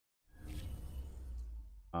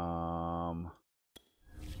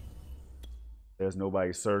 There's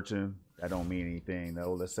nobody searching. That don't mean anything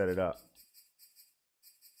though. Let's set it up.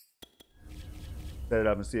 Set it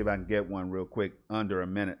up and see if I can get one real quick under a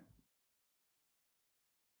minute.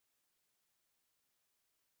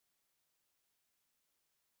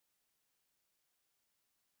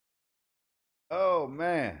 Oh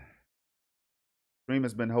man. Stream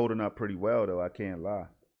has been holding up pretty well though, I can't lie.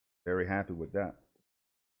 Very happy with that.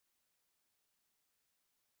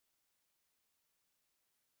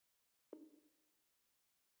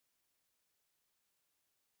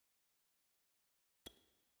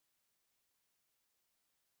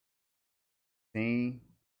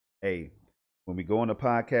 Hey, when we go on the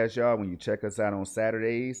podcast, y'all, when you check us out on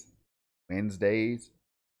Saturdays, Wednesdays,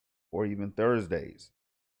 or even Thursdays,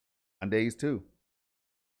 Mondays too,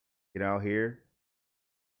 get out here.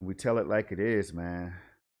 We tell it like it is, man.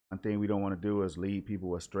 One thing we don't want to do is lead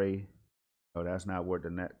people astray. No, that's not what the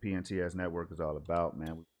PNTS network is all about,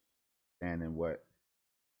 man. We understand what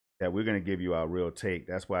that we're going to give you our real take.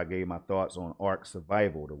 That's why I gave my thoughts on Ark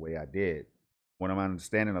Survival the way I did. When I'm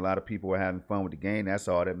understanding a lot of people are having fun with the game, that's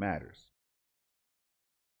all that matters.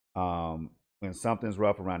 When something's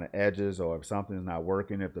rough around the edges or if something's not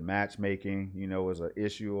working, if the matchmaking, is an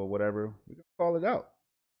issue or whatever, we can call it out.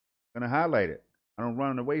 gonna highlight it. I don't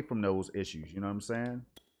run away from those issues. You know what I'm saying?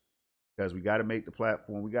 Because we got to make the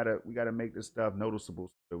platform. We gotta make this stuff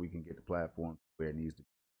noticeable so we can get the platform where it needs to be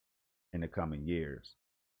in the coming years.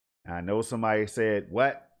 Now, I know somebody said,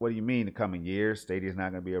 "What? What do you mean the coming years? Stadia's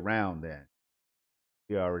not gonna be around then."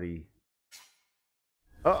 We already.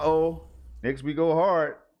 Next we go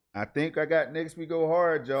hard. I think I got next we go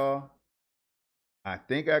hard, y'all. I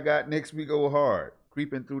think I got next we go hard.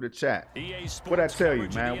 Creeping through the chat. What I tell you,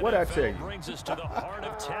 man? What I tell you?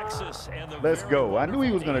 Let's go. I knew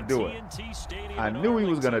he was gonna do it. I knew he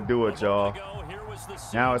was gonna do it, y'all.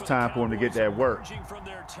 Now it's time for him to get that work.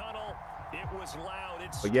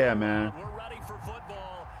 But yeah, man. We're ready for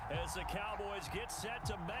football as the Cowboys get set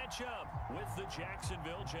to match up with the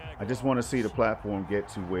Jacksonville Jaguars. I just want to see the platform get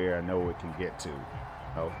to where I know it can get to.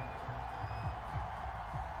 Oh.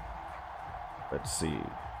 Let's see.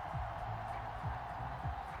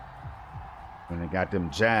 And they got them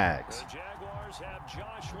Jags. The Jaguars have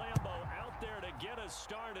Josh Lambo out there to get us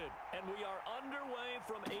started, and we are underway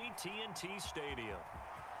from AT&T Stadium.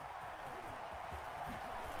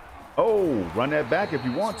 Oh, run that back if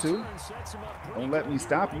you want to. Don't let me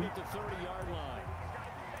stop you.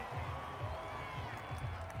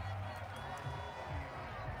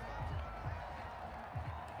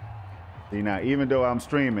 See, now, even though I'm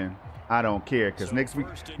streaming, I don't care, because next week,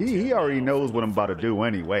 he already knows what I'm about to do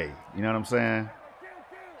anyway. You know what I'm saying?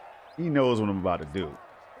 He knows what I'm about to do.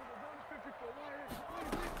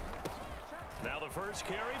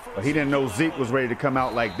 But he didn't know Zeke was ready to come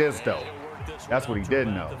out like this, though. That's what he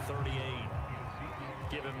didn't know.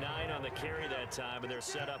 Give him 9 on the carry that time, and they're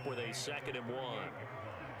set up with a 2nd and 1.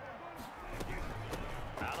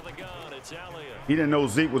 Out of the gun, it's Elliott. He didn't know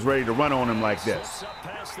Zeke was ready to run on him like this. Up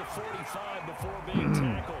past the 45 before being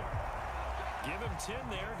tackled. Give him 10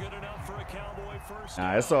 there, good enough for a Cowboy first.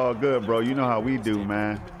 Nah, it's all good, bro. You know how we do,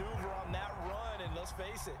 man.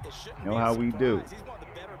 You know how we do. He's one of the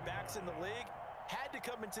better backs in the league. Had to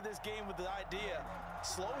come into this game with the idea,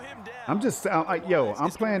 slow him down. I'm just, yo,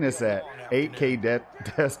 I'm playing this at 8K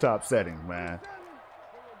desktop settings, man.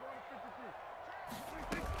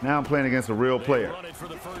 Now I'm playing against a real player.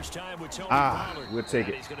 We'll take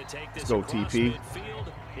it. Let's go, TP.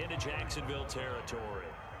 Into Jacksonville territory.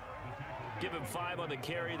 Give him 5 on the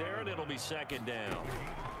carry there, and it'll be 2nd down.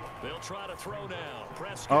 They'll try to throw now.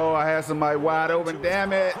 Oh, I had somebody wide open.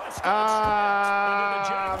 Damn it.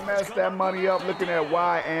 I messed that money up looking at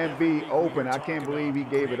Y and B open. I can't believe he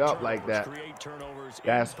gave it up like that.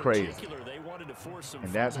 That's crazy.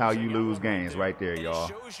 And that's how you lose games right there,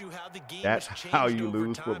 y'all. That's how you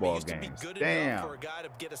lose football games. Damn.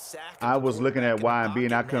 I was looking at Y and B,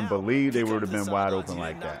 and I couldn't believe they would have been wide open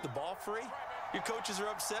like that. Your coaches are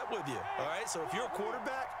upset with you, all right? So if you're a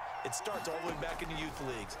quarterback, it starts all the way back in the youth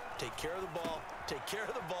leagues. Take care of the ball, take care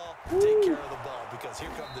of the ball, take care of the ball, because here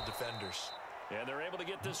come the defenders. And they're able to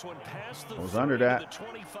get this one past the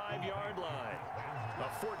 25-yard line. A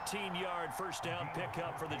 14-yard first down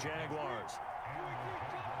pickup for the Jaguars.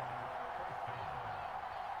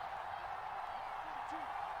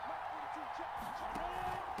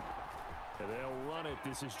 And they'll run it.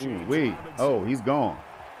 This is Oh, he's gone.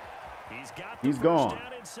 He's gone.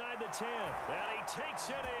 Inside the 10, and he takes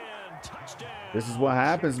it in. Touchdown. This is what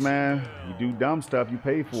happens, man. You do dumb stuff, you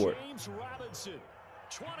pay for it. James Robinson,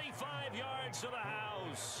 25 yards to the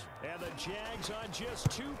house. And the Jags on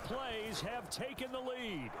just 2 plays have taken the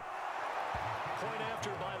lead. Point after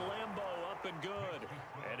by Lambo, up and good.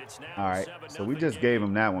 And it's now all right, so we just gave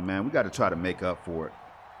him that one, man. We got to try to make up for it.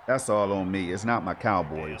 That's all on me. It's not my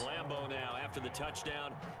Cowboys. And Lambo now, after the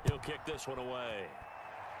touchdown, he'll kick this one away.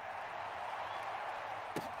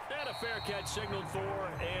 And a fair catch signaled for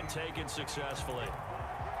and taken successfully.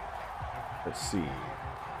 Let's see.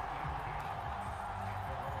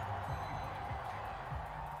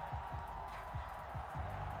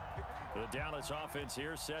 The Dallas offense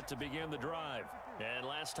here set to begin the drive. And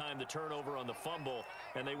last time the turnover on the fumble,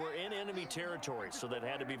 and they were in enemy territory, so that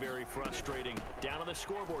had to be very frustrating. Down on the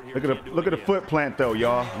scoreboard here. Look at the foot plant, though,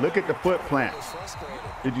 y'all. Look at the foot plant.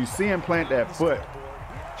 Did you see him plant that foot?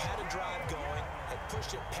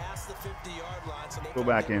 Go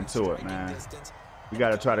back into it, man. We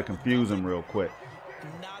got to try to confuse him real quick.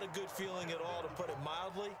 Not a good feeling at all, to put it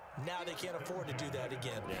mildly. Now they can't afford to do that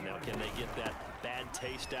again. Yeah, now can they get that bad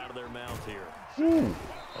taste out of their mouth here? Ooh,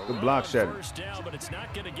 good block shedding. First down, but it's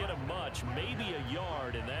not going to get him much. Maybe a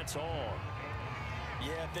yard, and that's all.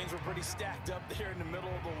 Yeah, things were pretty stacked up there in the middle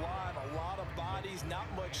of the line. A lot of bodies, not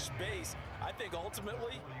much space. I think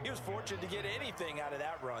ultimately he was fortunate to get anything out of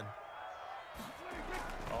that run.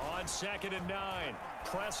 On 2nd and 9,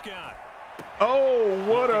 Prescott Oh,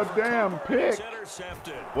 what a damn pick.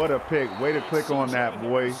 Intercepted. What a pick. Way to click on that,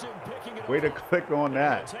 boy. Way to click on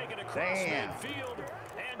that. Damn.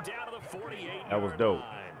 That was dope.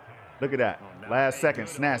 Look at that. Last second,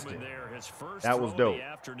 snatched it. That was dope.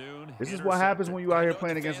 This is what happens when you out here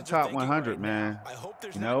playing against the top 100, man. I hope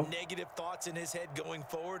there's You know? not negative thoughts in his head going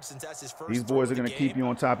forward since that's his first. These boys are going to keep you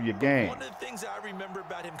on top of your game. One of the things I remember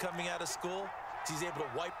about him coming out of school is he's able to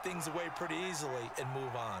wipe things away pretty easily and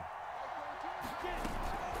move on.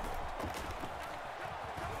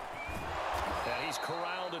 And he's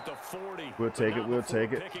corralled at the 40. We'll take it. We'll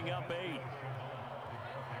take it. Picking up 8.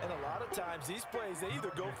 And a lot of times these plays, they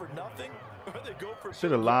either go for nothing or they go for. Should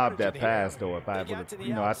have lobbed that pass though. If I would have,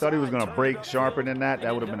 you know, I thought he was going to break sharper than that.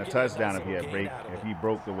 That would have been a touchdown if he had break. If he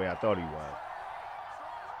broke the way I thought he was.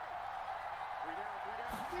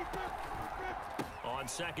 On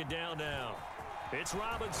second down now, it's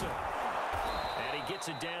Robinson, and he gets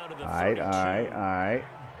it down to the 32. All right.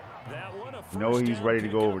 That one, a You know he's first ready to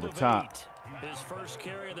down go over the pickup of top. 8. His first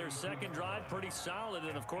carry of their second drive, pretty solid.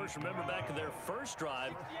 And, of course, remember back to their first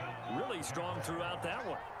drive, really strong throughout that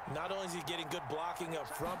one. Not only is he getting good blocking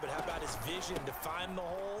up front, but how about his vision to find the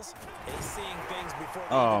holes and seeing things before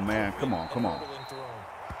they Oh, even man. open Come on. and Come on. hurdling through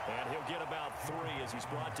 'em. And he'll get about 3 as he's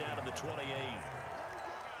brought down to the 28.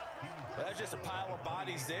 That's just a pile of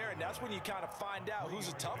bodies there, and that's when you kind of find out who's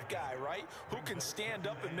a tough guy, right? Who can stand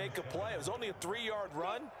up and make a play. It was only a 3-yard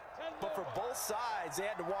run, but for both sides, they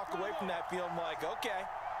had to walk away from that feeling like, okay,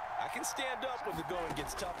 I can stand up when the going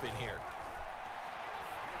gets tough in here.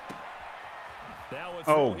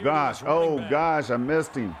 Oh, gosh. Oh, gosh. I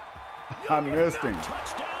missed him. I missed him.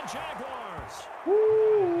 Touchdown, Jaguars.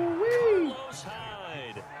 Woo-wee. Carlos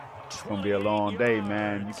Hyde. It's gonna be a long day,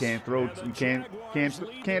 man. You can't throw. You can't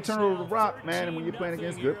turn over the rock, man. And when you're playing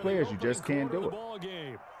against good players, you just can't do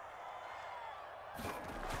it.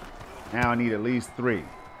 Now I need at least 3.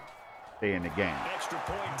 Stay in the game. Extra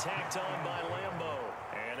point tacked on by Lambo,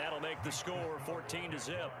 and that'll make the score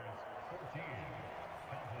 14-0.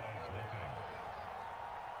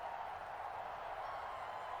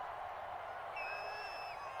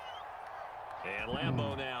 And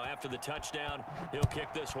Lambo now, after the touchdown, he'll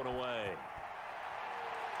kick this one away.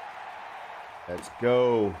 Let's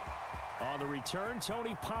go. On the return,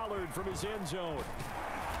 Tony Pollard from his end zone.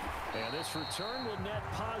 And this return will net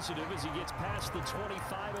positive as he gets past the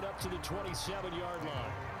 25 and up to the 27-yard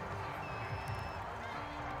line.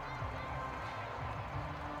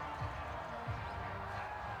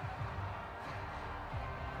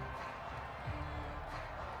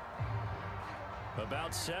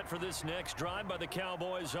 About set for this next drive by the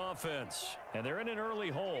Cowboys offense. And they're in an early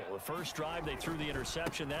hole. The first drive, they threw the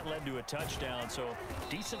interception. That led to a touchdown. So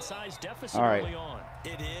decent-sized deficit early on.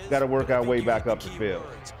 It is. Got to work our way back up the field.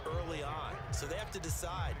 Early on. So they have to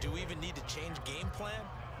decide, do we even need to change game plan?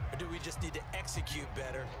 Or do we just need to execute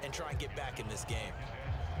better and try and get back in this game?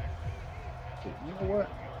 You know what?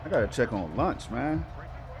 I got to check on lunch, man.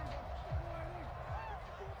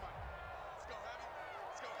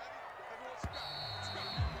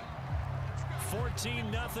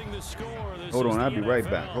 Nothing the score. This Hold on, I'll the be right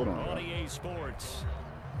NFL back. Hold on. On EA Sports.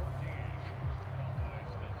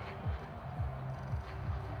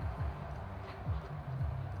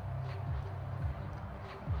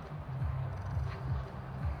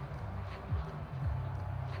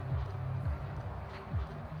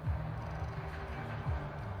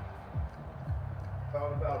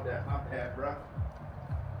 All about that. My bad, bro.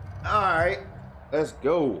 All right, let's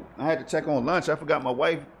go. I had to check on lunch. I forgot my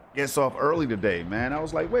wife gets off early today, man. I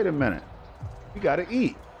was like, wait a minute. We got to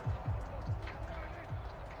eat.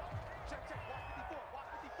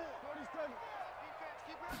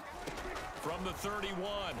 From the 31,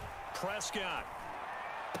 Prescott.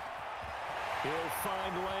 He'll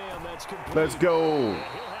find Lamb. That's complete. Let's go. He'll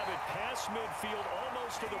have it past midfield,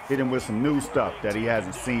 almost to the Hit him with some new stuff that he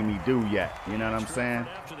hasn't seen me do yet. You know what I'm saying?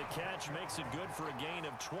 After the catch makes it good for a gain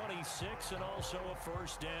of 26 and also a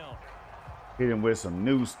first down. Hit him with some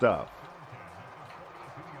new stuff.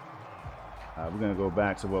 We're going to go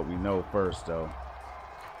back to what we know first, though.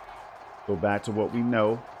 Go back to what we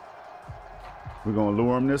know. We're going to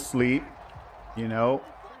lure him to sleep, you know.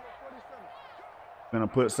 Going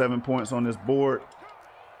to put 7 points on this board.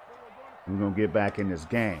 We're going to get back in this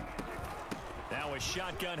game. Now a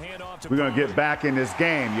shotgun handoff to We're going to get back in this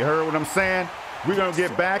game. You heard what I'm saying? We're going to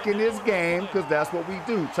get back in this game because that's what we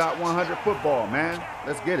do. Top 100 football, man.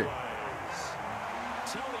 Let's get it.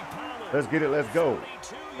 Let's get it. Let's go.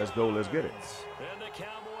 Let's go. Let's get it. And the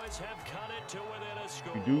Cowboys have cut it to within a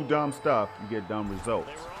score. You do dumb stuff, you get dumb results.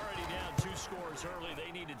 They were already down 2 scores early.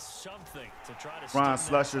 They needed something to Ron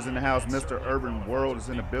Slusher's in the house. Mr. Urban World is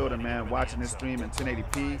in the building, man. Watching this stream in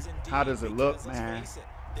 1080p. How does it look, man?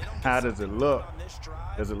 How does it look?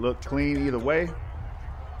 Does it look clean either way?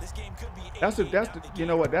 That's the you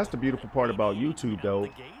know what? That's the beautiful part about YouTube, though,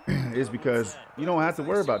 is because you don't have to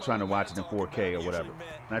worry about trying to watch it in 4K or whatever.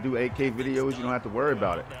 When I do 8K videos, you don't have to worry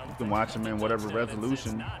about it. You can watch them in whatever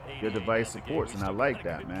resolution your device supports, and I like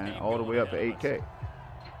that, man. All the way up to 8K.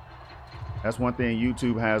 That's one thing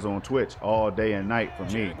YouTube has on Twitch all day and night for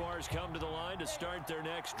me.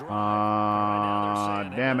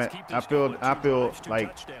 Damn it. I feel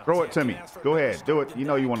like, throw it to me. Go ahead, do it. You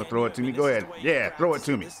know you want to throw it to me. Go ahead. Yeah, throw it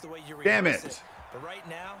to me. Damn it.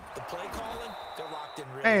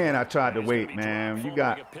 Man, I tried to wait, man. You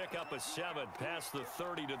got the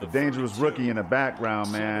dangerous rookie in the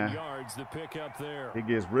background, man. It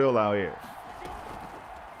gets real out here.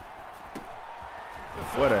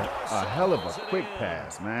 What a hell of a quick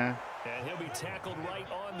pass, man. And he'll be tackled right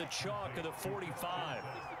on the chalk of the 45.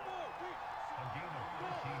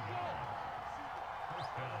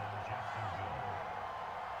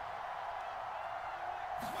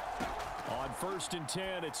 On 1st and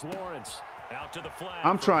 10, it's Lawrence. Out to the flat.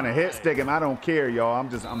 I'm trying to hit stick him. I don't care, y'all.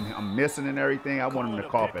 I'm missing and everything. I want him to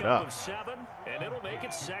cough it up. 7, and it'll make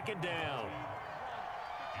it 2nd down.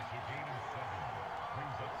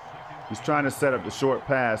 He's trying to set up the short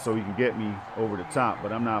pass so he can get me over the top,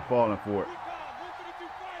 but I'm not falling for it.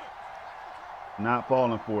 Not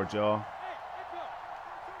falling for it, y'all.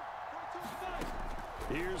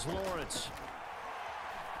 Here's Lawrence.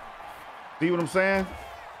 See what I'm saying?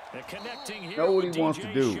 Know what he wants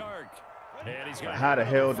to do. But how the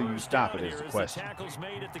hell do you stop it is the question. Tackles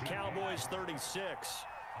made at the Cowboys 36.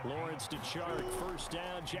 Lawrence to Chark, 1st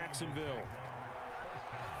down, Jacksonville.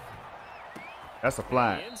 That's a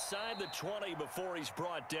flag. Inside the 20 before he's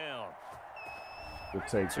brought down. We'll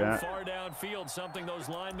take Too that. far downfield, something those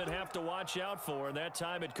linemen have to watch out for, and that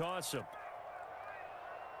time it costs them.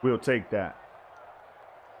 We'll take that.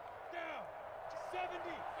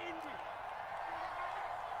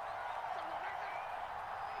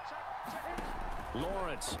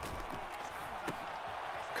 Lawrence.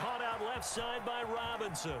 Caught out left side by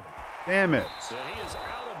Robinson. Damn it. So he is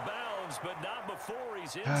out of bounds, but not before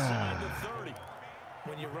he's inside the 30.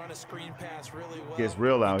 When you run a screen pass really well, gets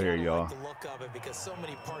real out here, y'all. The look of it because so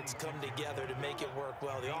many parts come together to make it work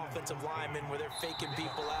well. The offensive linemen where they're faking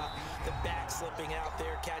people out, the back slipping out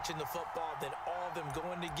there, catching the football, then all of them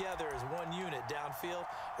going together as one unit downfield.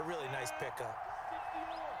 A really nice pickup.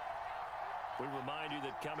 We remind you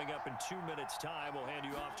that coming up in 2 minutes' time, we'll hand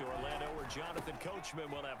you off to Orlando, where Jonathan Coachman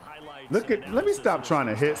will have highlights. Let me stop trying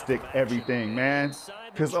to hit stick everything, man,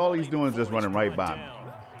 because all he's doing is just running right by me.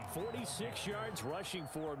 46 yards rushing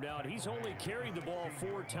for him now, and he's only carried the ball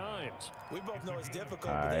 4 times. We both know it's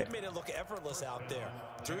difficult, but they've made it look effortless out there.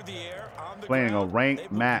 Through the air, on the playing ground, a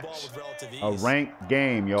ranked match, a ranked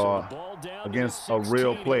game, y'all, against a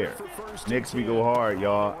real player. Makes me go hard,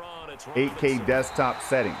 y'all. 8K desktop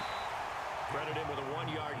setting. Credited with a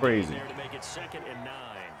 1-yard Crazy. gain there to make it 2nd and 9.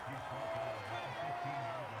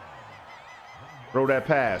 Throw that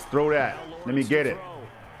pass. Throw that. Let me get it.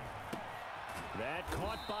 That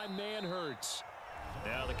caught by Manhurts.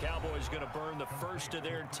 Now the Cowboys going to burn the first of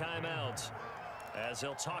their timeouts as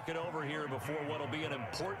they'll talk it over here before what will be an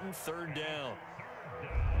important 3rd down.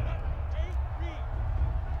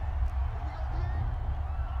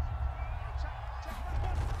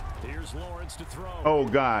 Here's Lawrence to throw. Oh,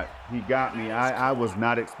 God. He got me. I was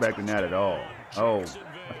not expecting that at all. Oh.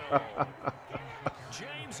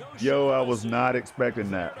 Yo, I was not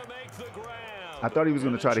expecting that. I thought he was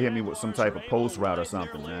going to try to hit me with some type of post route or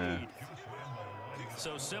something, man.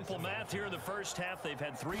 So simple math here in the first half. They've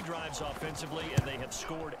had 3 drives offensively, and they have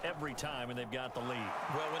scored every time, and they've got the lead.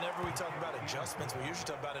 Well, whenever we talk about adjustments, we usually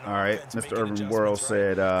talk about an all right, Mr. Urban World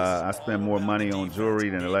said, I spend more money on jewelry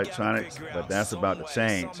than electronics, but that's about to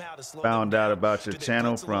change. Found out about your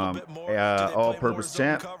channel from All Purpose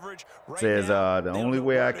Champ. Says, the only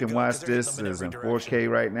way I can watch this is in 4K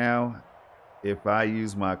right now if I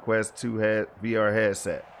use my Quest 2 VR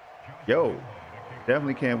headset. Yo.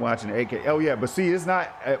 Definitely can't watch in 8K. Oh yeah, but see, it's not.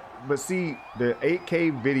 But see, the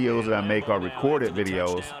 8K videos that I make are recorded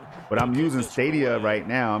videos. But I'm using Stadia right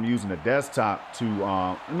now. I'm using a desktop to.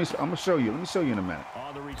 I'm gonna show you. Let me show you in a minute.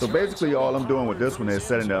 So basically, all I'm doing with this one is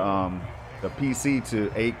setting the PC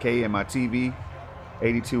to 8K in my TV,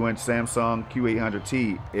 82-inch Samsung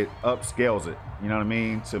Q800t. It upscales it. You know what I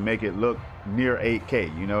mean? To make it look near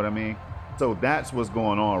 8K. You know what I mean? So that's what's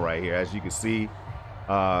going on right here. As you can see,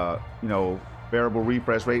 you know. Variable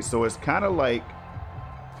refresh rate, so it's kind of like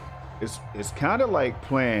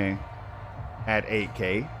playing at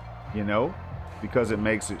 8K, you know. because it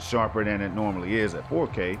makes it sharper than it normally is at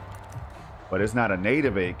 4K, but it's not a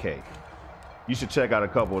native 8K. You should check out a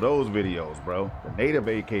couple of those videos, bro. The native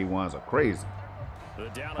 8K ones are crazy. The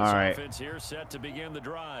Dallas All right. offense here set to begin the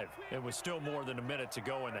drive. It was still more than a minute to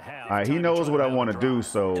go in the half. All right, he knows what I want to do,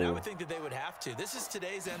 so And I would think that they would have to. This is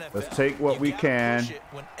today's NFL. let's take what we can.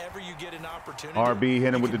 Whenever you get an opportunity, RB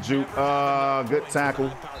hit him with the juke. Good tackle.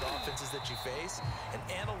 Offenses that you face, and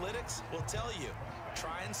analytics will tell you,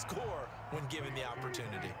 try and score when given the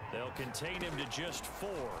opportunity. They'll contain him to just 4.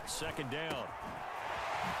 Second down.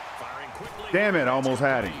 Firing quickly. Damn it, almost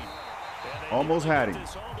had him. Almost had him.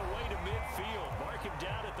 All the way to midfield. Mark him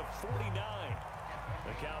down at the 49.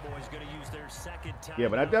 The Cowboys going to use their second time. Yeah,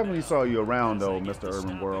 but I definitely saw you around, though, Mr.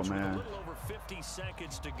 Urban World, man.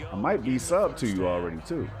 I might be sub to you already,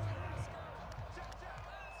 too.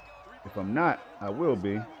 If I'm not, I will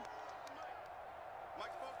be.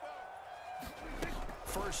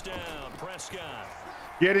 First down, Prescott.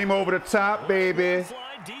 Get him over the top, baby.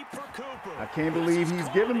 I can't believe he's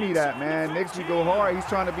giving me that, man. Next we go hard. He's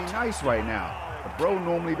trying to be nice right now. But bro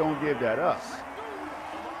normally don't give that up.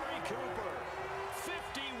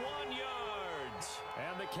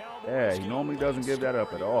 Yeah, he normally doesn't give that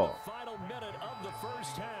up at all.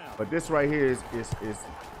 But this right here is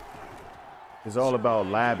all about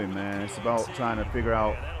labbing, man. It's about trying to figure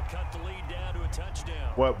out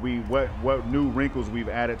what new wrinkles we've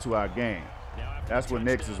added to our game. That's what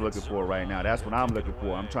Nix is looking for right now. That's what I'm looking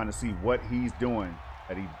for. I'm trying to see what he's doing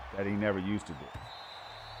that he never used to do.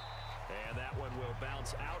 And that one will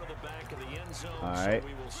bounce out of the back of the end zone. All right. So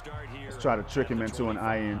we will start here. Let's try to trick him into an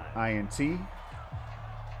INT. I'm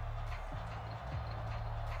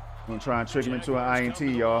gonna try and trick him into an INT,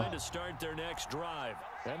 y'all. To start their next drive.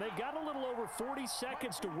 And they've got a little over 40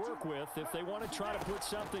 seconds to work with if they want to try to put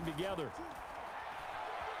something together.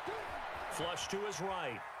 Flush to his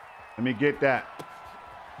right. Let me get that.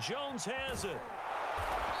 Jones has it.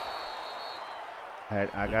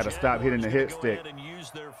 I got to stop hitting the hit stick. And use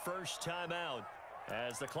their first timeout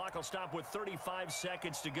as the clock will stop with 35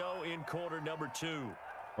 seconds to go in quarter number 2.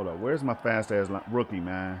 Hold up, where's my fast-ass rookie,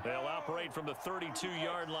 man? They'll operate from the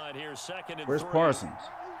 32-yard line here, second and 3. Where's Parsons?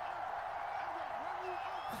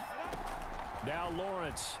 Now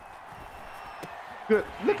Lawrence. Good.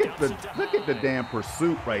 Look at the damn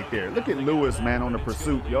pursuit right there. Look at Lewis, man, on the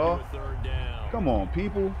pursuit, y'all. Come on,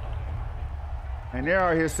 people. And they're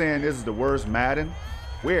out here saying this is the worst Madden.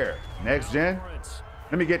 Where? Next gen?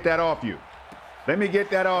 Let me get that off you. Let me get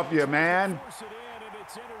that off you, man.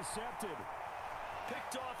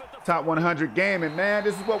 Top 100 gaming, man.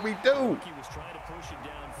 This is what we do.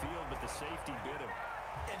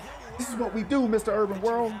 This is what we do, Mr. Urban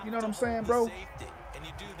World. You know what I'm saying, bro?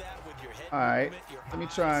 All right, let me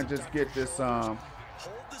try and just get this, try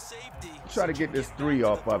to get this 3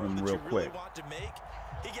 off of him real quick.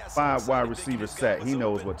 5 wide receiver set. He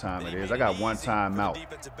knows what time it is. I got 1 timeout.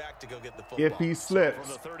 If he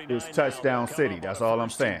slips, it's touchdown city. That's all I'm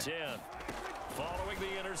saying. Following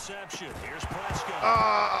the interception, here's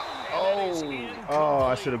Prescott. Oh,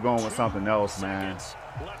 I should have gone with something else, man.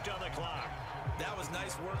 Left on the clock. That was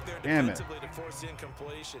nice work there Damn it. defensively to force the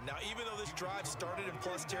incompletion. Now, even though this drive started in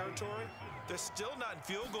plus territory, they're still not in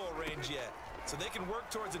field goal range yet. So they can work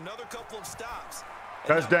towards another couple of stops.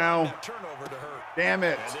 Touchdown. Turnover to hurt. Damn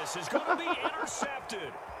it. And this is going to be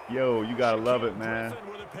intercepted. Yo, you got to love it, man.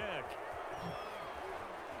 With a pick.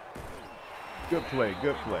 Good play,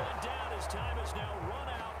 good play. His time is now run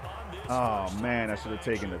out on this Oh, man, I should have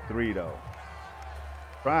taken the 3, though.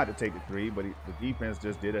 Tried to take the 3, but the defense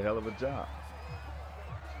just did a hell of a job.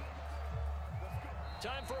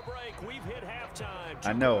 Time for a break. We've hit halftime.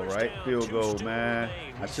 I know, right? Field goal, man.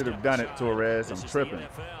 I should have done it, Torres. I'm tripping.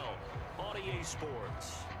 On EA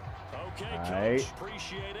Sports. Okay, All Coach. right.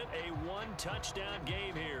 Appreciate it. A 1-touchdown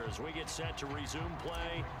game here as we get set to resume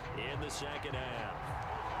play in the second half.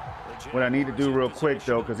 What I need to do real quick,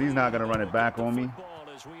 though, because he's not going to run it back on me.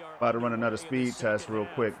 About to run another speed test real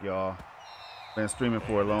quick, y'all. Been streaming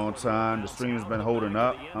for a long time. The stream has been holding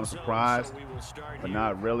up. I'm surprised, but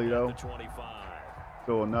not really, though.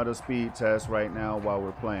 So another speed test right now while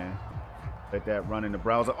we're playing. Let that run in the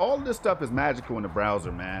browser. All of this stuff is magical in the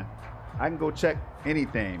browser, man. I can go check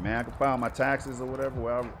anything, man. I can file my taxes or whatever.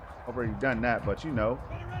 Well, I've already done that, but you know,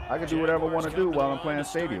 I can do whatever I want to do while I'm playing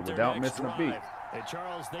Stadia without missing a beat. Hey,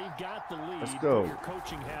 Charles, they've got the lead. Let's go. Your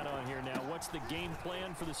coaching hat on here now. What's the game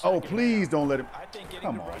plan for the second Oh, please don't let him. I think getting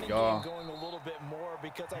Come the on, running y'all. game going a little bit more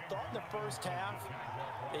because I thought in the first half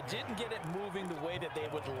they didn't get it moving the way that they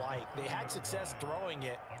would like. They had success throwing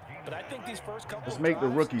it, but I think these first couple Just of make the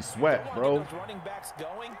drives, rookie sweat, they bro. want to get those running backs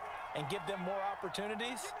going and give them more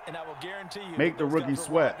opportunities, and I will guarantee you Make the those rookie guys are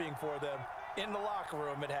sweat. lobbying for them in the locker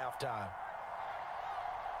room at halftime.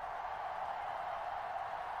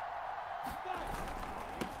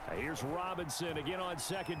 Here's Robinson again on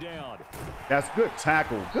second down. That's good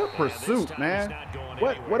tackle. Good pursuit, man.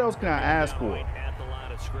 What else can I ask for? At the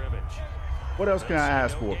line of scrimmage. What else can I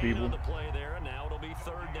ask for, people?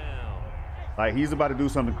 Like, he's about to do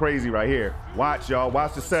something crazy right here. Watch, y'all.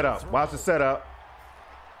 Watch the setup. Watch the setup.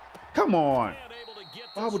 Come on.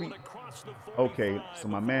 Why would he? Okay, so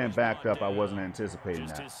my man backed up. I wasn't anticipating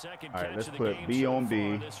that. All right, let's put B on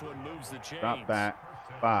B. Drop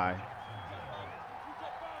back. Bye.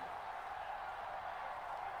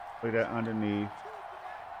 Play that underneath.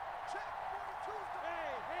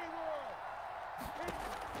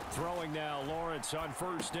 Throwing now, Lawrence on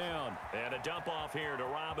first down. And a dump off here to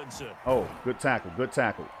Robinson. Oh, good tackle. Good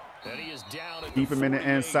tackle. And he is down at keep him in the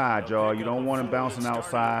inside, y'all. You don't want him bouncing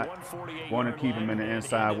outside. You want to keep him in the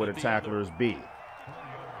inside where the tacklers be.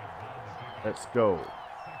 Let's go.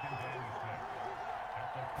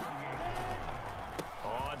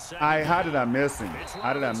 How did I miss him?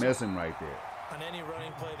 How did I miss him right there? On any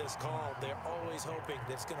running play that's called, they're always hoping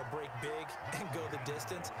that it's going to break big and go the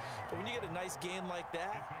distance. But when you get a nice gain like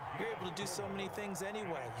that, you're able to do so many things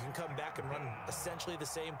anyway. You can come back and run essentially the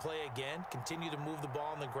same play again, continue to move the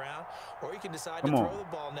ball on the ground, or you can decide to throw the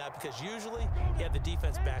ball now because usually you have the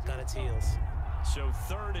defense back on its heels. So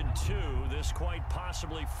 3rd and 2, this quite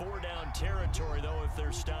possibly 4-down territory, though, if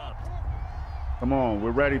they're stopped. Come on,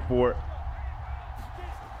 we're ready for it.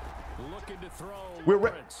 Looking to throw.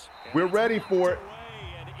 We're ready for it.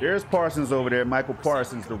 There's Parsons over there. Michael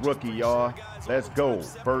Parsons, the rookie, y'all. Let's go.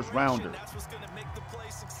 First rounder.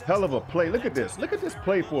 Hell of a play. Look at this. Look at this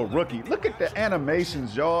play for a rookie. Look at the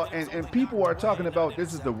animations, y'all. And people are talking about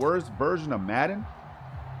this is the worst version of Madden.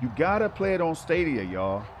 You got to play it on Stadia,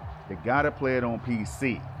 y'all. You got to play it on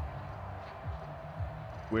PC.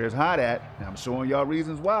 Where it's hot at. And I'm showing y'all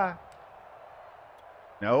reasons why.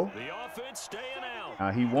 No. The offense staying out.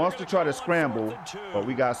 Now he wants to try to scramble, but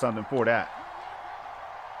we got something for that.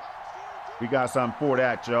 We got something for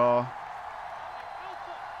that, y'all.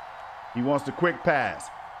 He wants the quick pass.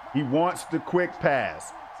 He wants the quick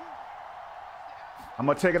pass. I'm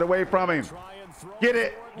going to take it away from him. Get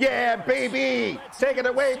it. Yeah, baby. Take it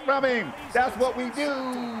away from him. That's what we do.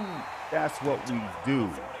 That's what we do.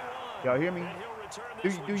 Y'all hear me?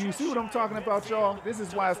 Do you see what I'm talking about, y'all? This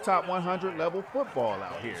is why it's top 100 level football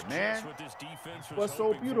out here, man. What's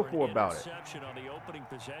so beautiful about it?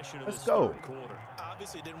 Let's go.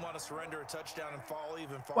 Obviously didn't want to surrender a touchdown and fall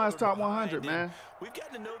even farther. Why it's top 100, man? We've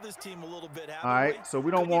gotten to know this team a little bit. All right, so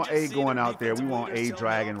we don't want A going out there. We want A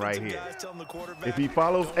dragging right here. If he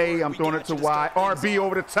follows A, I'm throwing it to Y. RB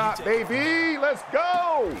over the top, baby. Let's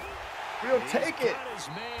go. We'll take it.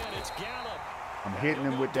 I'm hitting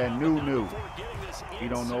him with that new. He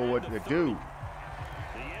don't know what to do. You know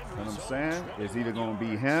what I'm saying? It's either going to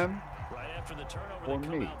be him or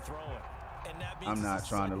me. I'm not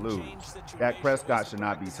trying to lose. Dak Prescott should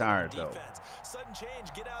not be tired, though.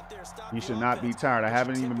 He should not be tired. I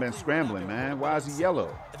haven't even been scrambling, man. Why is he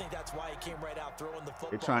yellow?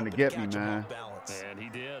 They're trying to get me, man. And he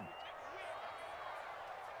did.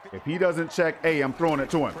 If he doesn't check A, I'm throwing it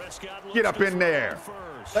to him. Get up in there.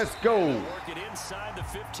 Let's go.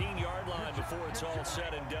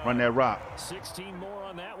 Run that rock. 16 more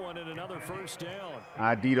on that one and another first down.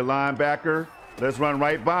 ID the linebacker. Let's run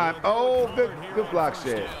right by him. Oh, good block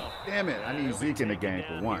shed. Damn it. I need Zeke in the game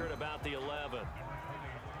for one.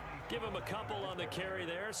 Give him a couple on the carry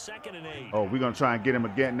there. 2nd and 8. Oh, we're going to try and get him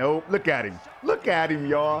again. Nope. Look at him. Look at him,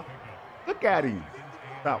 y'all. Look at him.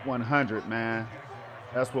 Top 100, man.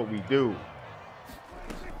 That's what we do.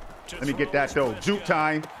 Let me get that, though. Juke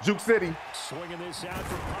time. Juke City. Swinging this out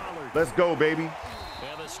for Pollard. Let's go, baby.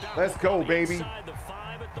 Let's go, baby. The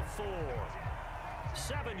 5 at the 4.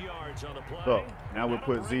 7 yards on the play. Look, now we'll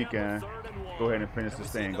put Zeke in. Go ahead and finish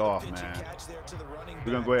this thing off, man.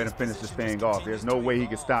 We're going to go ahead and finish this thing off. There's no way he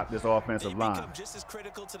can stop this offensive line. Just as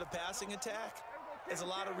critical to the passing attack as a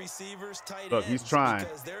lot of receivers, tight Look, he's trying,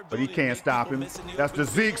 but he can't stop him. That's the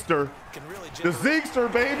Zekester. The Zekester,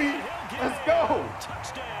 baby. Let's go.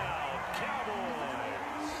 Touchdown,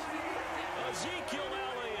 Cowboys. Ezekiel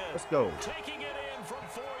Elliott. Let's go. Taking it in from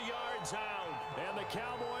 4 yards out. And the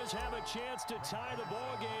Cowboys have a chance to tie the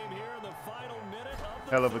ball game here in the final minute of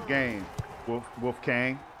the Hell of a game,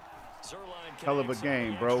 Wolfgang. Hell of a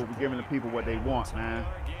game, bro. We're giving the people what they want, man.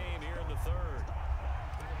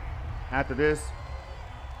 After this,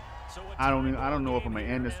 I don't know if I'm gonna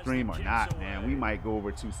end the stream or not, man. We might go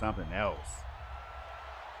over to something else.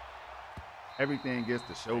 Everything gets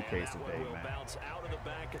to showcase today, man.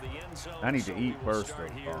 I need to eat first,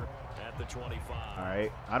 though. At the 25. All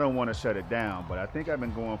right. I don't want to shut it down, but I think I've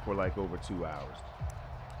been going for like over 2 hours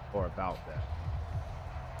or about that.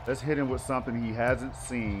 Let's hit him with something he hasn't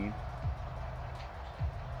seen.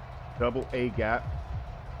 Double A gap.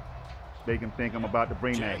 Make him think I'm about to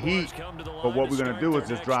bring that heat. But what we're going to do is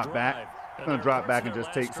just drop back. I'm going to drop back and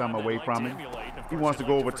just take some away from him. He wants to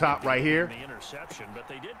go over top right here.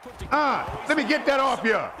 Let me get that off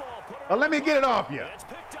you. Let me get it off you.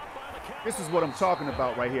 This is what I'm talking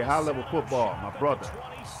about right here. High-level football, my brother.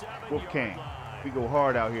 Wolf King. We go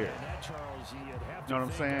hard out here. You know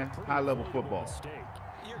what I'm saying? High-level football.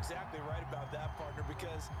 You're exactly right about that, partner,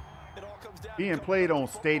 because it all comes down being played on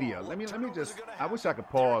Stadia. Let me just, I wish I could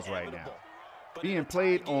pause right now. Being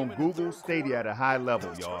played on Google Stadia at a high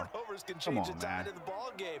level, y'all. Come on, man.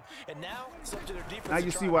 Now you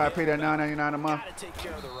see why I pay that $9.99 a month?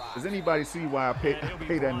 Does anybody see why I pay that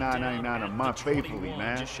 $9.99 a month faithfully,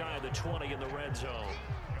 man?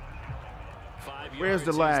 Where's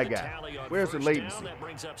the lag at? Where's the latency? That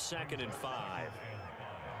brings up 2nd and 5.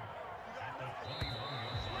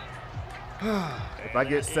 If I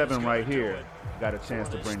get 7 right here, got a chance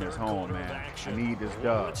to bring this home, man. I need this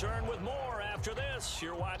dub. Return with more after this.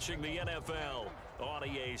 You're watching the NFL on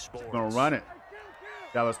EA Sports. Gonna run it.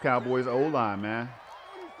 Dallas Cowboys O-line, man.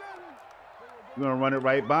 You're gonna run it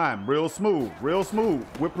right by him. Real smooth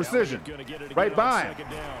with precision. Right by him.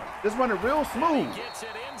 Just run it real smooth. Gets it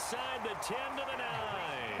inside the 10 to the 9.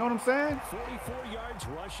 You know what I'm saying? 44 yards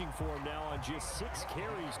rushing for him now on just 6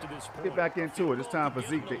 carries to this point. Get back into it. It's time for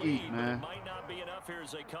Zeke to eat, man. Might not be enough here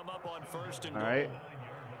as they come up on 1st and goal. All right.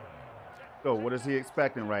 So what is he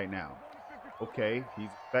expecting right now? Okay, he's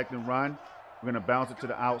expecting run. We're gonna bounce it to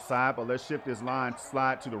the outside, but let's shift this line,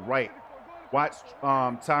 slide to the right. Watch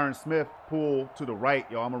Tyron Smith pull to the right,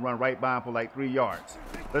 y'all. I'm gonna run right by him for like 3 yards.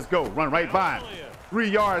 Let's go, run right by him. 3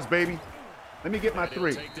 yards, baby. Let me get my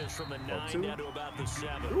 3. Take this from the 9 down to about the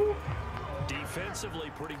 7.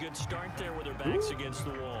 Defensively, pretty good start there with their backs against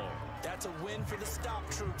the wall. That's a win for the stop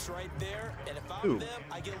troops right there. And if I'm them,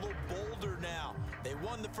 I get a little bolder now. They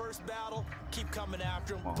won the first battle. Keep coming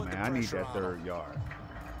after them. Oh, man, I need that 3rd yard.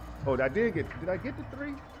 Oh, did I get the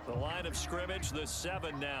 3? The line of scrimmage, the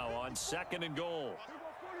 7 now on 2nd and goal.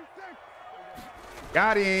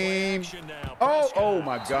 Got him. Oh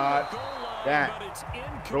my God.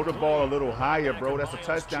 That. Throw the ball a little higher, bro. That's a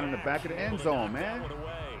touchdown in the back of the end zone, man.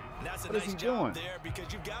 What is he doing? There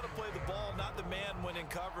because you've got to play the ball, not the man when in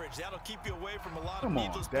coverage. That'll keep you away from a lot of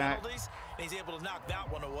needless penalties, and he's able to knock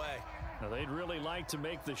that one away. Now they'd really like to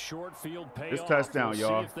make the short field pay this off. touchdown,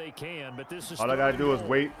 y'all. If they can, but this is all I gotta do is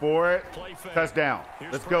wait for it. Touchdown.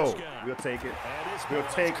 Let's go. We'll take it. We'll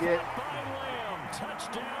take it.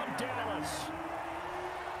 Touchdown, Dallas.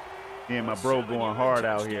 Me and my bro going hard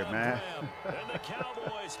out here, man. And the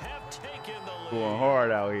Cowboys have taken the lead. Going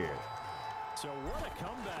hard out here. So what a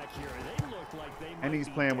comeback here. They look like they and he's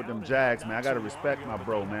playing with them Jags, man. I gotta respect my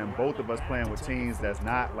bro, man. Both of us playing with teams that's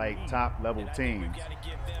not like top level teams.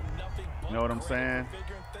 You know what I'm saying?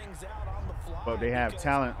 But they have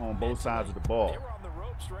talent on both sides of the ball.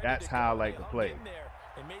 That's how I like to play.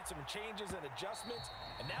 They made some changes and adjustments,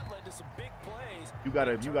 and that led to some big plays. You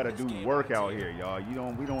gotta do work out here, y'all.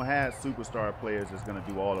 We don't have superstar players that's gonna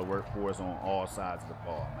do all the work for us on all sides of the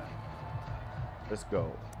ball, man. Let's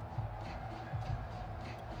go.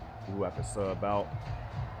 Who I can sub out?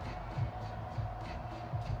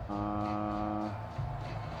 I'll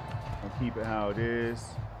keep it how it is.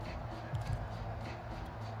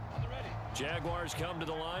 Jaguars come to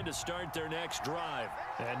the line to start their next drive.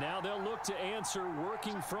 And now they'll look to answer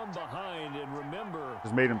working from behind. And remember,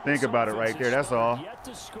 just made him think about it right there. That's all. Yet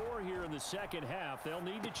to score here in the second half. They'll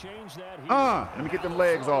need to change that here. Let me get them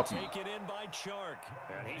legs off me. Taken in by Chark.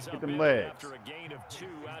 And he's get up them legs. After a gain of 2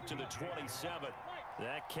 out to the 27.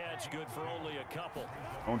 That catch good for only a couple.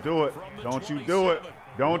 Don't do it. Don't you do it.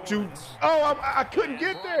 Don't you. Oh, I couldn't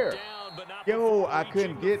get there. Yo, I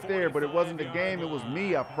couldn't get there, but it wasn't the game. It was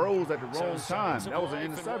me. I froze at the wrong time. That was an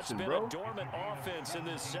interception, bro. Dormant offense in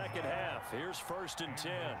this second half. Here's 1st and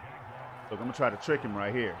 10. Look, I'm going to try to trick him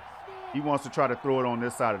right here. He wants to try to throw it on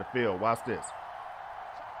this side of the field. Watch this.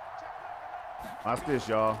 Watch this,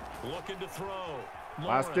 y'all. Looking to throw.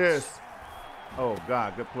 Watch this. Oh,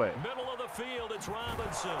 God, good play. Middle of the field, it's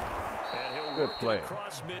Robinson. And he'll good work play.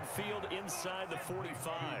 Across midfield inside the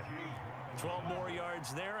 45. 12 more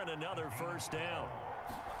yards there and another 1st down.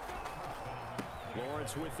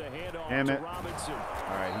 Lawrence with the handoff to Robinson.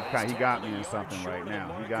 All right, he got me in something right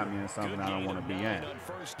now. He got me in something I don't want to be in.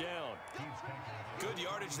 First down. Good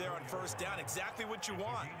yardage there on first down. Exactly what you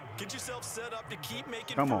want. Get yourself set up to keep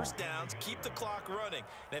making first downs, keep the clock running.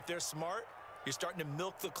 And if they're smart, you're starting to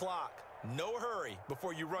milk the clock. No hurry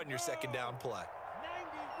before you run your second down play.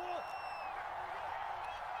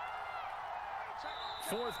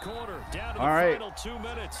 Fourth quarter, down to the final 2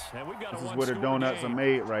 minutes. And we've got this is where the donuts are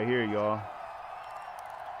made right here, y'all.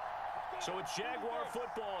 So it's Jaguar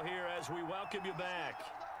football here as we welcome you back.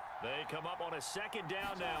 They come up on a second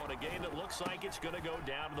down now in a game that looks like it's going to go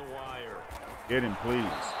down to the wire. Get him, please.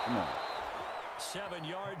 Come on. 7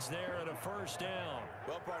 yards there and a first down.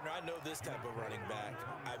 Well, partner, I know this type of running back.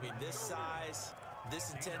 I mean, this size,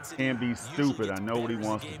 this intensity. Can't be stupid. I know what he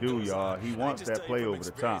wants to do, y'all. He wants that play over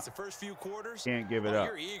the top. The first few quarters, can't give it up.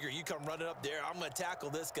 You're eager. You come running up there. I'm going to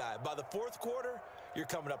tackle this guy. By the fourth quarter, you're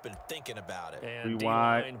coming up and thinking about it. And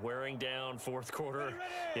D-line wearing down fourth quarter.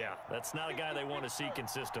 Yeah, that's not a guy they want to see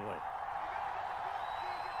consistently.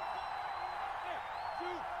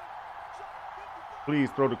 Please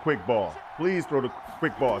throw the quick ball. Please throw the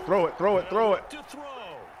quick ball. Throw it, throw it, throw it.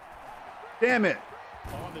 Damn it.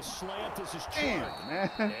 On the slant, this is damn, man.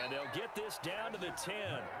 And they'll get this down to the 10.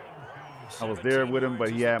 I was there with him, but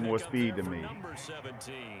he had more speed than me. Number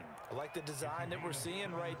 17. I like the design that we're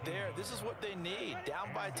seeing right there. This is what they need. Down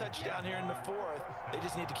by a touchdown here in the fourth. They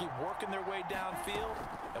just need to keep working their way downfield.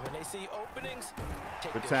 And when they see openings,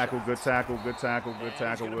 good tackle, good tackle, good tackle, good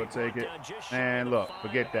tackle. We'll take it. And look,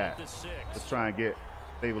 forget that. Let's try and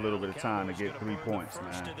save a little bit of time to get 3 points,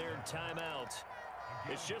 man.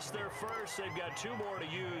 It's just their first. They've got 2 more to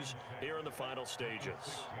use here in the final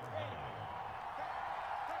stages.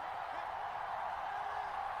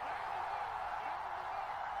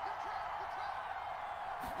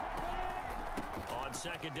 On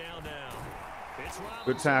second down now. It's Robinson.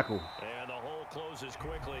 Good tackle. And the hole closes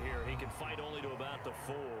quickly here. He can fight only to about the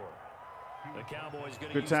 4. The Cowboys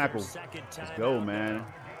going to use their second time. Let's go, man.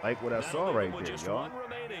 Like what I saw right there, y'all.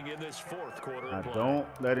 Now, don't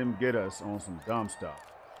let him get us on some dumb stuff.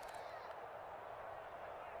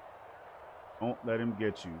 Don't let him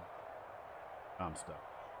get you dumb stuff.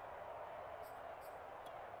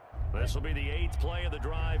 This will be the 8th play of the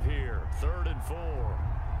drive here. 3rd and 4.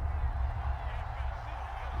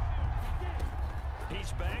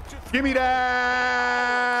 He's back to give me that.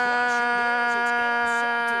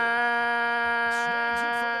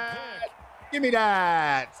 Give me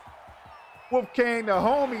that. Wolfgang, the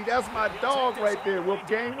homie. That's my dog right there.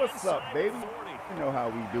 Wolfgang, what's up, baby? You know how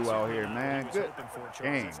we do out here, man. Good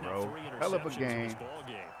game, bro. Hell of a game.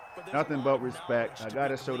 Nothing but respect. I got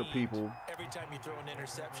to show the people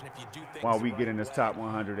while we get in this top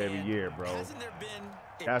 100 every year, bro.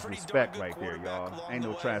 That's respect right there, y'all. Ain't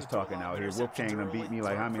no trash talking out here. Wolfgang done beat me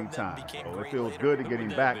like how many times, bro? It feels good to get him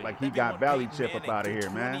back like he got Valley Chip up out of here,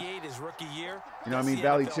 man. You know what I mean?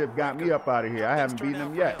 Valley Chip got me up out of here. I haven't beaten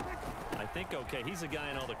him yet. I think, okay, he's a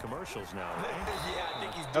guy in all the commercials now.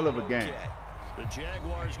 Hell of a game. The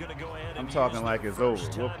Jaguars going to go ahead. I'm talking like it's over.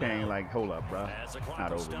 Wolfgang, like, hold up, bro.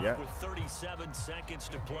 Not over yet. With 37 seconds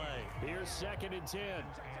to play. Here's 2nd and 10.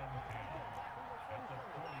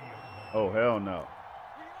 Oh, hell no.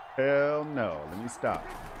 Hell no. Let me stop.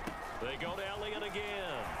 They go to Elliott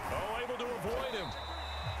again. Oh, able to avoid him.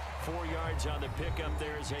 4 yards on the pickup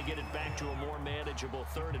there as they get it back to a more manageable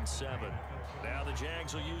 3rd and 7. Now the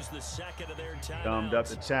Jags will use the 2nd of their timeouts. Thumbed up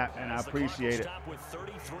the chat, and I appreciate it. Stop with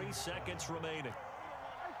 33 seconds remaining.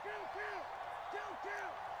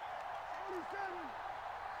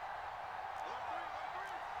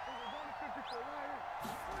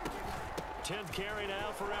 10th carry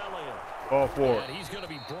now for Elliott. Ball forward. And he's going to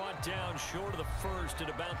be brought down short of the first at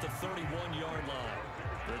about the 31-yard line.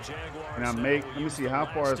 The Jaguars. Now let me see, how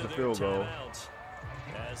far is the field goal?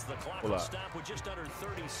 As the clock will stop with just under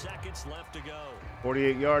 30 seconds left to go.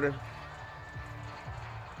 48-yarder.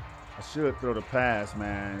 I should throw the pass,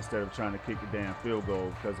 man, instead of trying to kick the damn field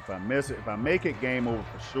goal, because if I miss it, if I make it, game over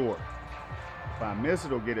for sure. If I miss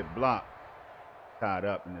it or get it blocked, tied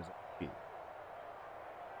up, and there's a kick.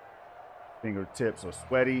 Fingertips are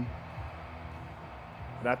sweaty.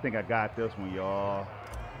 But I think I got this one, y'all.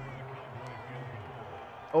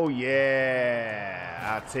 Oh, yeah.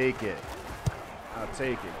 I'll take it. I'll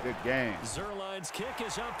take it. Good game. Zerline's kick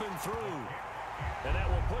is up and through. And that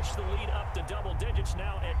will push the lead up to double digits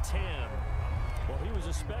now at 10. Well, he was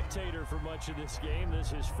a spectator for much of this game. This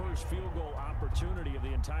is his first field goal opportunity of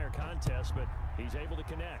the entire contest, but he's able to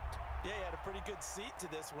connect. Yeah, he had a pretty good seat to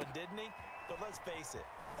this one, didn't he? But let's face it,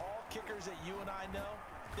 all kickers that you and I know,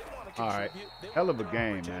 they want to contribute. All right. Hell of a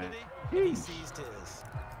game, man. He seized his.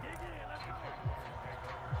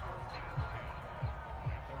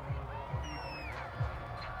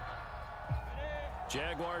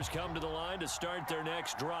 Jaguars come to the line to start their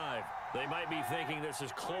next drive. They might be thinking this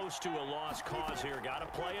is close to a lost cause here. Got to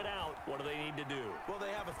play it out. What do they need to do? Well,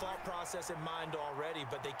 they have a thought process in mind already,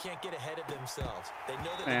 but they can't get ahead of themselves. They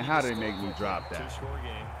know that. Man, how did they make me drop that? Two-score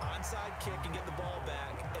game. Onside kick and get the ball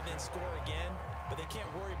back and then score again, but they can't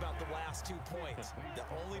worry about the last 2 points. The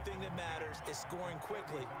only thing that matters is scoring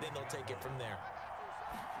quickly, then they'll take it from there.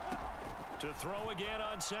 To throw again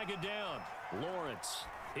on second down. Lawrence.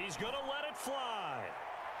 He's going to let it fly.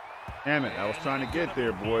 Damn it, I was trying to get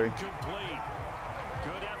there, boy. Complete.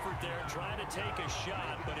 Good effort there, trying to take a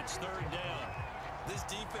shot, but it's third down. This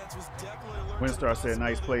defense was definitely alert. Windstar said,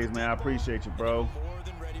 nice plays, man. I appreciate you, bro.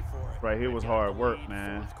 Right here was hard work,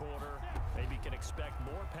 man. Maybe can expect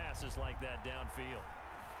more passes like that downfield.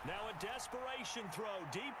 Now a desperation throw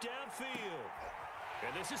deep downfield.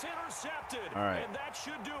 And this is intercepted. All right. And that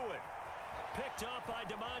should do it. Picked up by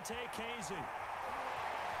DeMonte Casey.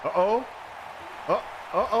 Uh-oh.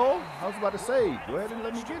 Uh-oh. I was about to say, go ahead and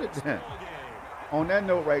let me get it then. On that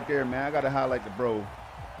note right there, man, I got to highlight the bro,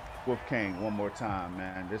 Wolfgang, one more time,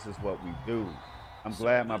 man. This is what we do. I'm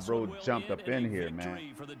glad my bro jumped up in here,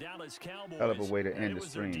 man. Hell of a way to end the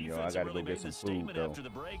stream, yo. I got to go get some food, though. After the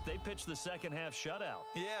break, they pitched the second half shutout.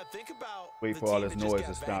 Yeah, think about wait for all this noise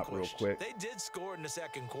to stop real quick. They did score in the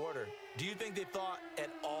second quarter. Do you think they thought at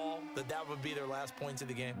all that that would be their last points of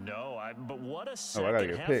the game? No, but what a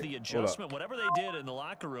second half, the adjustment, whatever they did in the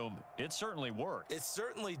locker room, it certainly worked. It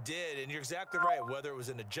certainly did, and you're exactly right. Whether it was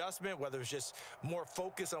an adjustment, whether it was just more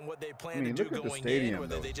focus on what they planned to do going in,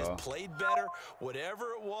 whether they just played better,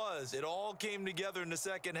 whatever it was, it all came together in the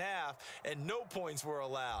second half, and no points were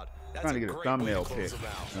allowed. That's trying to get a thumbnail pick, you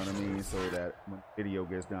know what I mean, so that when the video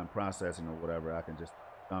gets done processing or whatever, I can just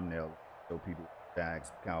thumbnail show people,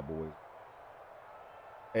 Jags, Cowboys.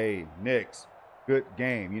 Hey, Knicks, good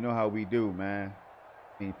game. You know how we do, man.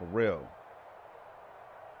 I mean, for real.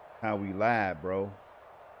 How we live, bro.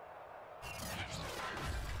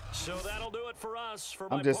 So that'll do it for us.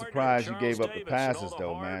 I'm just surprised you gave up the passes,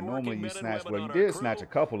 though, man. Normally you snatch, well, you did snatch a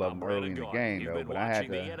couple of them early in the game, though, but I had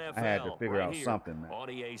to figure out something, man. On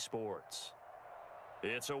EA Sports.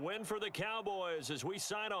 It's a win for the Cowboys as we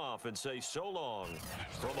sign off and say so long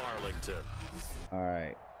from Arlington. All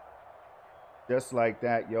right. Just like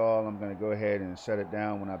that, y'all, I'm going to go ahead and shut it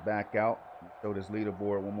down when I back out. Show this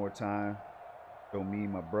leaderboard one more time. Show me,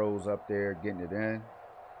 my bros up there getting it in.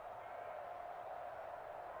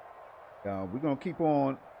 We're going to keep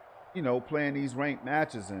on, you know, playing these ranked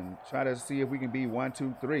matches and try to see if we can be 1,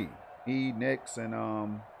 2, 3. Me, Knicks,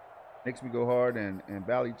 and Knicks, we go hard, and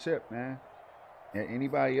Valley Chip, man. And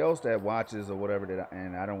anybody else that watches or whatever,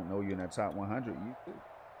 and I don't know you in that top 100, you too.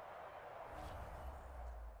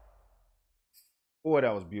 Boy,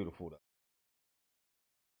 that was beautiful, though.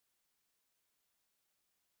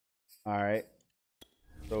 All right.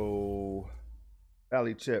 So,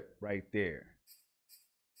 Valley Chip right there.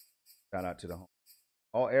 Shout out to the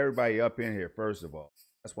home. Everybody up in here, first of all.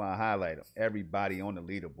 That's why I highlight them. Everybody on the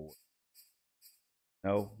leaderboard.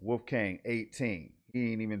 No, Wolfgang, 18.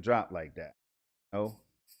 He ain't even dropped like that. No.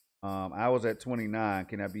 I was at 29.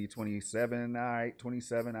 Can I be 27? All right,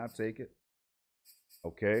 27. I'll take it.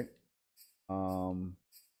 Okay.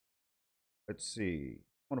 Let's see.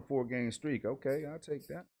 On a 4-game streak. Okay, I'll take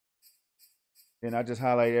that. And I just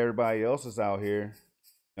highlight everybody else is out here.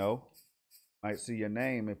 You know, might see your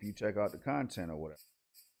name if you check out the content or whatever.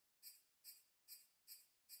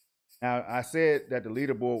 Now, I said that the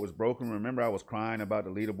leaderboard was broken. Remember, I was crying about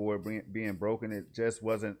the leaderboard being broken. It just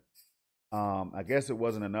wasn't. I guess it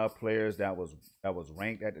wasn't enough players that was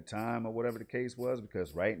ranked at the time or whatever the case was,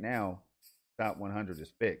 because right now, top 100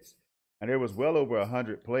 is fixed. And there was well over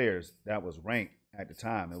 100 players that was ranked at the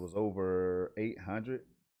time. It was over 800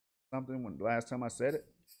 something when the last time I said it.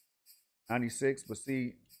 96, but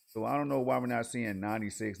see, so I don't know why we're not seeing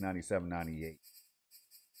 96, 97, 98.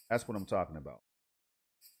 That's what I'm talking about.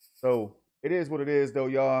 So it is what it is, though,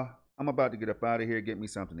 y'all. I'm about to get up out of here, get me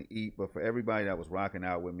something to eat. But for everybody that was rocking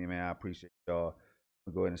out with me, man, I appreciate y'all. I'm going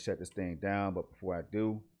to go ahead and shut this thing down. But before I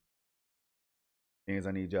do, things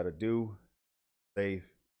I need y'all to do, safe,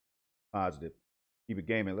 positive, keep it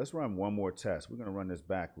gaming. Let's run one more test. We're going to run this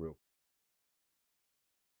back real quick.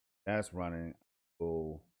 That's running.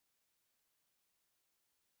 We'll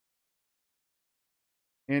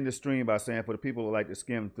end the stream by saying, for the people who like to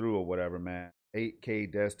skim through or whatever, man,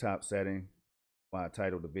 8K desktop setting. Why I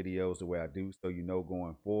titled the videos the way I do, so you know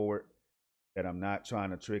going forward that I'm not trying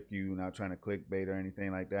to trick you, not trying to clickbait or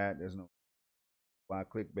anything like that. There's no why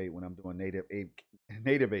clickbait when I'm doing native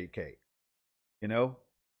 8K. You know,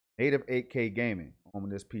 native 8K gaming on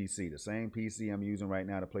this PC, the same PC I'm using right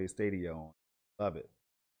now to play Stadia on. Love it.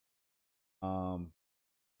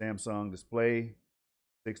 Samsung display,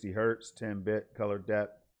 60 hertz, 10-bit color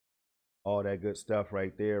depth, all that good stuff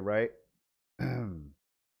right there, right?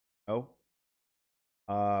 Oh,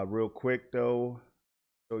 real quick though,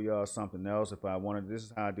 show y'all something else. If I wanted, this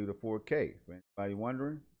is how I do the 4K. For anybody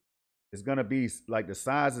wondering, it's gonna be like the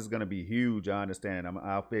size is gonna be huge. I understand.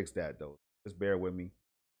 I'll fix that though. Just bear with me.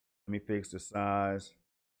 Let me fix the size.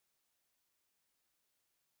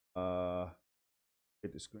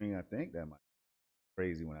 Hit the screen. I think that might be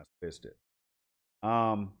crazy when I switched it.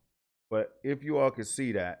 But if you all could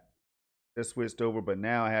see that, just switched over, but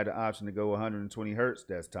now I had the option to go 120 hertz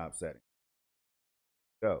desktop setting.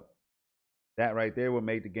 Go. That right there will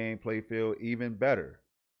make the gameplay feel even better.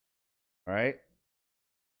 All right.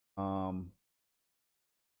 All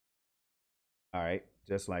right,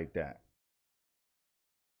 just like that.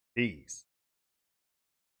 Peace.